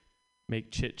to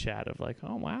make chit chat of like,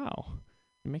 oh wow,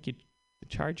 they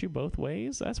charge you both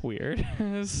ways? That's weird.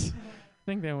 I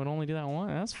think they would only do that one.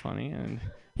 That's funny, and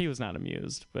he was not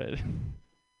amused, but.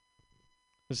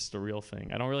 It's just a real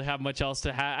thing. I don't really have much else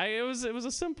to have. It was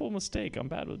a simple mistake. I'm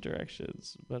bad with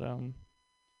directions, but I'm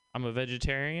a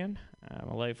vegetarian. I'm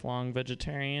a lifelong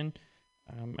vegetarian.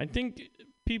 I think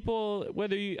people,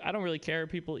 I don't really care if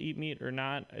people eat meat or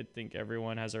not. I think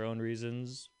everyone has their own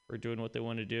reasons for doing what they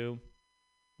want to do.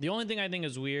 The only thing I think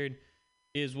is weird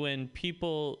is when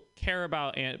people care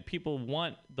about and people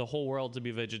want the whole world to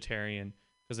be vegetarian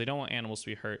because they don't want animals to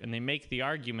be hurt, and they make the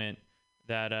argument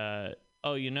that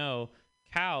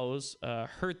cows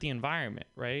hurt the environment,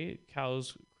 right?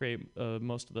 Cows create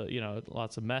most of the,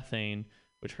 lots of methane,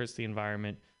 which hurts the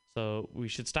environment. So we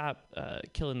should stop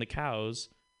killing the cows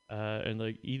and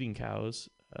eating cows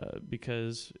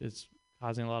because it's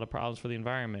causing a lot of problems for the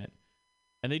environment.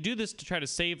 And they do this to try to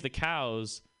save the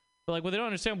cows. But what they don't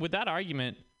understand with that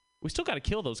argument, we still got to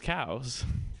kill those cows.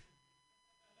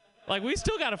 Like, we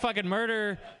still got to fucking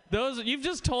murder those. You've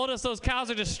just told us those cows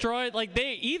are destroyed. Like,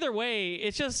 either way,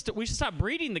 it's just, we should stop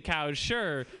breeding the cows,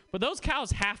 sure. But those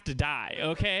cows have to die,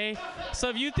 okay? So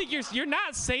if you think you're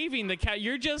not saving the cow,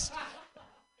 you're just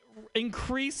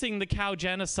increasing the cow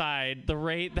genocide, the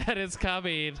rate that is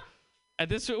coming. At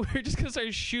this point, we're just going to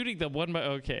start shooting them one by,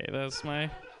 okay, that's my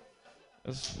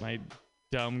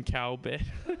dumb cow bit.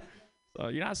 So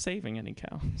you're not saving any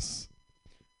cows.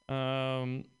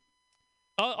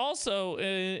 Also,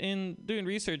 in doing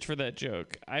research for that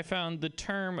joke, I found the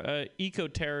term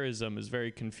eco-terrorism is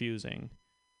very confusing.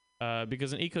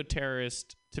 Because an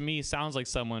eco-terrorist, to me, sounds like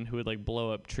someone who would, like,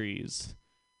 blow up trees.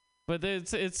 But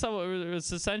it's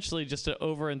essentially just an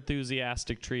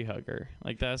over-enthusiastic tree hugger.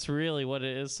 Like, that's really what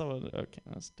it is. Okay,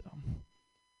 that's dumb.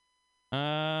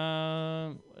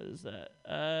 What is that?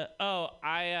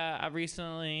 I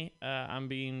recently, I'm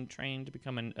being trained to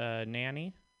become a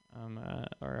nanny.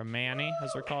 Or a manny,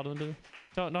 as they're called.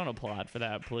 Don't applaud for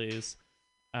that, please.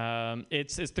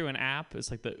 It's through an app. It's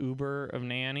like the Uber of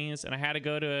nannies, and I had to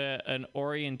go to an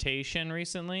orientation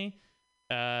recently,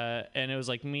 and it was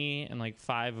like me and like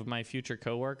 5 of my future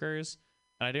coworkers,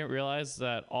 and I didn't realize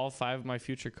that all 5 of my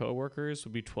future coworkers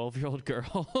would be 12-year-old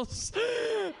girls.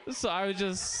 So I was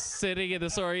just sitting in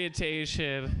this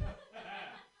orientation.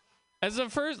 As the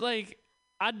first, like,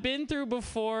 I'd been through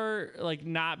before, like,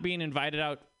 not being invited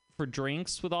out for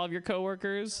drinks with all of your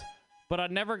coworkers, but I'd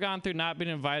never gone through not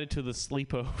being invited to the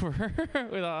sleepover.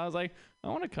 I was like, I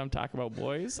want to come talk about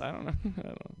boys. I don't know.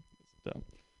 It's dumb.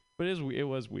 But it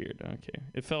was weird. Okay.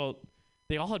 It felt,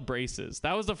 they all had braces.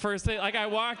 That was the first thing. Like, I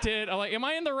walked in, I'm like, am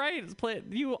I in the right place?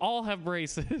 You all have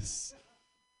braces.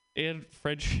 And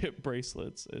friendship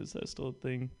bracelets. Is that still a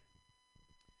thing?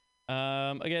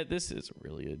 Again, this is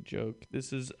really a joke.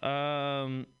 This is,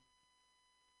 I'm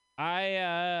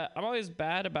always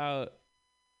bad about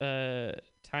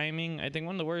timing. I think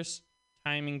one of the worst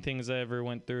timing things I ever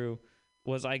went through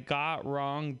was I got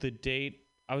wrong the date.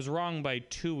 I was wrong by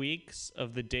 2 weeks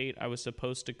of the date I was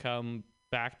supposed to come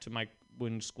back to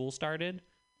when school started,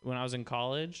 when I was in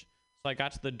college. So I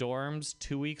got to the dorms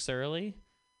 2 weeks early,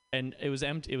 and it was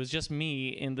empty. It was just me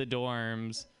in the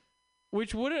dorms,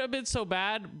 which wouldn't have been so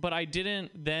bad, but I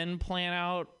didn't then plan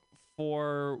out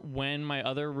for when my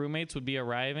other roommates would be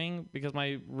arriving, because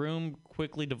my room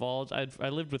quickly divulged. I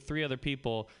lived with 3 other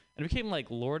people, and it became like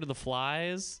Lord of the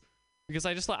Flies, because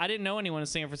I didn't know anyone in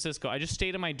San Francisco. I just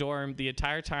stayed in my dorm the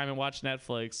entire time and watched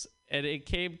Netflix, and it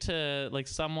came to like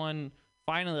someone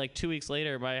finally, like 2 weeks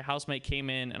later, my housemate came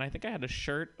in, and I think I had a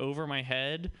shirt over my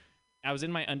head. I was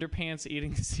in my underpants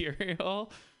eating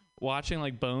cereal, watching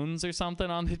like Bones or something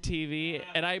on the TV,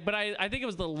 and I think it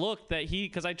was the look that he,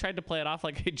 because I tried to play it off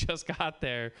like I just got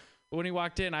there. But when he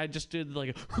walked in, I just did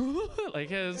like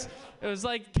like it was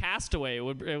like Castaway.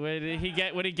 When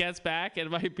he gets back,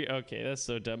 it might be okay. That's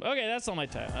so dumb. Okay, that's all my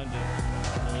time. I'm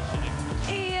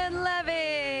done. Ian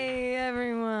Levy,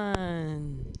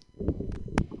 everyone.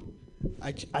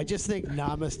 I just think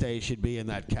Namaste should be in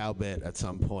that cow bit at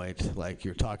some point. Like,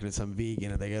 you're talking to some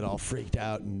vegan and they get all freaked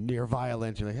out and near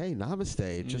violent. You're like, hey,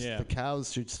 Namaste. Just the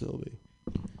cows should still be.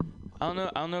 I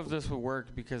don't know if this would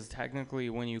work, because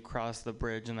technically when you cross the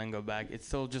bridge and then go back, it's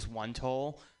still just one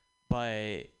toll.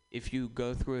 But if you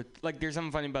go through it, like, there's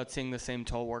something funny about seeing the same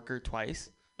toll worker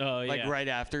twice. Oh, yeah. Like, right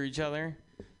after each other.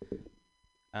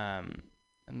 And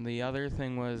the other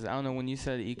thing was, I don't know, when you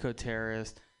said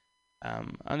eco-terrorist, I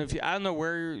don't know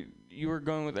where you were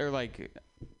going with, or like,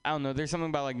 I don't know. There's something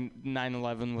about like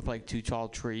 9/11 with like 2 tall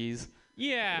trees.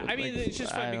 Yeah, I mean, it's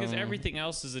just funny because everything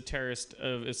else is a terrorist.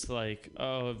 It's like,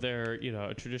 oh, they're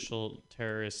a traditional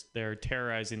terrorist. They're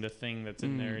terrorizing the thing that's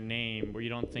in their name. Where you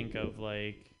don't think of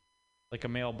like a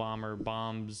mail bomber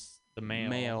bombs the mail.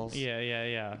 Mails.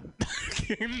 Yeah.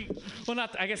 Well,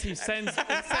 not. I guess he sends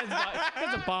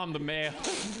a bomb the mail.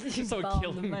 So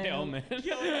kill the mailman.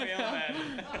 Kill the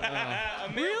mailman.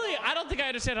 Really, I don't think I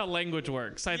understand how language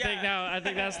works. I think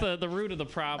that's the root of the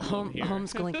problem here.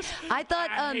 Homeschooling. I thought.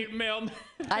 I hate mailmen.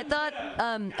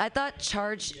 I thought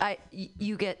charge.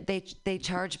 They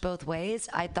charge both ways.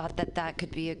 I thought that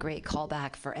could be a great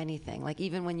callback for anything. Like,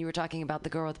 even when you were talking about the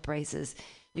girl with braces,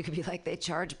 you could be like, they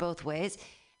charge both ways.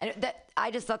 And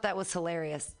I just thought that was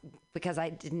hilarious, because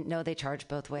I didn't know they charge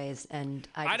both ways, and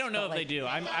I don't know if they do.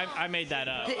 I made that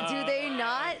up. Do they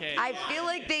not? Okay. I feel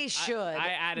like they should. I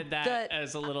added that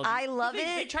as a little. I love it.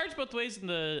 They charge both ways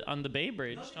on the Bay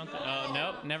Bridge, don't they? Oh,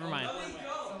 nope, never mind.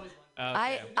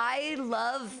 Okay. I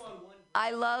love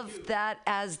I love that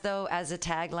as a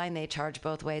tagline, they charge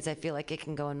both ways. I feel like it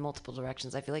can go in multiple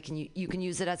directions. I feel like you can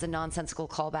use it as a nonsensical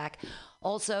callback.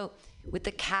 Also, with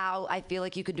the cow, I feel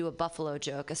like you could do a buffalo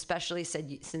joke, especially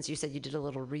since you said you did a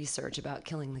little research about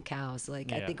killing the cows.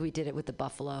 Like, I think we did it with the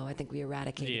buffalo. I think we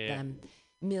eradicated them,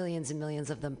 millions and millions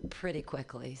of them pretty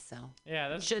quickly. So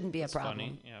that shouldn't be a problem.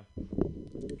 Funny. Yeah.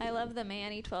 I love the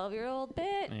Manny 12-year-old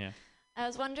bit. Yeah. I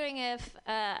was wondering if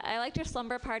I liked your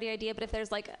slumber party idea, but if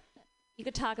there's like, you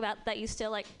could talk about that you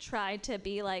still like try to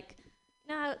be like,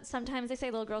 you know how sometimes they say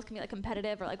little girls can be like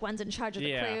competitive or like one's in charge of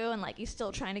the crew and like you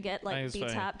still trying to get like be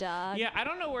top dog. Yeah, I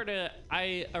don't know where to.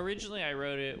 Originally I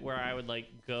wrote it where I would like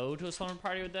go to a slumber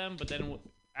party with them, but then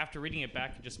after reading it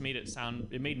back, it just made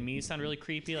me sound really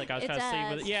creepy. Like I was trying to sleep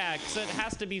with it. Yeah, because it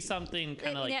has to be something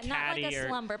kind of like catty, not like a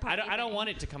slumber party. I don't want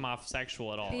it to come off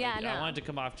sexual at all. Yeah, no. I want it to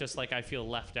come off just like I feel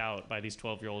left out by these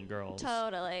 12-year-old girls.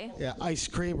 Totally. Yeah, ice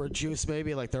cream or juice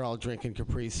maybe, like they're all drinking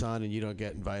Capri Sun and you don't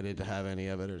get invited to have any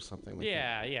of it or something like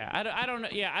that. Yeah. I don't know.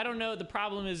 Yeah, I don't know. The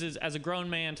problem is as a grown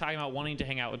man talking about wanting to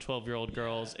hang out with 12-year-old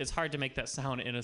girls, it's hard to make that sound innocent.